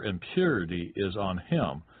that her impurity is on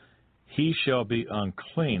him, he shall be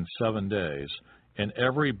unclean 7 days, and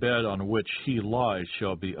every bed on which he lies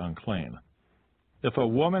shall be unclean. If a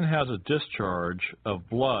woman has a discharge of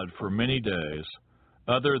blood for many days,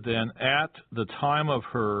 other than at the time of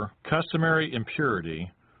her customary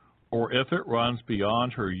impurity, or if it runs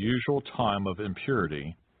beyond her usual time of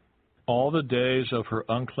impurity, all the days of her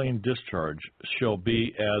unclean discharge shall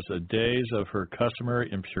be as the days of her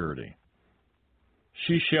customary impurity.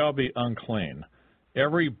 She shall be unclean.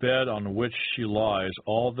 Every bed on which she lies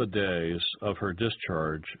all the days of her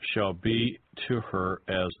discharge shall be to her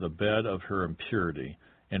as the bed of her impurity,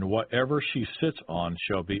 and whatever she sits on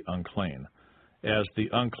shall be unclean, as the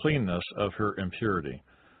uncleanness of her impurity.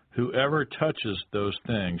 Whoever touches those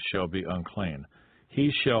things shall be unclean. He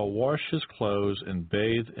shall wash his clothes and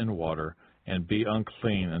bathe in water, and be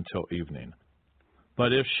unclean until evening.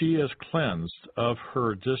 But if she is cleansed of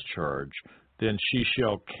her discharge, then she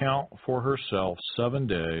shall count for herself 7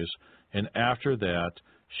 days, and after that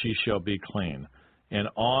she shall be clean. And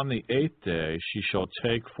on the 8th day she shall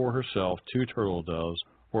take for herself 2 turtle doves,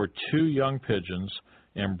 or 2 young pigeons,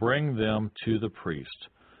 and bring them to the priest,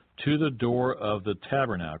 to the door of the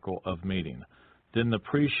tabernacle of meeting. Then the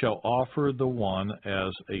priest shall offer the one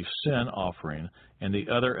as a sin offering, and the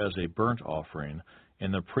other as a burnt offering,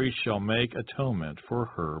 and the priest shall make atonement for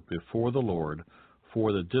her before the Lord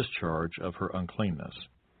for the discharge of her uncleanness.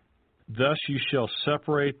 Thus you shall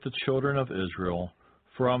separate the children of Israel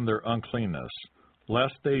from their uncleanness,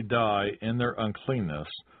 lest they die in their uncleanness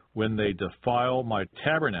when they defile my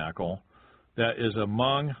tabernacle that is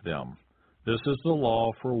among them. This is the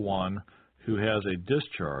law for one who has a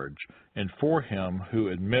discharge, and for him who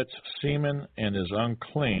admits semen and is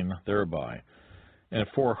unclean thereby, and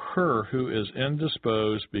for her who is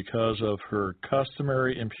indisposed because of her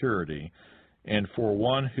customary impurity, and for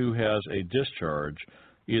one who has a discharge,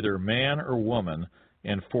 either man or woman,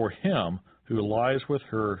 and for him who lies with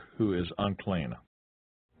her who is unclean.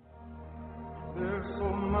 There's so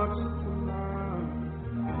much to learn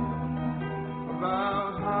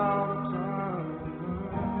about how to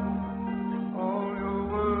turn all your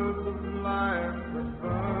words of life that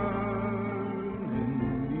burn in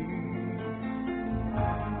me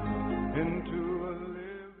into a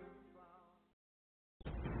living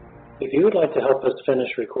fire. If you would like to help us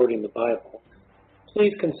finish recording the Bible,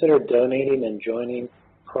 please consider donating and joining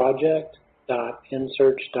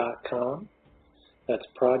project.nsearch.com. That's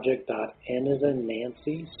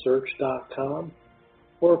project.n-as-in-Nancy-search.com,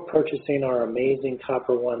 or purchasing our amazing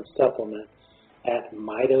Copper One supplement at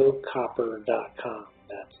mitocopper.com.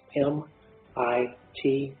 That's M-I-T-O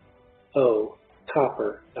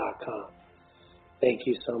copper.com. Thank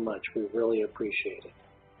you so much. We really appreciate it.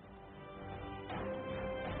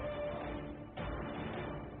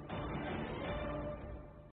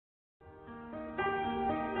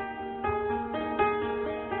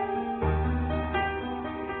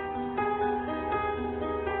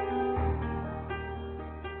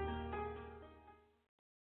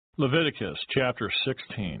 Leviticus chapter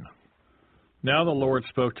 16. Now the Lord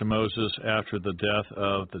spoke to Moses after the death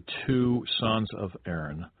of the 2 sons of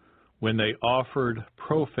Aaron, when they offered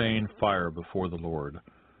profane fire before the Lord,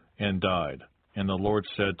 and died. And the Lord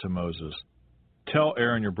said to Moses, Tell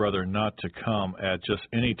Aaron your brother not to come at just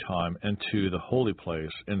any time into the holy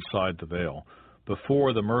place inside the veil,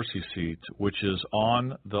 before the mercy seat which is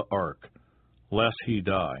on the ark, lest he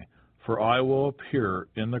die, for I will appear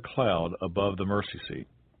in the cloud above the mercy seat.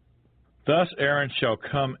 Thus Aaron shall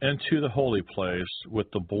come into the holy place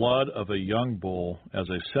with the blood of a young bull as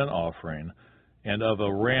a sin offering, and of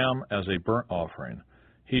a ram as a burnt offering.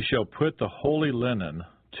 He shall put the holy linen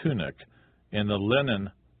tunic and the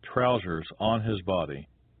linen trousers on his body.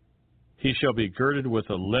 He shall be girded with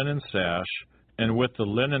a linen sash, and with the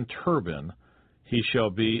linen turban he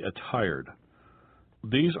shall be attired.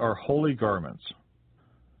 These are holy garments.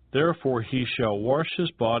 Therefore he shall wash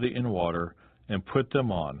his body in water, and put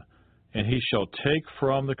them on. And he shall take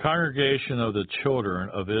from the congregation of the children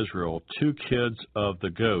of Israel 2 kids of the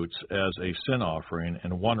goats as a sin offering,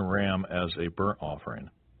 and 1 ram as a burnt offering.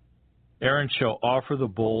 Aaron shall offer the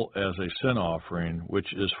bull as a sin offering,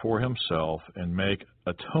 which is for himself, and make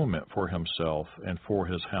atonement for himself and for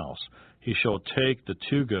his house. He shall take the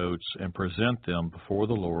 2 goats and present them before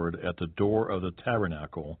the Lord at the door of the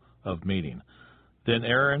tabernacle of meeting. Then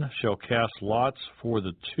Aaron shall cast lots for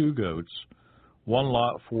the 2 goats, 1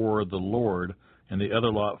 lot for the Lord, and the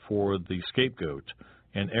other lot for the scapegoat.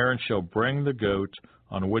 And Aaron shall bring the goat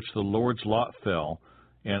on which the Lord's lot fell,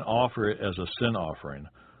 and offer it as a sin offering.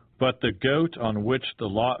 But the goat on which the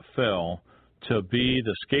lot fell, to be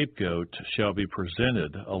the scapegoat, shall be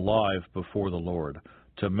presented alive before the Lord,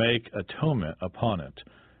 to make atonement upon it,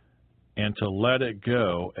 and to let it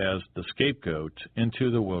go as the scapegoat into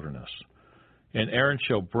the wilderness. And Aaron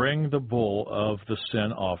shall bring the bull of the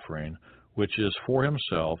sin offering, which is for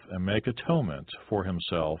himself, and make atonement for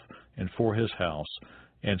himself and for his house,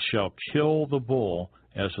 and shall kill the bull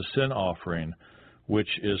as a sin offering, which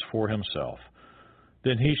is for himself.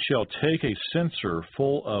 Then he shall take a censer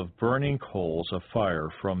full of burning coals of fire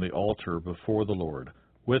from the altar before the Lord,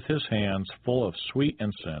 with his hands full of sweet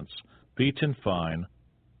incense, beaten fine,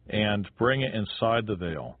 and bring it inside the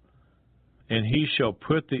veil. And he shall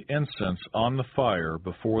put the incense on the fire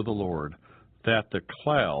before the Lord, that the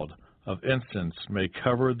cloud of incense may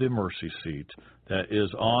cover the mercy seat that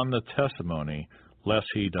is on the testimony, lest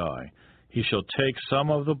he die. He shall take some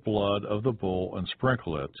of the blood of the bull and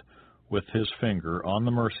sprinkle it with his finger on the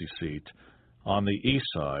mercy seat, on the east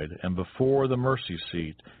side, and before the mercy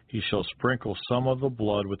seat he shall sprinkle some of the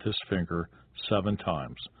blood with his finger 7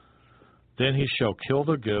 times. Then he shall kill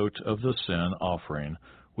the goat of the sin offering,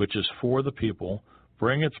 which is for the people,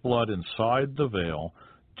 bring its blood inside the veil,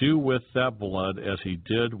 do with that blood as he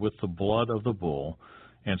did with the blood of the bull,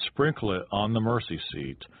 and sprinkle it on the mercy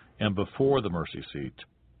seat, and before the mercy seat.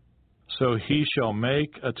 So he shall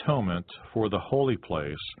make atonement for the holy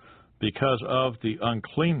place, because of the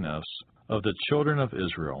uncleanness of the children of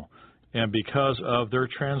Israel, and because of their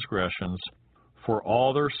transgressions, for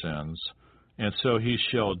all their sins, and so he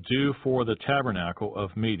shall do for the tabernacle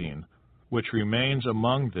of meeting, which remains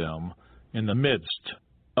among them in the midst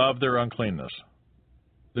of their uncleanness.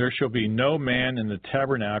 There shall be no man in the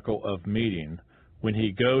tabernacle of meeting when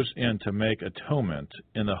he goes in to make atonement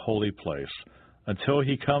in the holy place, until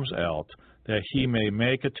he comes out, that he may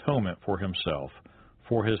make atonement for himself,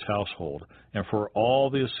 for his household, and for all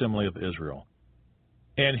the assembly of Israel.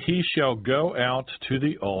 And he shall go out to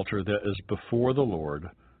the altar that is before the Lord,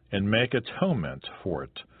 and make atonement for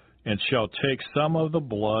it, and shall take some of the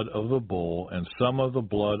blood of the bull and some of the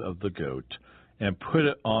blood of the goat, and put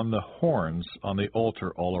it on the horns on the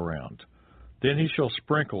altar all around. Then he shall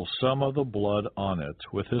sprinkle some of the blood on it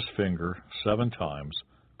with his finger 7 times,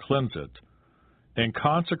 cleanse it, and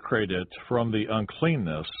consecrate it from the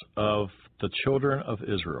uncleanness of the children of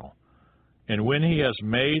Israel. And when he has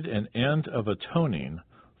made an end of atoning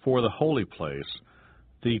for the holy place,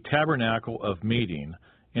 the tabernacle of meeting,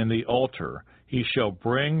 and the altar, he shall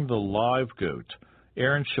bring the live goat.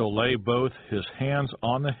 Aaron shall lay both his hands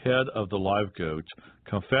on the head of the live goat,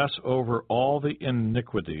 confess over all the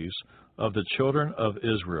iniquities of the children of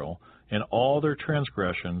Israel, and all their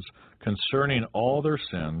transgressions concerning all their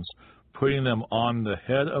sins, putting them on the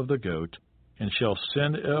head of the goat, and shall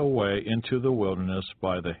send it away into the wilderness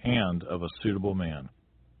by the hand of a suitable man.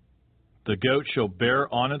 The goat shall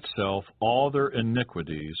bear on itself all their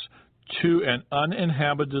iniquities to an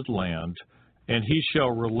uninhabited land, and he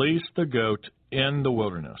shall release the goat in the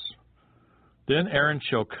wilderness. Then Aaron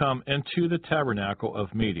shall come into the tabernacle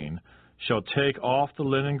of meeting, shall take off the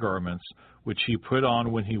linen garments which he put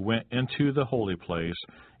on when he went into the holy place,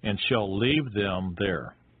 and shall leave them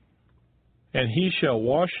there. And he shall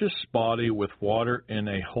wash his body with water in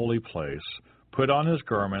a holy place, put on his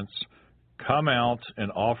garments, come out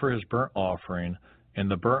and offer his burnt offering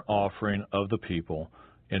and the burnt offering of the people,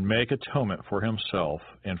 and make atonement for himself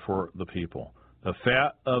and for the people. The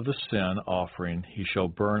fat of the sin offering he shall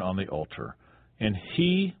burn on the altar. And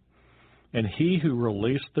he who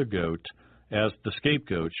released the goat as the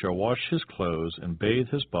scapegoat shall wash his clothes and bathe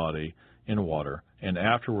his body in water, and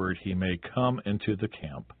afterward he may come into the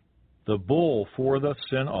camp. The bull for the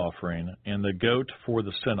sin offering and the goat for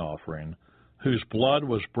the sin offering, whose blood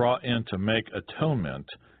was brought in to make atonement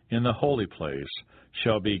in the holy place,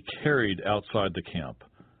 shall be carried outside the camp.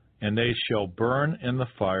 And they shall burn in the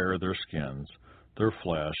fire their skins, their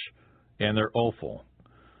flesh, and their offal.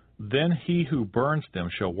 Then he who burns them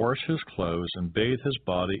shall wash his clothes and bathe his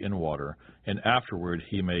body in water, and afterward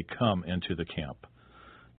he may come into the camp.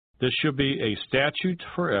 This shall be a statute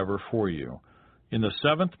forever for you. In the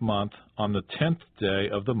 7th month, on the 10th day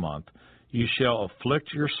of the month, you shall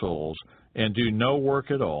afflict your souls, and do no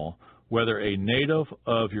work at all, whether a native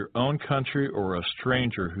of your own country or a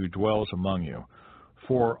stranger who dwells among you.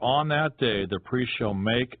 For on that day the priest shall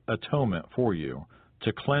make atonement for you,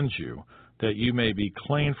 to cleanse you, that you may be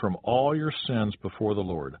clean from all your sins before the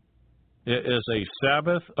Lord. It is a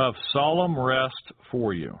Sabbath of solemn rest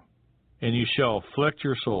for you, and you shall afflict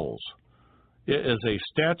your souls. It is a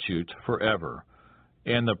statute forever,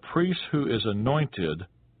 and the priest who is anointed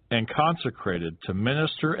and consecrated to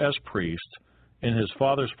minister as priest in his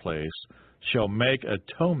father's place shall make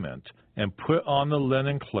atonement and put on the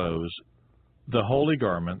linen clothes, the holy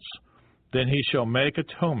garments. Then he shall make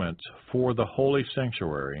atonement for the holy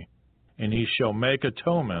sanctuary, and he shall make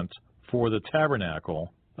atonement for the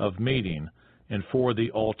tabernacle of meeting and for the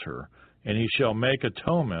altar, and he shall make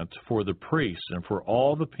atonement for the priests and for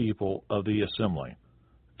all the people of the assembly.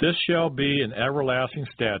 This shall be an everlasting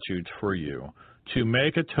statute for you, to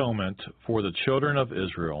make atonement for the children of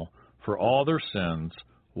Israel for all their sins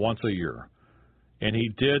once a year. And he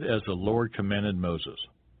did as the Lord commanded Moses.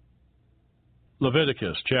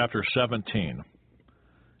 Leviticus chapter 17.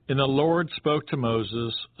 And the Lord spoke to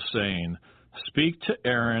Moses, saying, Speak to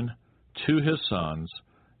Aaron, to his sons,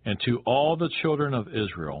 and to all the children of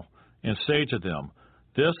Israel, and say to them,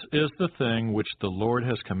 This is the thing which the Lord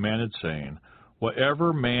has commanded, saying,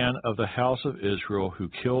 Whatever man of the house of Israel who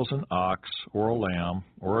kills an ox or a lamb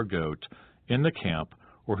or a goat in the camp,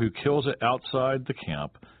 or who kills it outside the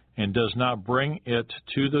camp, and does not bring it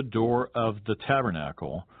to the door of the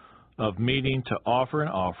tabernacle of meeting to offer an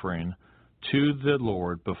offering to the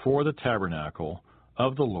Lord before the tabernacle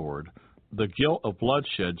of the Lord, the guilt of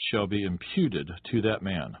bloodshed shall be imputed to that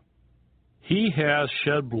man. He has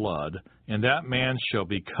shed blood, and that man shall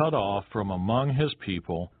be cut off from among his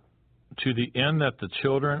people, to the end that the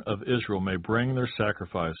children of Israel may bring their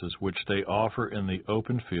sacrifices which they offer in the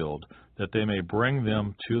open field, that they may bring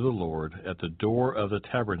them to the Lord at the door of the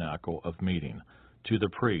tabernacle of meeting, to the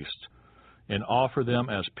priest, and offer them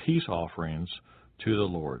as peace offerings to the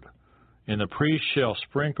Lord. And the priest shall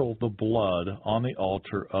sprinkle the blood on the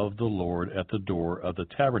altar of the Lord at the door of the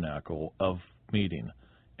tabernacle of meeting,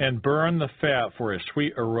 and burn the fat for a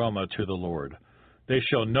sweet aroma to the Lord. They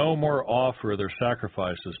shall no more offer their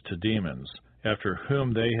sacrifices to demons, after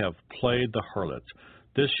whom they have played the harlot.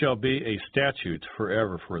 This shall be a statute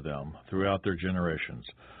forever for them throughout their generations.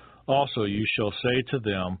 Also you shall say to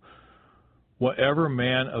them, whatever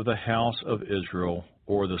man of the house of Israel,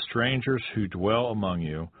 or the strangers who dwell among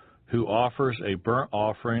you, who offers a burnt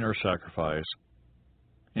offering or sacrifice,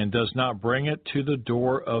 and does not bring it to the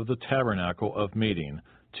door of the tabernacle of meeting,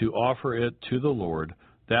 to offer it to the Lord,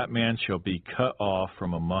 that man shall be cut off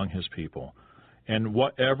from among his people. And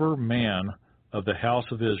whatever man of the house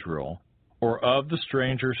of Israel, or of the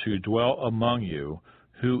strangers who dwell among you,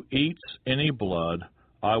 who eats any blood,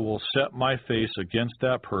 I will set my face against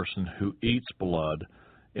that person who eats blood,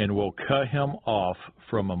 and will cut him off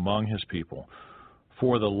from among his people.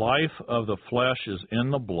 For the life of the flesh is in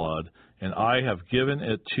the blood, and I have given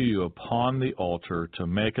it to you upon the altar to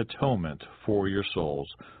make atonement for your souls.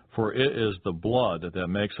 For it is the blood that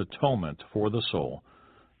makes atonement for the soul.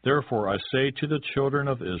 Therefore I say to the children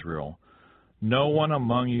of Israel, no one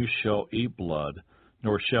among you shall eat blood,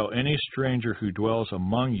 nor shall any stranger who dwells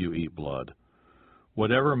among you eat blood.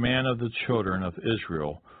 Whatever man of the children of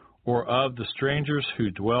Israel, or of the strangers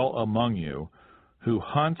who dwell among you, who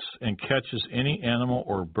hunts and catches any animal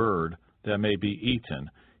or bird that may be eaten,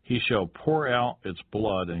 he shall pour out its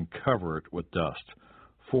blood and cover it with dust.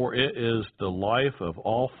 For it is the life of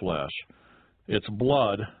all flesh. Its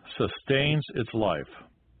blood sustains its life.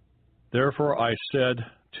 Therefore I said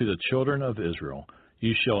to the children of Israel,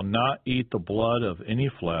 you shall not eat the blood of any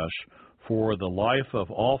flesh, for the life of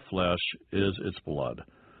all flesh is its blood.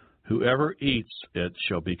 Whoever eats it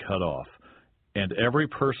shall be cut off. And every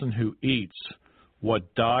person who eats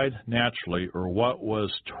what died naturally or what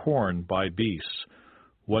was torn by beasts,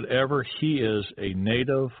 whatever he is, a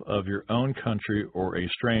native of your own country or a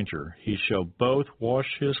stranger, he shall both wash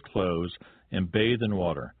his clothes and bathe in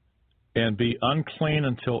water, and be unclean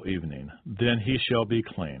until evening. Then he shall be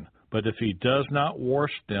clean. But if he does not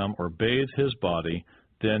wash them or bathe his body,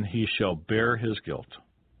 then he shall bear his guilt.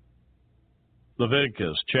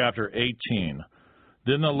 Leviticus chapter 18.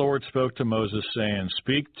 Then the Lord spoke to Moses, saying,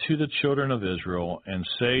 speak to the children of Israel, and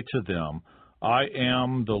say to them, I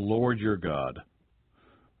am the Lord your God.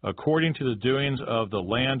 According to the doings of the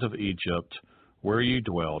land of Egypt, where you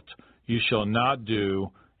dwelt, you shall not do,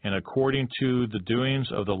 and according to the doings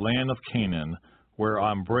of the land of Canaan, where I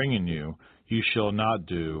am bringing you, you shall not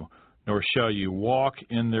do, nor shall you walk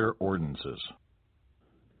in their ordinances.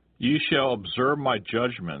 You shall observe my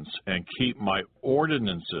judgments and keep my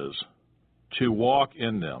ordinances, to walk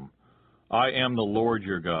in them. I am the Lord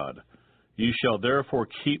your God. You shall therefore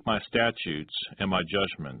keep my statutes and my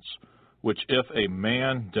judgments, which if a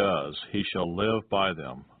man does, he shall live by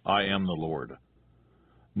them. I am the Lord.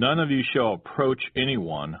 None of you shall approach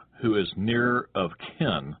anyone who is near of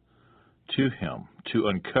kin to him to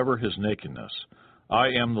uncover his nakedness. I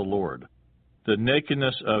am the Lord. The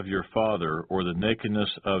nakedness of your father or the nakedness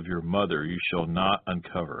of your mother you shall not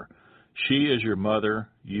uncover. She is your mother,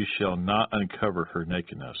 you shall not uncover her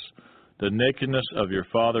nakedness. The nakedness of your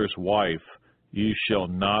father's wife you shall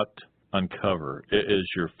not uncover. It is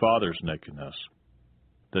your father's nakedness.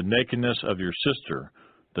 The nakedness of your sister,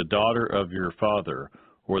 the daughter of your father,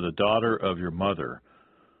 or the daughter of your mother,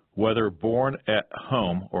 whether born at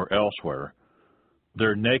home or elsewhere,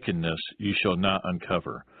 their nakedness you shall not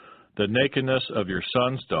uncover. The nakedness of your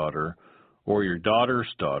son's daughter, or your daughter's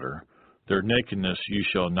daughter, their nakedness you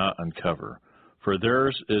shall not uncover, for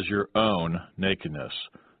theirs is your own nakedness.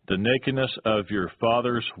 The nakedness of your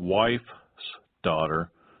father's wife's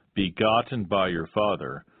daughter, begotten by your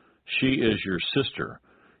father, she is your sister.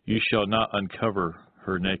 You shall not uncover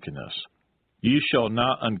her nakedness. You shall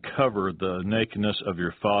not uncover the nakedness of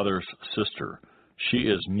your father's sister. She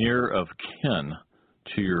is near of kin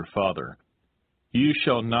to your father. You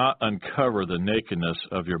shall not uncover the nakedness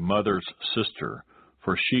of your mother's sister,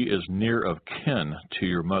 for she is near of kin to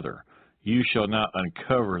your mother. You shall not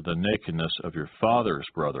uncover the nakedness of your father's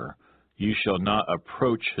brother. You shall not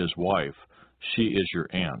approach his wife. She is your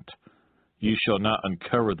aunt. You shall not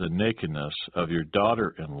uncover the nakedness of your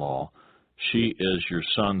daughter-in-law. She is your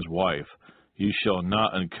son's wife. You shall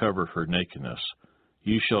not uncover her nakedness.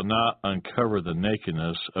 You shall not uncover the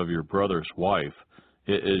nakedness of your brother's wife.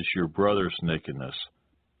 It is your brother's nakedness.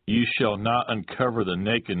 You shall not uncover the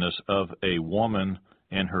nakedness of a woman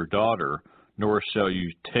and her daughter, nor shall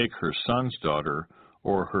you take her son's daughter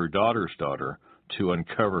or her daughter's daughter to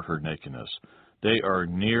uncover her nakedness. They are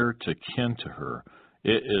near to kin to her.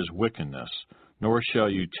 It is wickedness. Nor shall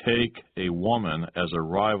you take a woman as a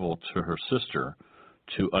rival to her sister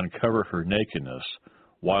to uncover her nakedness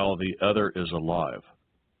while the other is alive.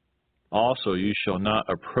 Also, you shall not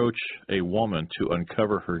approach a woman to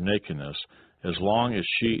uncover her nakedness as long as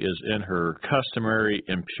she is in her customary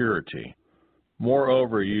impurity.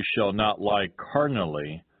 Moreover, you shall not lie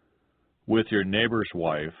carnally with your neighbor's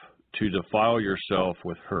wife to defile yourself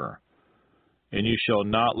with her. And you shall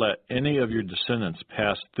not let any of your descendants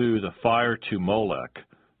pass through the fire to Molech,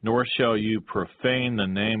 nor shall you profane the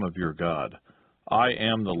name of your God. I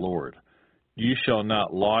am the Lord. You shall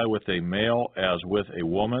not lie with a male as with a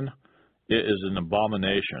woman. It is an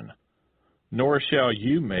abomination. Nor shall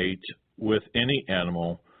you mate with any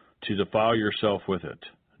animal to defile yourself with it.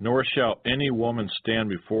 Nor shall any woman stand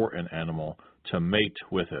before an animal to mate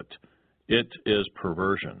with it. It is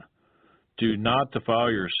perversion. Do not defile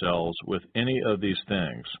yourselves with any of these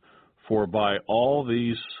things, for by all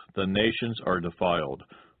these the nations are defiled,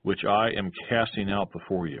 which I am casting out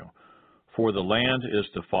before you. For the land is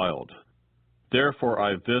defiled. Therefore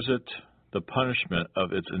I visit the punishment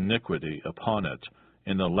of its iniquity upon it,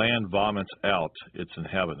 and the land vomits out its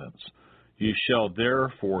inhabitants. You shall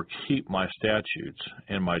therefore keep my statutes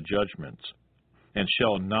and my judgments, and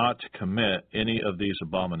shall not commit any of these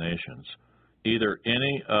abominations, either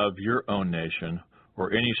any of your own nation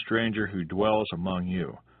or any stranger who dwells among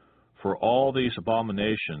you. For all these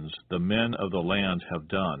abominations the men of the land have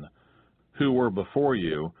done, who were before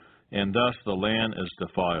you, and thus the land is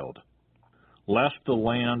defiled. Lest the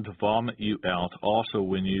land vomit you out also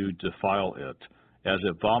when you defile it, as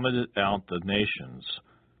it vomited out the nations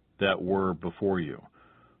that were before you.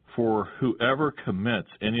 For whoever commits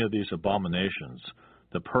any of these abominations,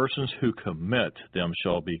 the persons who commit them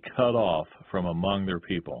shall be cut off from among their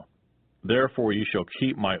people. Therefore you shall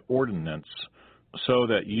keep my ordinance, so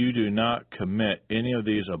that you do not commit any of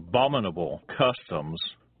these abominable customs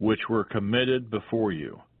which were committed before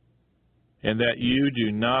you, and that you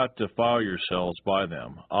do not defile yourselves by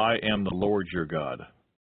them. I am the Lord your God.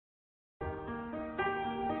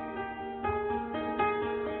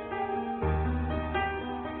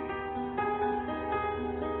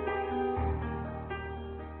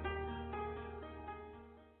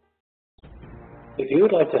 If you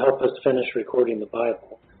would like to help us finish recording the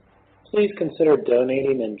Bible, please consider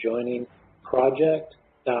donating and joining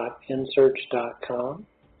project.nsearch.com.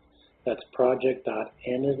 That's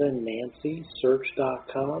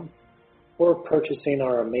project.n-as-in-Nancy-search.com, or purchasing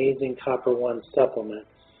our amazing Copper One supplement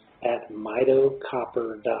at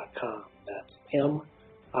mitocopper.com. That's M-I-T-O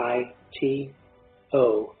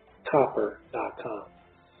copper.com.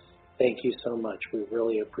 Thank you so much. We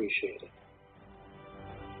really appreciate it.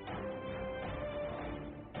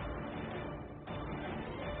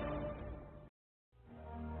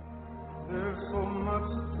 There's so much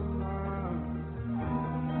to learn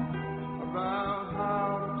about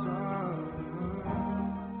how to turn.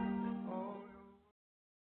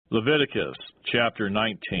 Leviticus chapter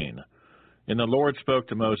 19. And the Lord spoke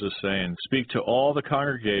to Moses, saying, Speak to all the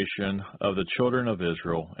congregation of the children of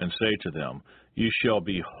Israel, and say to them, You shall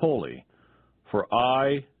be holy, for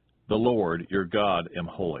I, the Lord your God, am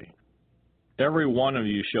holy. Every one of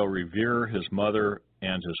you shall revere his mother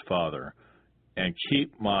and his father, and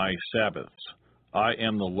keep my Sabbaths. I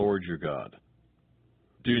am the Lord your God.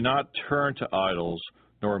 Do not turn to idols,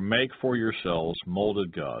 nor make for yourselves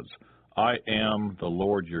molded gods. I am the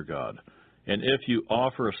Lord your God. And if you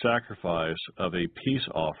offer a sacrifice of a peace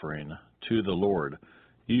offering to the Lord,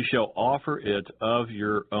 you shall offer it of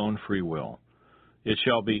your own free will. It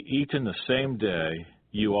shall be eaten the same day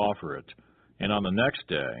you offer it, and on the next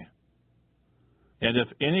day. And if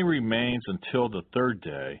any remains until the third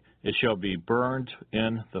day, it shall be burned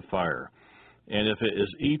in the fire. And if it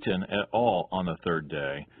is eaten at all on the third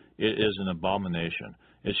day, it is an abomination.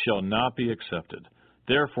 It shall not be accepted.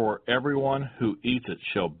 Therefore, everyone who eats it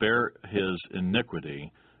shall bear his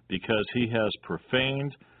iniquity, because he has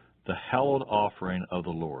profaned the hallowed offering of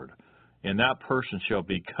the Lord. And that person shall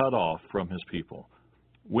be cut off from his people.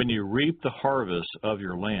 When you reap the harvest of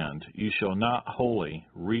your land, you shall not wholly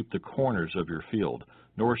reap the corners of your field,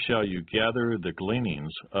 nor shall you gather the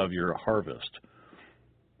gleanings of your harvest.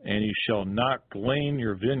 And you shall not glean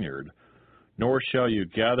your vineyard, nor shall you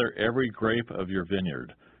gather every grape of your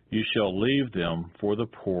vineyard. You shall leave them for the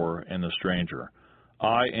poor and the stranger.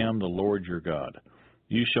 I am the Lord your God.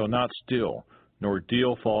 You shall not steal, nor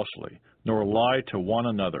deal falsely, nor lie to one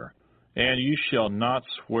another. And you shall not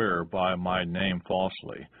swear by my name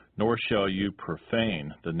falsely, nor shall you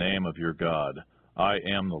profane the name of your God. I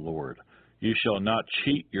am the Lord. You shall not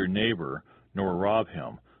cheat your neighbor, nor rob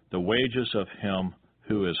him. The wages of him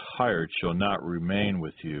who is hired shall not remain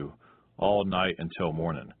with you all night until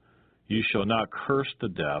morning. You shall not curse the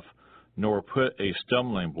deaf, nor put a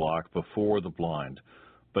stumbling block before the blind,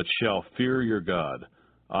 but shall fear your God.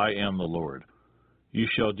 I am the Lord. You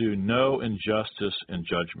shall do no injustice in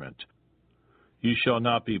judgment. You shall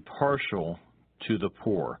not be partial to the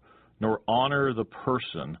poor, nor honor the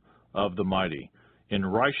person of the mighty. In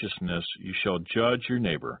righteousness you shall judge your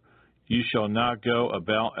neighbor. You shall not go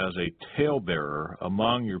about as a talebearer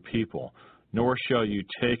among your people, nor shall you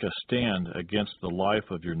take a stand against the life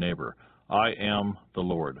of your neighbor. I am the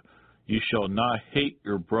Lord. You shall not hate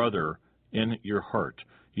your brother in your heart.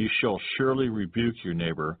 You shall surely rebuke your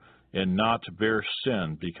neighbor, and not bear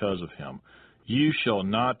sin because of him. You shall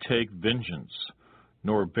not take vengeance,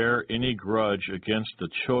 nor bear any grudge against the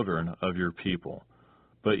children of your people,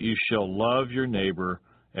 but you shall love your neighbor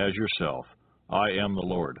as yourself. I am the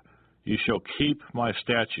Lord. You shall keep my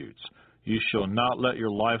statutes. You shall not let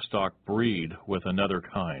your livestock breed with another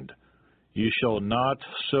kind. You shall not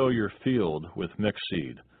sow your field with mixed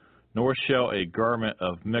seed, nor shall a garment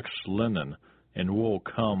of mixed linen and wool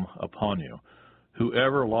come upon you.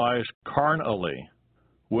 Whoever lies carnally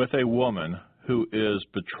with a woman who is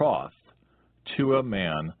betrothed to a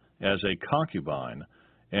man as a concubine,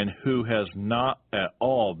 and who has not at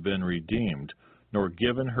all been redeemed, nor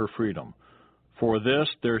given her freedom. For this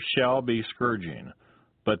there shall be scourging,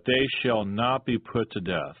 but they shall not be put to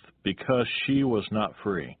death, because she was not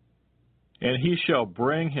free. And he shall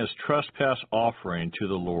bring his trespass offering to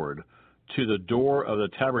the Lord, to the door of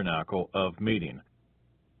the tabernacle of meeting,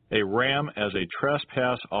 a ram as a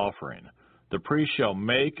trespass offering. The priest shall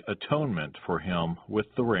make atonement for him with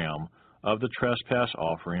the ram of the trespass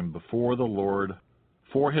offering before the Lord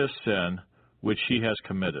for his sin which he has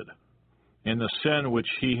committed. And the sin which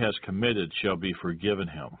he has committed shall be forgiven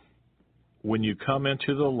him. When you come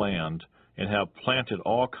into the land and have planted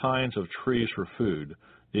all kinds of trees for food,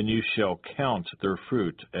 then you shall count their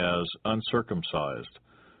fruit as uncircumcised.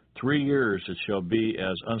 3 years it shall be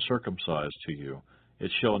as uncircumcised to you.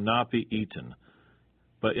 It shall not be eaten.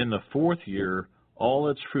 But in the 4th year all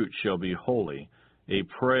its fruit shall be holy, a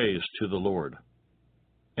praise to the Lord.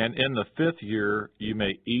 And in the 5th year you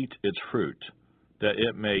may eat its fruit, that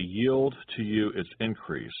it may yield to you its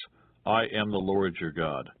increase. I am the Lord your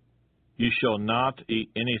God. You shall not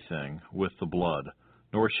eat anything with the blood,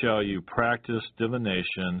 nor shall you practice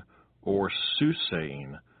divination or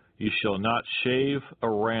soothsaying. You shall not shave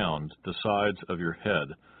around the sides of your head,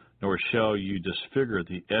 nor shall you disfigure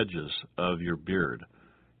the edges of your beard.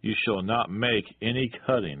 You shall not make any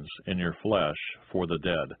cuttings in your flesh for the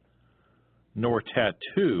dead, nor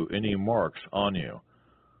tattoo any marks on you.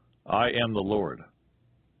 I am the Lord.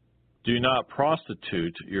 Do not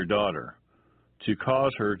prostitute your daughter, to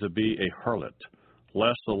cause her to be a harlot,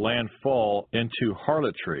 lest the land fall into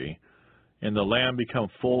harlotry, and the land become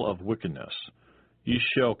full of wickedness. You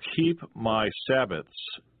shall keep my Sabbaths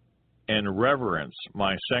and reverence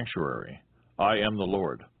my sanctuary. I am the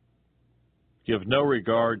Lord. Give no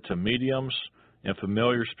regard to mediums and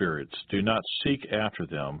familiar spirits. Do not seek after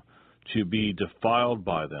them to be defiled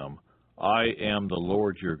by them. I am the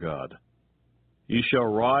Lord your God. You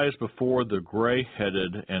shall rise before the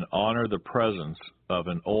gray-headed and honor the presence of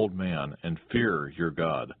an old man and fear your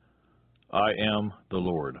God. I am the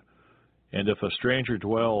Lord. And if a stranger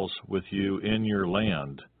dwells with you in your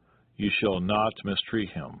land, you shall not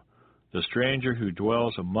mistreat him. The stranger who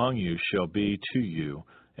dwells among you shall be to you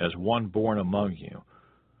as one born among you,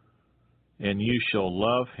 and you shall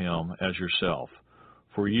love him as yourself.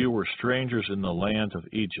 For you were strangers in the land of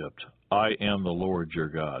Egypt. I am the Lord your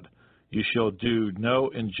God. You shall do no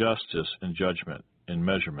injustice in judgment, in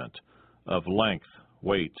measurement, of length,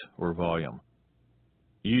 weight, or volume.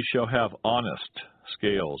 You shall have honest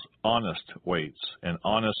scales, honest weights, an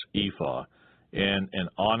honest ephah, and an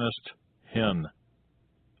honest hin.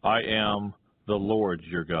 I am the Lord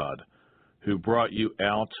your God, who brought you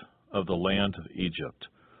out of the land of Egypt.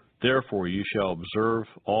 Therefore you shall observe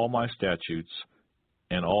all my statutes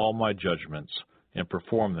and all my judgments, and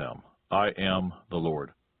perform them. I am the Lord.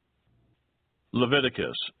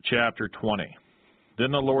 Leviticus chapter 20.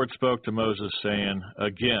 Then the Lord spoke to Moses, saying,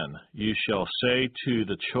 Again you shall say to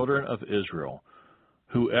the children of Israel,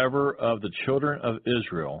 Whoever of the children of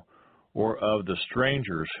Israel, or of the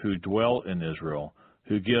strangers who dwell in Israel,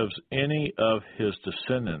 who gives any of his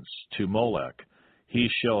descendants to Molech, he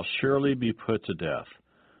shall surely be put to death.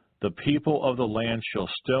 The people of the land shall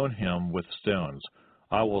stone him with stones.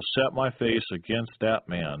 I will set my face against that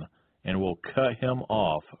man, and will cut him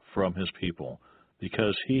off from his people,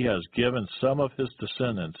 because he has given some of his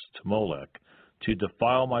descendants to Molech, to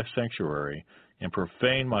defile my sanctuary and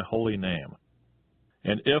profane my holy name.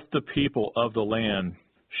 And if the people of the land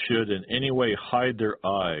should in any way hide their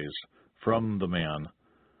eyes from the man,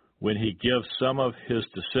 when he gives some of his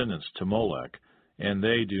descendants to Molech, and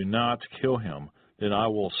they do not kill him, then I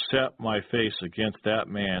will set my face against that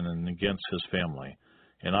man and against his family,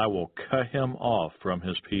 and I will cut him off from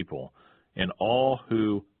his people, and all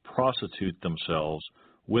who prostitute themselves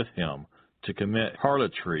with him to commit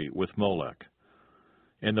harlotry with Molech.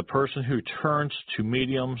 And the person who turns to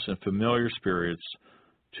mediums and familiar spirits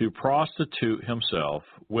to prostitute himself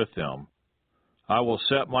with them, I will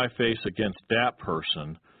set my face against that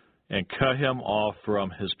person and cut him off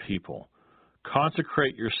from his people.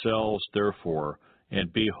 Consecrate yourselves, therefore,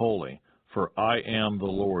 and be holy, for I am the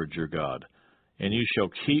Lord your God. And you shall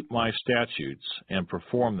keep my statutes and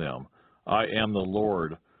perform them. I am the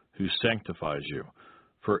Lord who sanctifies you.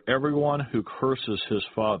 For everyone who curses his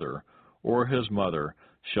father or his mother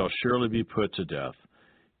shall surely be put to death.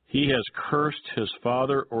 He has cursed his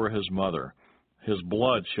father or his mother. His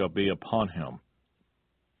blood shall be upon him.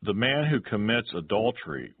 The man who commits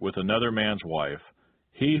adultery with another man's wife,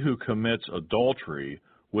 he who commits adultery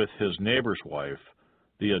with his neighbor's wife,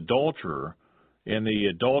 the adulterer and the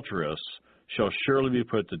adulteress shall surely be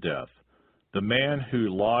put to death. The man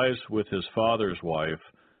who lies with his father's wife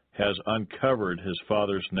has uncovered his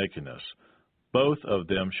father's nakedness. Both of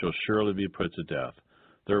them shall surely be put to death.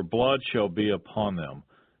 Their blood shall be upon them.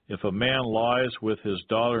 If a man lies with his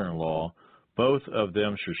daughter-in-law, both of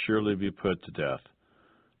them shall surely be put to death.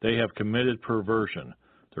 They have committed perversion.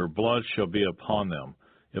 Their blood shall be upon them.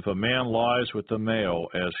 If a man lies with a male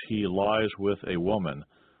as he lies with a woman,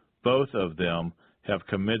 both of them have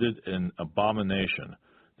committed an abomination.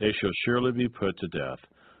 They shall surely be put to death.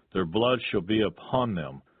 Their blood shall be upon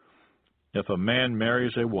them. If a man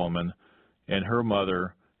marries a woman and her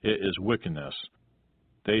mother, it is wickedness.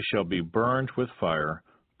 They shall be burned with fire,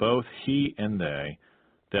 both he and they,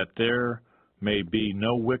 that there may be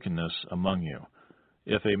no wickedness among you.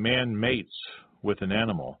 If a man mates with an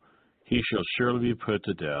animal, he shall surely be put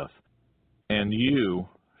to death, and you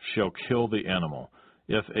shall kill the animal.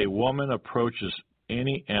 If a woman approaches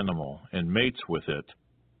any animal and mates with it,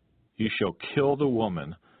 you shall kill the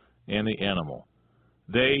woman and the animal.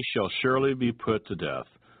 They shall surely be put to death.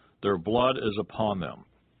 Their blood is upon them.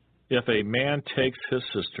 If a man takes his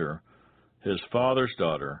sister, his father's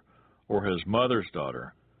daughter, or his mother's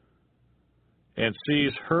daughter, and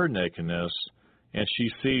sees her nakedness, and she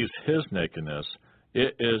sees his nakedness,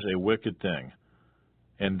 it is a wicked thing,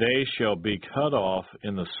 and they shall be cut off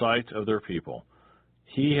in the sight of their people.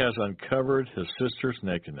 He has uncovered his sister's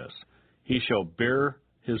nakedness. He shall bear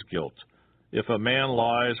his guilt. If a man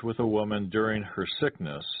lies with a woman during her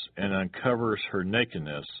sickness and uncovers her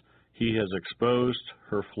nakedness, he has exposed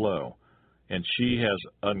her flow, and she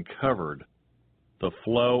has uncovered the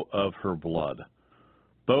flow of her blood.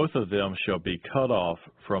 Both of them shall be cut off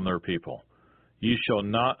from their people. You shall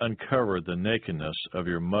not uncover the nakedness of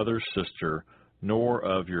your mother's sister, nor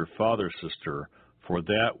of your father's sister, for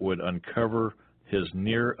that would uncover his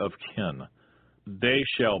near of kin. They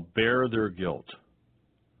shall bear their guilt.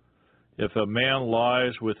 If a man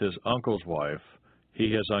lies with his uncle's wife,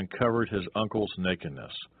 he has uncovered his uncle's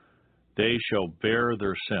nakedness. They shall bear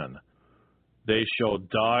their sin. They shall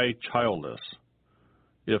die childless.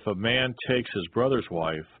 If a man takes his brother's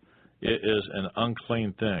wife, it is an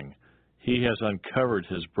unclean thing. He has uncovered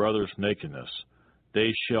his brother's nakedness.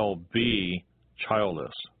 They shall be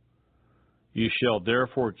childless. You shall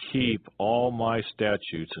therefore keep all my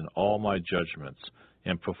statutes and all my judgments,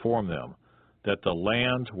 and perform them, that the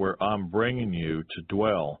land where I'm bringing you to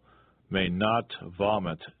dwell may not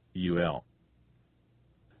vomit you out.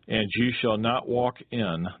 And you shall not walk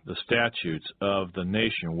in the statutes of the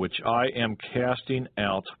nation which I am casting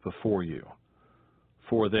out before you.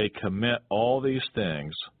 For they commit all these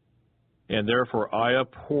things, and therefore I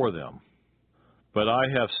abhor them. But I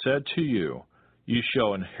have said to you, you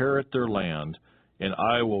shall inherit their land, and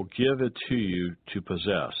I will give it to you to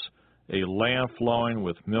possess, a land flowing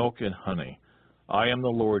with milk and honey. I am the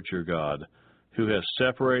Lord your God, who has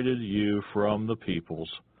separated you from the peoples,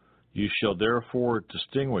 You shall therefore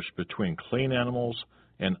distinguish between clean animals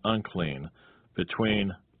and unclean,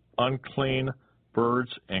 between unclean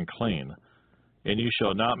birds and clean. And you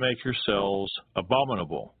shall not make yourselves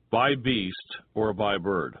abominable by beast or by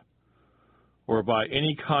bird, or by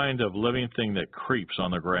any kind of living thing that creeps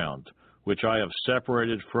on the ground, which I have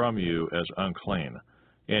separated from you as unclean.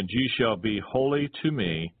 And you shall be holy to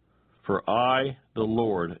me, for I, the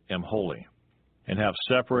Lord, am holy, and have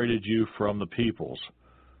separated you from the peoples,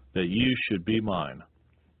 that you should be mine.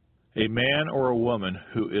 A man or a woman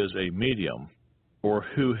who is a medium, or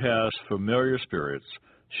who has familiar spirits,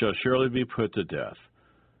 shall surely be put to death.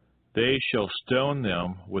 They shall stone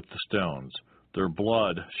them with the stones. Their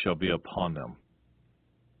blood shall be upon them.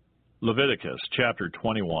 Leviticus chapter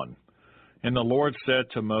 21. And the Lord said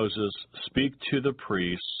to Moses, Speak to the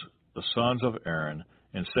priests, the sons of Aaron,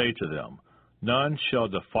 and say to them, None shall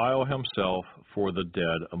defile himself for the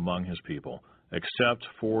dead among his people, except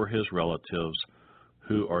for his relatives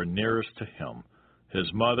who are nearest to him, his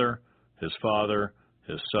mother, his father,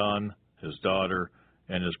 his son, his daughter,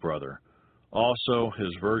 and his brother. Also his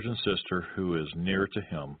virgin sister who is near to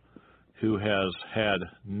him, who has had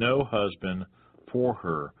no husband for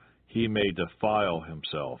her, he may defile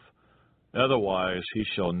himself. Otherwise he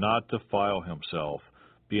shall not defile himself,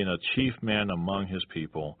 being a chief man among his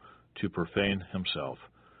people, to profane himself.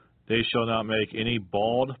 They shall not make any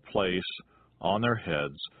bald place on their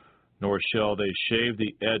heads, nor shall they shave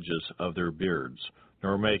the edges of their beards,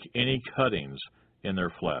 nor make any cuttings in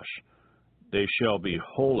their flesh. They shall be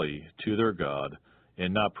holy to their God,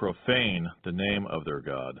 and not profane the name of their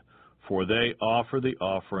God, for they offer the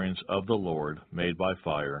offerings of the Lord made by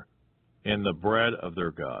fire, and the bread of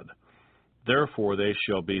their God. Therefore they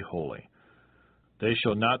shall be holy. They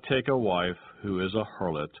shall not take a wife who is a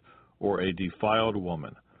harlot, or a defiled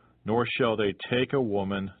woman, nor shall they take a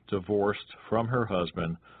woman divorced from her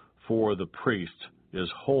husband, for the priest is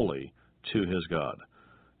holy to his God.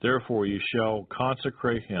 Therefore you shall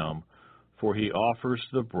consecrate him, for he offers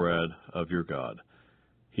the bread of your God.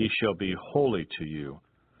 He shall be holy to you.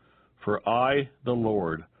 For I, the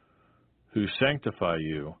Lord, who sanctify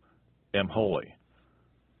you, am holy.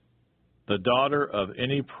 The daughter of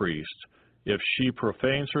any priest, if she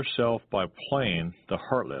profanes herself by playing the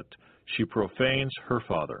harlot, she profanes her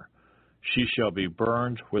father. She shall be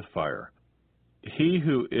burned with fire. He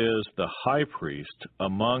who is the high priest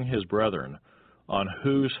among his brethren, on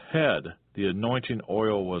whose head the anointing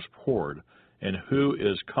oil was poured, and who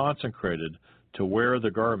is consecrated to wear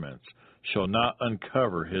the garments, shall not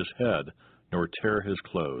uncover his head, nor tear his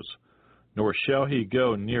clothes. Nor shall he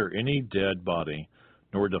go near any dead body,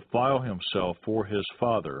 nor defile himself for his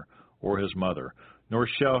father or his mother, nor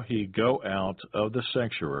shall he go out of the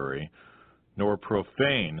sanctuary, nor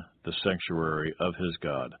profane the sanctuary of his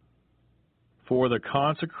God. For the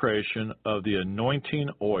consecration of the anointing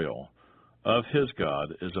oil of his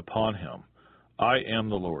God is upon him. I am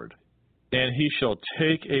the Lord. And he shall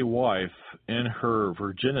take a wife in her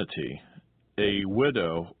virginity, a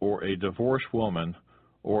widow or a divorced woman,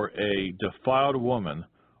 or a defiled woman,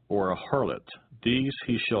 or a harlot. These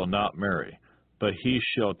he shall not marry, but he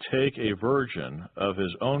shall take a virgin of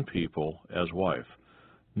his own people as wife.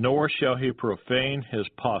 Nor shall he profane his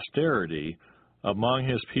posterity among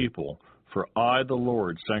his people, for I, the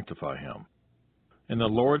Lord, sanctify him. And the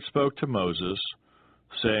Lord spoke to Moses,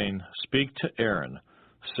 saying, Speak to Aaron,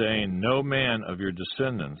 saying, No man of your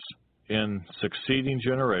descendants in succeeding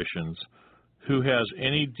generations who has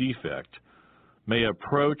any defect may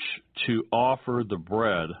approach to offer the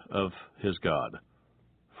bread of his God.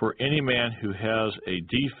 For any man who has a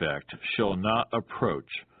defect shall not approach,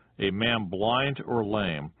 a man blind or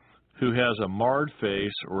lame, who has a marred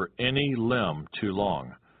face or any limb too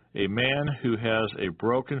long, a man who has a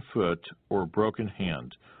broken foot or broken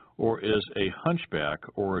hand, or is a hunchback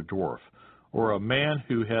or a dwarf, or a man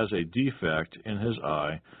who has a defect in his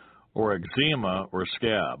eye, or eczema or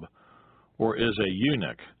scab, or is a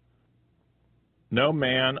eunuch. No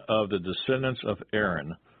man of the descendants of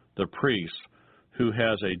Aaron, the priest, who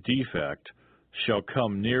has a defect, shall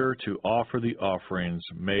come near to offer the offerings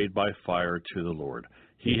made by fire to the Lord.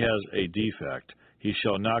 He has a defect. He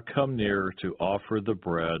shall not come near to offer the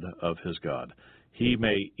bread of his God. He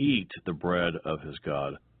may eat the bread of his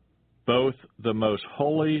God, both the most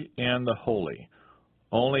holy and the holy.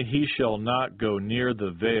 Only he shall not go near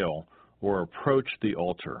the veil or approach the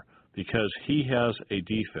altar, because he has a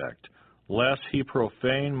defect, lest he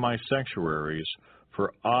profane my sanctuaries,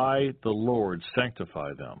 for I, the Lord,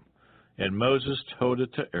 sanctify them. And Moses told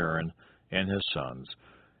it to Aaron and his sons,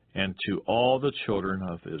 and to all the children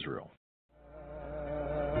of Israel.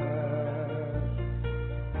 Thank you.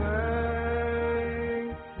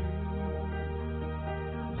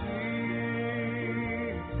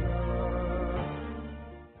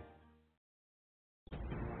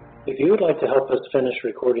 If you would like to help us finish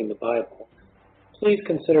recording the Bible, please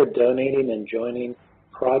consider donating and joining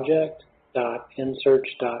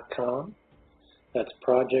project.nsearch.com. That's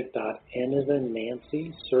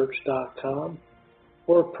project.n-as-in-Nancy-search.com,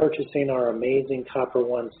 or purchasing our amazing Copper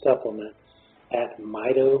One supplement at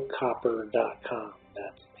mitocopper.com.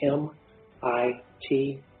 That's M-I-T-O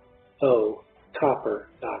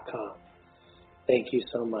copper.com. Thank you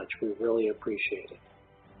so much. We really appreciate it.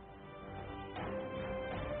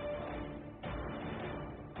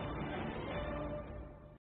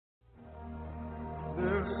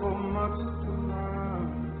 There's so much to learn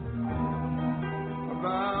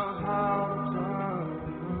about how to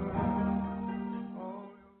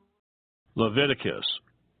Leviticus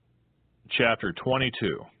chapter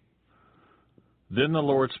 22. Then the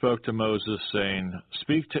Lord spoke to Moses, saying,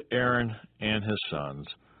 Speak to Aaron and his sons,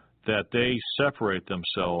 that they separate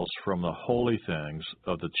themselves from the holy things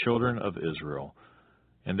of the children of Israel,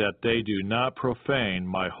 and that they do not profane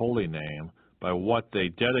my holy name by what they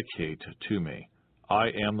dedicate to me. I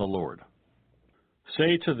am the Lord.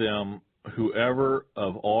 Say to them, whoever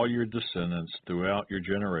of all your descendants throughout your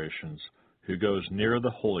generations who goes near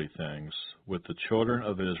the holy things with the children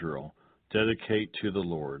of Israel, dedicate to the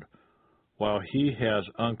Lord, while he has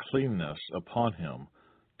uncleanness upon him,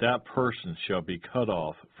 that person shall be cut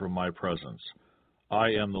off from my presence.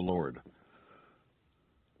 I am the Lord.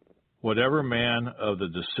 Whatever man of the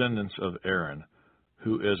descendants of Aaron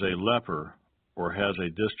who is a leper or has a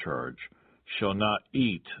discharge shall not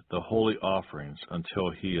eat the holy offerings until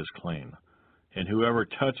he is clean. And whoever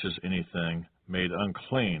touches anything made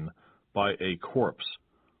unclean by a corpse,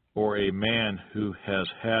 or a man who has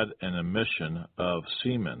had an emission of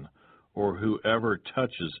semen, or whoever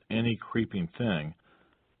touches any creeping thing,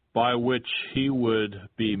 by which he would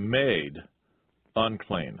be made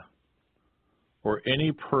unclean, or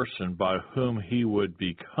any person by whom he would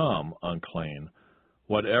become unclean,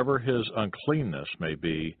 whatever his uncleanness may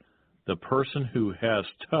be, the person who has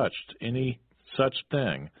touched any such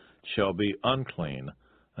thing shall be unclean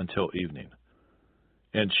until evening,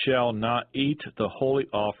 and shall not eat the holy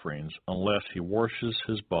offerings unless he washes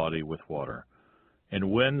his body with water. And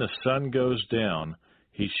when the sun goes down,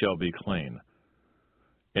 he shall be clean.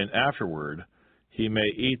 And afterward he may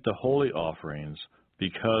eat the holy offerings,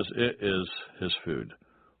 because it is his food.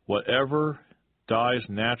 Whatever dies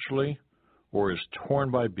naturally or is torn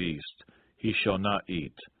by beast, he shall not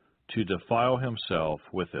eat, to defile himself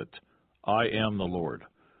with it. I am the Lord.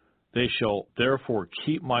 They shall therefore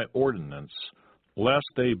keep my ordinance, lest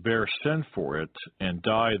they bear sin for it and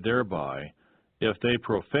die thereby. If they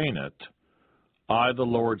profane it, I, the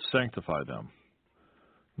Lord, sanctify them.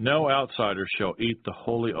 No outsider shall eat the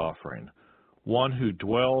holy offering. One who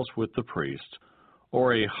dwells with the priest,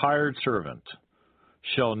 or a hired servant,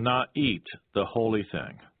 shall not eat the holy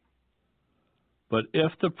thing. But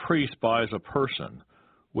if the priest buys a person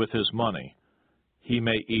with his money, he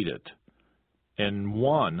may eat it, and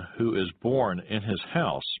one who is born in his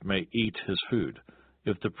house may eat his food.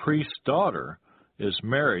 If the priest's daughter is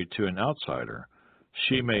married to an outsider,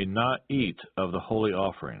 she may not eat of the holy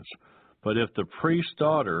offerings. But if the priest's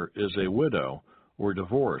daughter is a widow or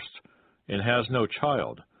divorced, and has no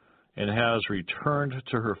child, and has returned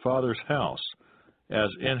to her father's house,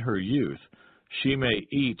 as in her youth, she may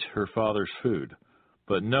eat her father's food,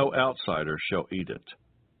 but no outsider shall eat it.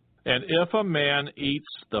 And if a man eats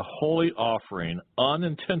the holy offering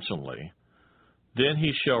unintentionally, then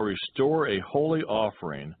he shall restore a holy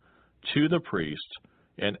offering to the priest,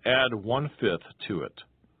 and add 1/5 to it.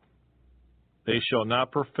 They shall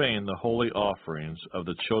not profane the holy offerings of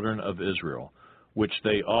the children of Israel, which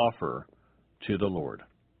they offer to the Lord,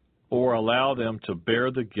 or allow them to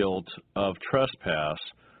bear the guilt of trespass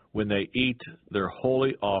when they eat their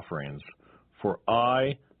holy offerings, for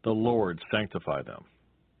I, the Lord, sanctify them.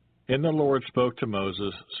 And the Lord spoke to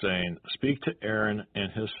Moses, saying, Speak to Aaron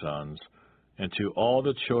and his sons, and to all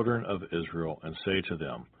the children of Israel, and say to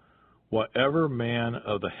them, Whatever man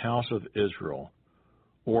of the house of Israel,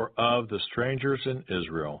 or of the strangers in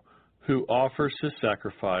Israel, who offers his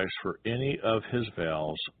sacrifice for any of his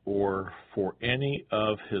vows, or for any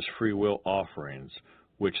of his freewill offerings,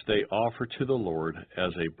 which they offer to the Lord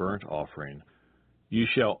as a burnt offering, you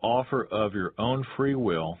shall offer of your own free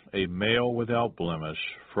will a male without blemish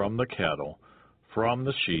from the cattle, from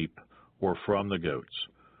the sheep, or from the goats.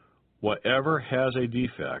 Whatever has a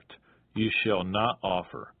defect you shall not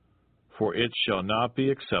offer, for it shall not be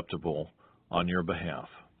acceptable on your behalf.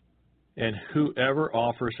 And whoever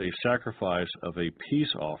offers a sacrifice of a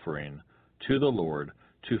peace offering to the Lord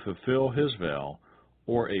to fulfill his vow,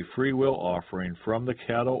 or a freewill offering from the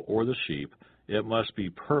cattle or the sheep, it must be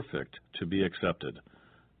perfect to be accepted.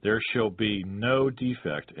 there shall be no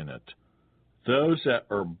defect in it. Those that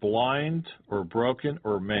are blind or broken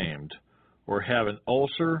or maimed, or have an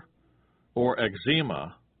ulcer or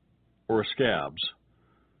eczema or scabs,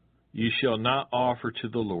 ye shall not offer to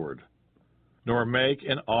the Lord, nor make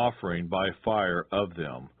an offering by fire of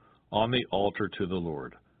them on the altar to the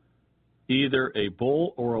Lord. Either a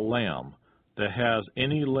bull or a lamb that has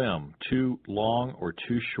any limb too long or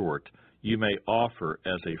too short, you may offer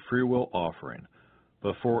as a freewill offering,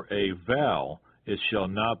 but for a vow it shall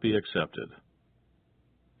not be accepted.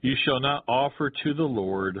 You shall not offer to the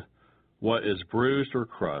Lord what is bruised or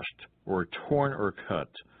crushed, or torn or cut,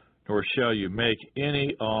 nor shall you make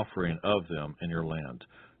any offering of them in your land,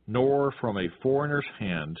 nor from a foreigner's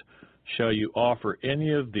hand shall you offer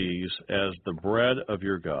any of these as the bread of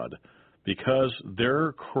your God, because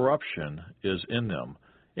their corruption is in them,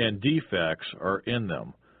 and defects are in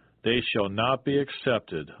them. They shall not be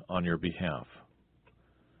accepted on your behalf.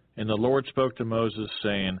 And the Lord spoke to Moses,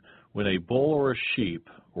 saying, When a bull or a sheep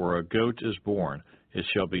or a goat is born, it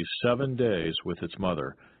shall be 7 days with its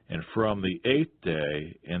mother, and from the 8th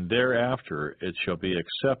day and thereafter it shall be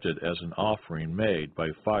accepted as an offering made by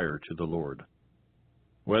fire to the Lord.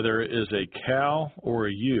 Whether it is a cow or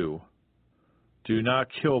a ewe, do not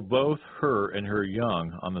kill both her and her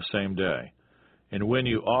young on the same day. And when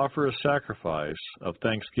you offer a sacrifice of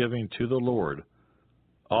thanksgiving to the Lord,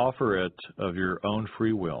 offer it of your own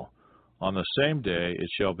free will. On the same day it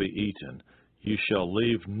shall be eaten. You shall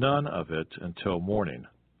leave none of it until morning.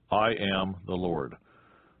 I am the Lord.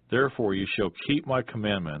 Therefore you shall keep my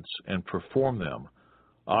commandments and perform them.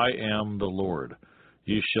 I am the Lord.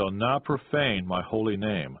 You shall not profane my holy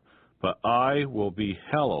name, but I will be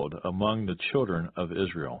hallowed among the children of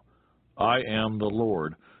Israel. I am the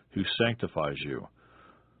Lord who sanctifies you,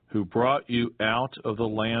 who brought you out of the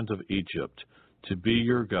land of Egypt to be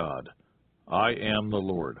your God. I am the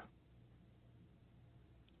Lord.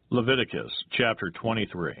 Leviticus chapter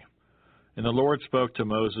 23. And the Lord spoke to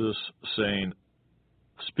Moses, saying,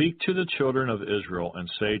 Speak to the children of Israel and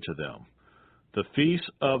say to them, The feasts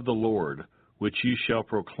of the Lord, which you shall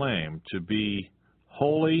proclaim to be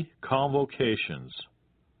holy convocations,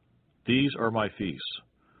 these are my feasts.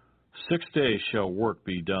 6 days shall work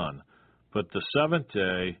be done, but the 7th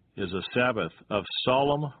day is a Sabbath of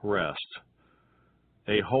solemn rest,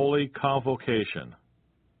 a holy convocation.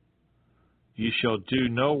 Ye shall do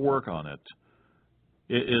no work on it.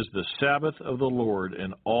 It is the Sabbath of the Lord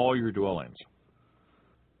in all your dwellings.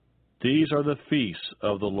 These are the feasts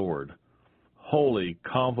of the Lord, holy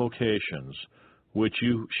convocations, which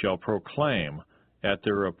you shall proclaim at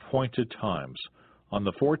their appointed times. On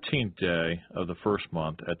the 14th day of the first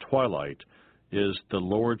month at twilight is the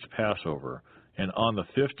Lord's Passover, and on the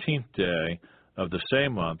 15th day of the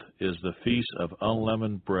same month is the feast of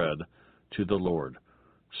unleavened bread to the Lord.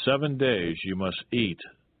 7 days you must eat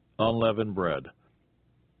unleavened bread.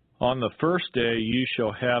 On the first day you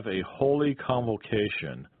shall have a holy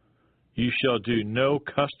convocation. You shall do no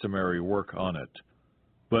customary work on it,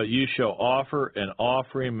 but you shall offer an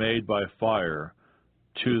offering made by fire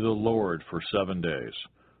to the Lord for 7 days.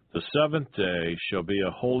 The 7th day shall be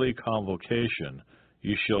a holy convocation.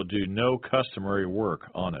 You shall do no customary work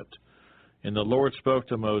on it. And the Lord spoke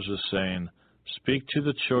to Moses, saying, Speak to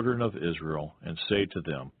the children of Israel, and say to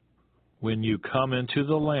them, When you come into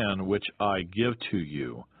the land which I give to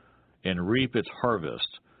you, and reap its harvest,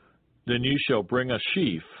 then you shall bring a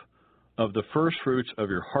sheaf of the firstfruits of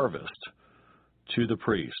your harvest to the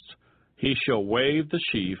priest. He shall wave the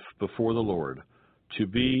sheaf before the Lord, to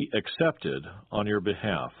be accepted on your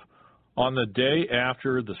behalf. On the day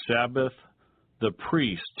after the Sabbath, the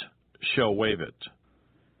priest shall wave it.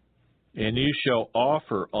 And you shall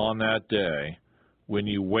offer on that day, when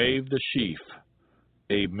you wave the sheaf,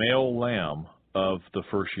 a male lamb of the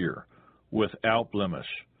first year, without blemish,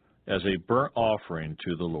 as a burnt offering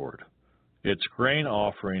to the Lord. Its grain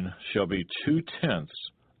offering shall be 2/10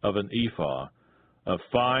 of an ephah of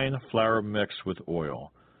fine flour mixed with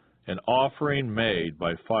oil, an offering made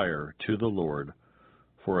by fire to the Lord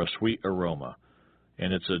for a sweet aroma.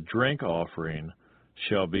 And its a drink offering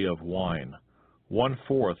shall be of wine,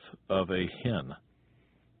 1/4 of a hin.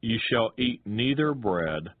 You shall eat neither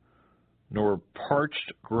bread, nor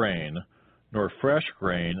parched grain, nor fresh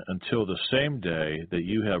grain until the same day that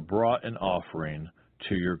you have brought an offering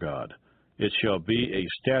to your God. It shall be a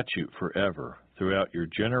statute forever throughout your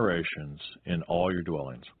generations in all your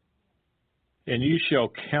dwellings. And you shall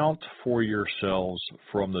count for yourselves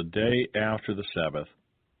from the day after the Sabbath,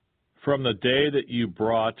 from the day that you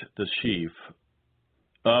brought the sheaf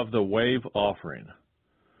of the wave offering.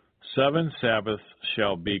 7 Sabbaths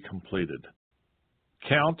shall be completed.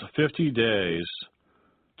 Count 50 days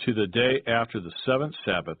to the day after the 7th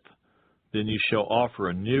Sabbath, then you shall offer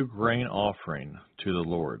a new grain offering to the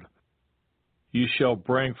Lord. You shall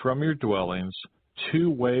bring from your dwellings 2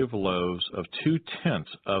 wave loaves of 2/10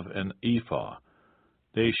 of an ephah.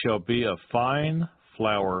 They shall be of fine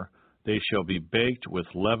flour. They shall be baked with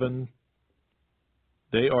leaven.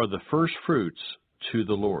 They are the first fruits to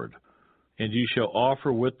the Lord. And you shall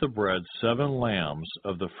offer with the bread 7 lambs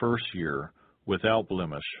of the first year without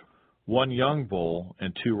blemish, 1 young bull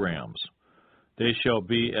and 2 rams. They shall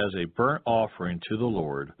be as a burnt offering to the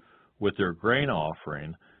Lord, with their grain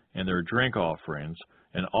offering and their drink offerings,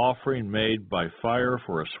 an offering made by fire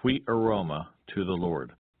for a sweet aroma to the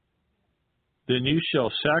Lord. Then you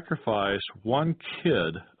shall sacrifice 1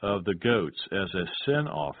 kid of the goats as a sin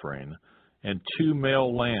offering, and 2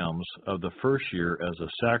 male lambs of the first year as a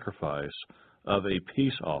sacrifice of a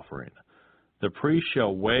peace offering. The priest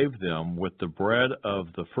shall wave them with the bread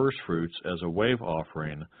of the firstfruits as a wave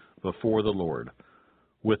offering before the Lord,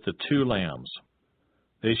 with the 2 lambs.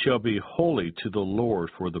 They shall be holy to the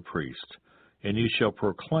Lord for the priest, and you shall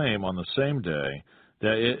proclaim on the same day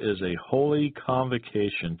that it is a holy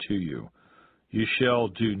convocation to you. You shall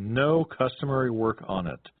do no customary work on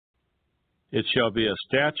it. It shall be a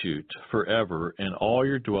statute forever in all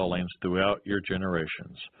your dwellings throughout your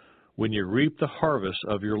generations. When you reap the harvest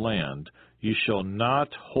of your land, you shall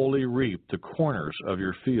not wholly reap the corners of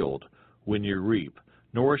your field when you reap,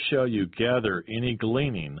 nor shall you gather any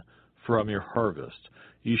gleaning from your harvest.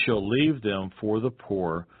 You shall leave them for the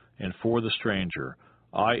poor and for the stranger.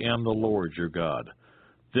 I am the Lord your God.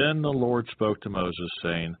 Then the Lord spoke to Moses,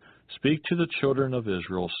 saying, Speak to the children of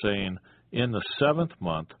Israel, saying, In the 7th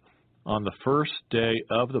month, on the first day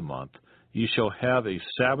of the month, you shall have a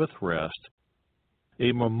Sabbath rest,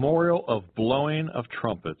 a memorial of blowing of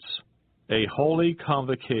trumpets, a holy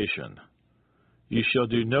convocation. You shall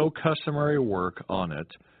do no customary work on it,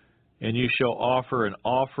 and you shall offer an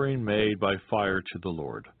offering made by fire to the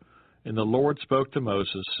Lord. And the Lord spoke to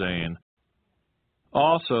Moses, saying,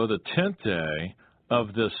 Also the 10th day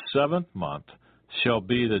of this 7th month shall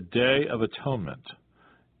be the day of atonement.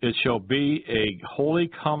 It shall be a holy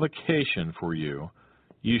convocation for you.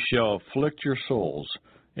 You shall afflict your souls,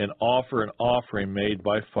 and offer an offering made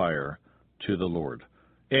by fire to the Lord.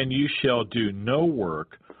 And you shall do no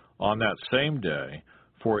work on that same day,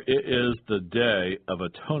 for it is the day of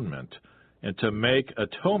atonement, and to make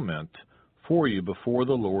atonement for you before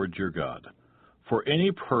the Lord your God. For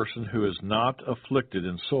any person who is not afflicted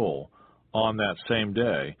in soul on that same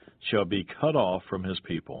day shall be cut off from his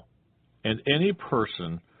people. And any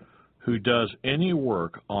person who does any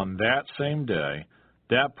work on that same day,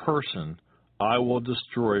 that person I will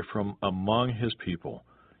destroy from among his people.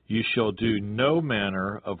 You shall do no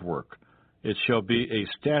manner of work. It shall be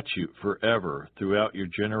a statute forever throughout your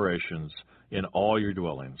generations in all your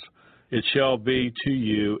dwellings. It shall be to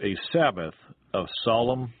you a Sabbath of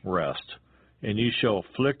solemn rest, and you shall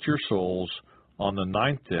afflict your souls on the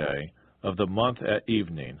 9th day of the month at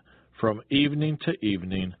evening. From evening to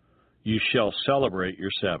evening you shall celebrate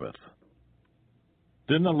your Sabbath.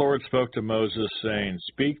 Then the Lord spoke to Moses, saying,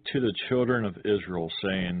 Speak to the children of Israel,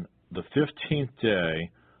 saying, The 15th day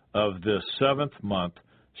of this 7th month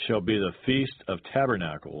shall be the Feast of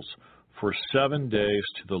Tabernacles for 7 days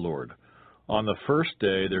to the Lord. On the first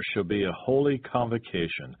day there shall be a holy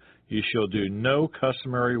convocation. You shall do no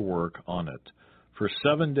customary work on it. For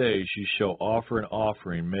 7 days you shall offer an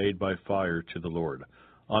offering made by fire to the Lord.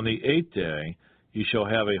 On the 8th day you shall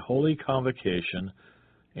have a holy convocation,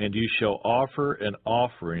 and you shall offer an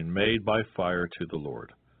offering made by fire to the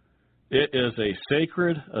Lord. It is a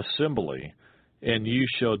sacred assembly, and you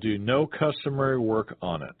shall do no customary work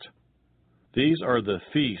on it. These are the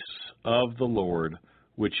feasts of the Lord,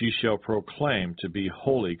 which you shall proclaim to be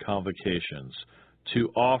holy convocations, to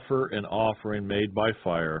offer an offering made by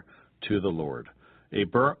fire to the Lord, a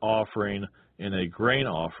burnt offering and a grain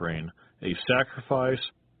offering, a sacrifice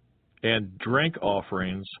and drink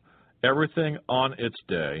offerings, everything on its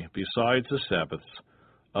day, besides the Sabbaths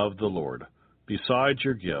of the Lord, besides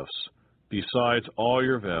your gifts, besides all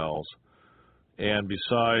your vows, and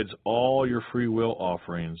besides all your free will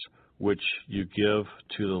offerings, which you give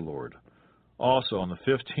to the Lord. Also on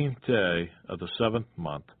the 15th day of the 7th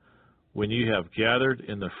month, when you have gathered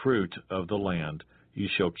in the fruit of the land, you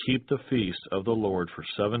shall keep the feast of the Lord for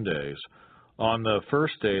 7 days. On the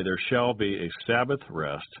first day there shall be a Sabbath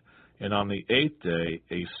rest, and on the 8th day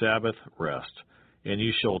a Sabbath rest. And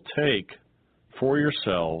you shall take for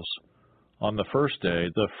yourselves on the first day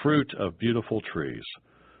the fruit of beautiful trees,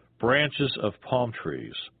 branches of palm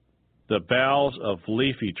trees, the boughs of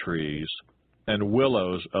leafy trees, and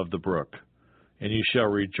willows of the brook. And you shall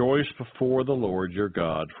rejoice before the Lord your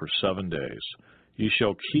God for 7 days. You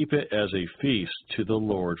shall keep it as a feast to the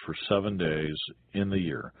Lord for 7 days in the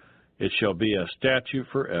year. It shall be a statute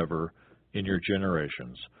forever in your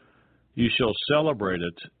generations. You shall celebrate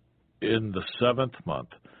it in the 7th month.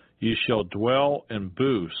 You shall dwell in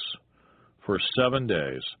booths for 7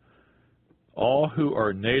 days. All who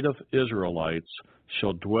are native Israelites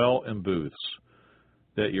shall dwell in booths,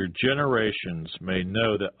 that your generations may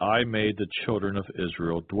know that I made the children of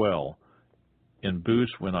Israel dwell in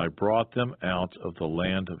booths when I brought them out of the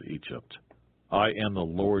land of Egypt. I am the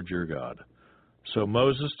Lord your God. So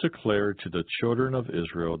Moses declared to the children of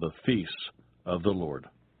Israel the feasts of the Lord.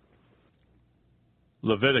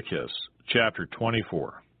 Leviticus chapter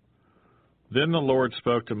 24. Then the Lord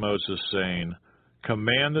spoke to Moses, saying,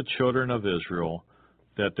 Command the children of Israel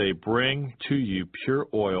that they bring to you pure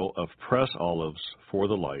oil of press olives for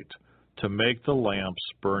the light, to make the lamps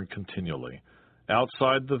burn continually,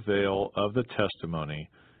 outside the veil of the testimony,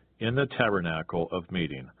 in the tabernacle of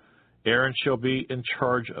meeting. Aaron shall be in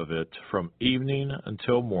charge of it from evening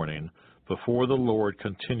until morning, before the Lord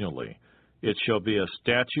continually. It shall be a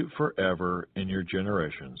statute forever in your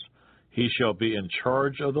generations. He shall be in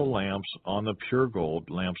charge of the lamps on the pure gold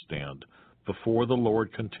lampstand, before the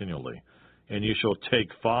Lord continually. And you shall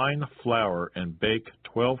take fine flour and bake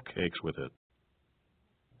 12 cakes with it.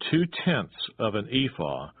 2/10 of an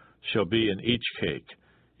ephah shall be in each cake.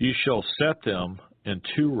 You shall set them in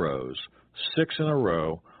 2 rows, 6 in a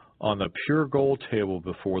row, on the pure gold table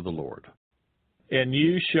before the Lord. And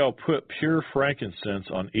you shall put pure frankincense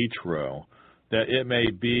on each row, that it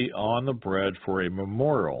may be on the bread for a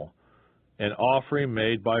memorial, an offering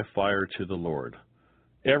made by fire to the Lord.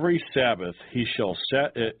 Every Sabbath he shall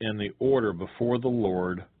set it in the order before the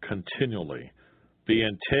Lord continually,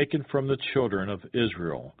 being taken from the children of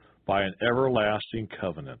Israel by an everlasting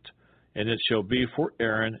covenant. And it shall be for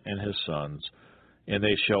Aaron and his sons, and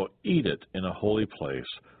they shall eat it in a holy place,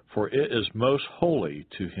 for it is most holy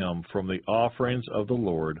to him from the offerings of the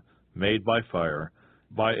Lord made by fire,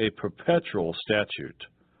 by a perpetual statute.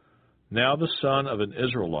 Now the son of an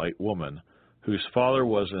Israelite woman, whose father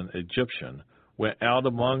was an Egyptian, went out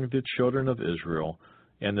among the children of Israel,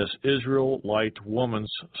 and this Israelite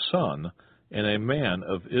woman's son and a man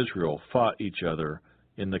of Israel fought each other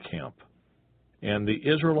in the camp. And the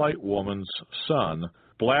Israelite woman's son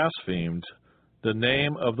blasphemed the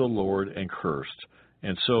name of the Lord and cursed,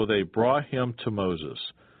 and so they brought him to Moses.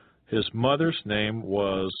 His mother's name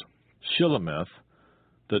was Shilemeth,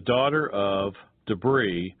 the daughter of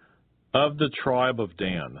Debri of the tribe of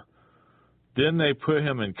Dan. Then they put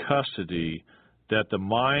him in custody, that the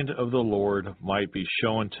mind of the Lord might be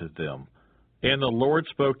shown to them. And the Lord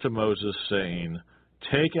spoke to Moses, saying,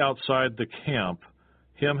 Take outside the camp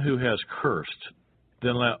him who has cursed.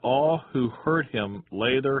 Then let all who heard him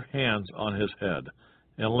lay their hands on his head,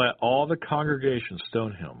 and let all the congregation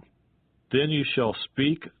stone him. Then you shall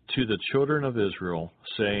speak to the children of Israel,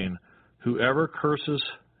 saying, Whoever curses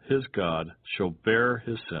his God shall bear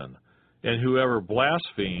his sin, and whoever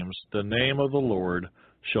blasphemes the name of the Lord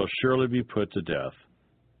shall surely be put to death.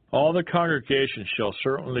 All the congregation shall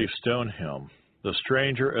certainly stone him, the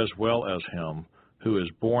stranger as well as him who is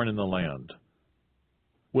born in the land.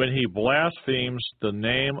 When he blasphemes the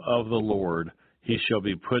name of the Lord, he shall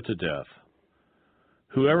be put to death.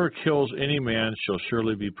 Whoever kills any man shall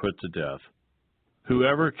surely be put to death.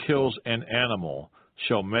 Whoever kills an animal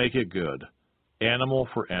shall make it good, animal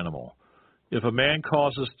for animal. If a man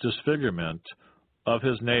causes disfigurement of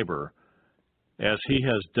his neighbor, as he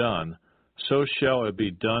has done, so shall it be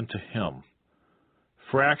done to him.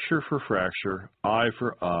 Fracture for fracture, eye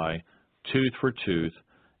for eye, tooth for tooth.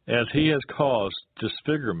 As he has caused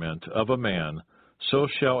disfigurement of a man, so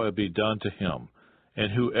shall it be done to him.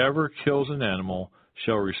 And whoever kills an animal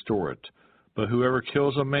shall restore it. But whoever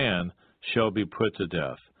kills a man shall be put to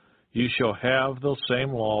death. You shall have the same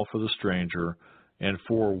law for the stranger, and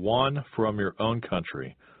for one from your own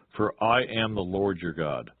country, for I am the Lord your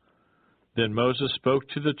God. Then Moses spoke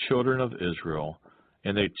to the children of Israel,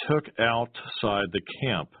 and they took outside the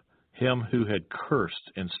camp him who had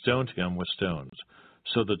cursed, and stoned him with stones.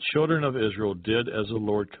 So the children of Israel did as the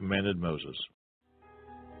Lord commanded Moses.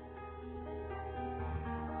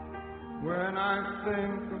 When I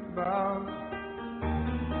think about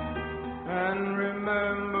and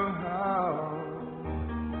remember how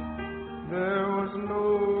there was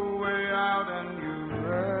no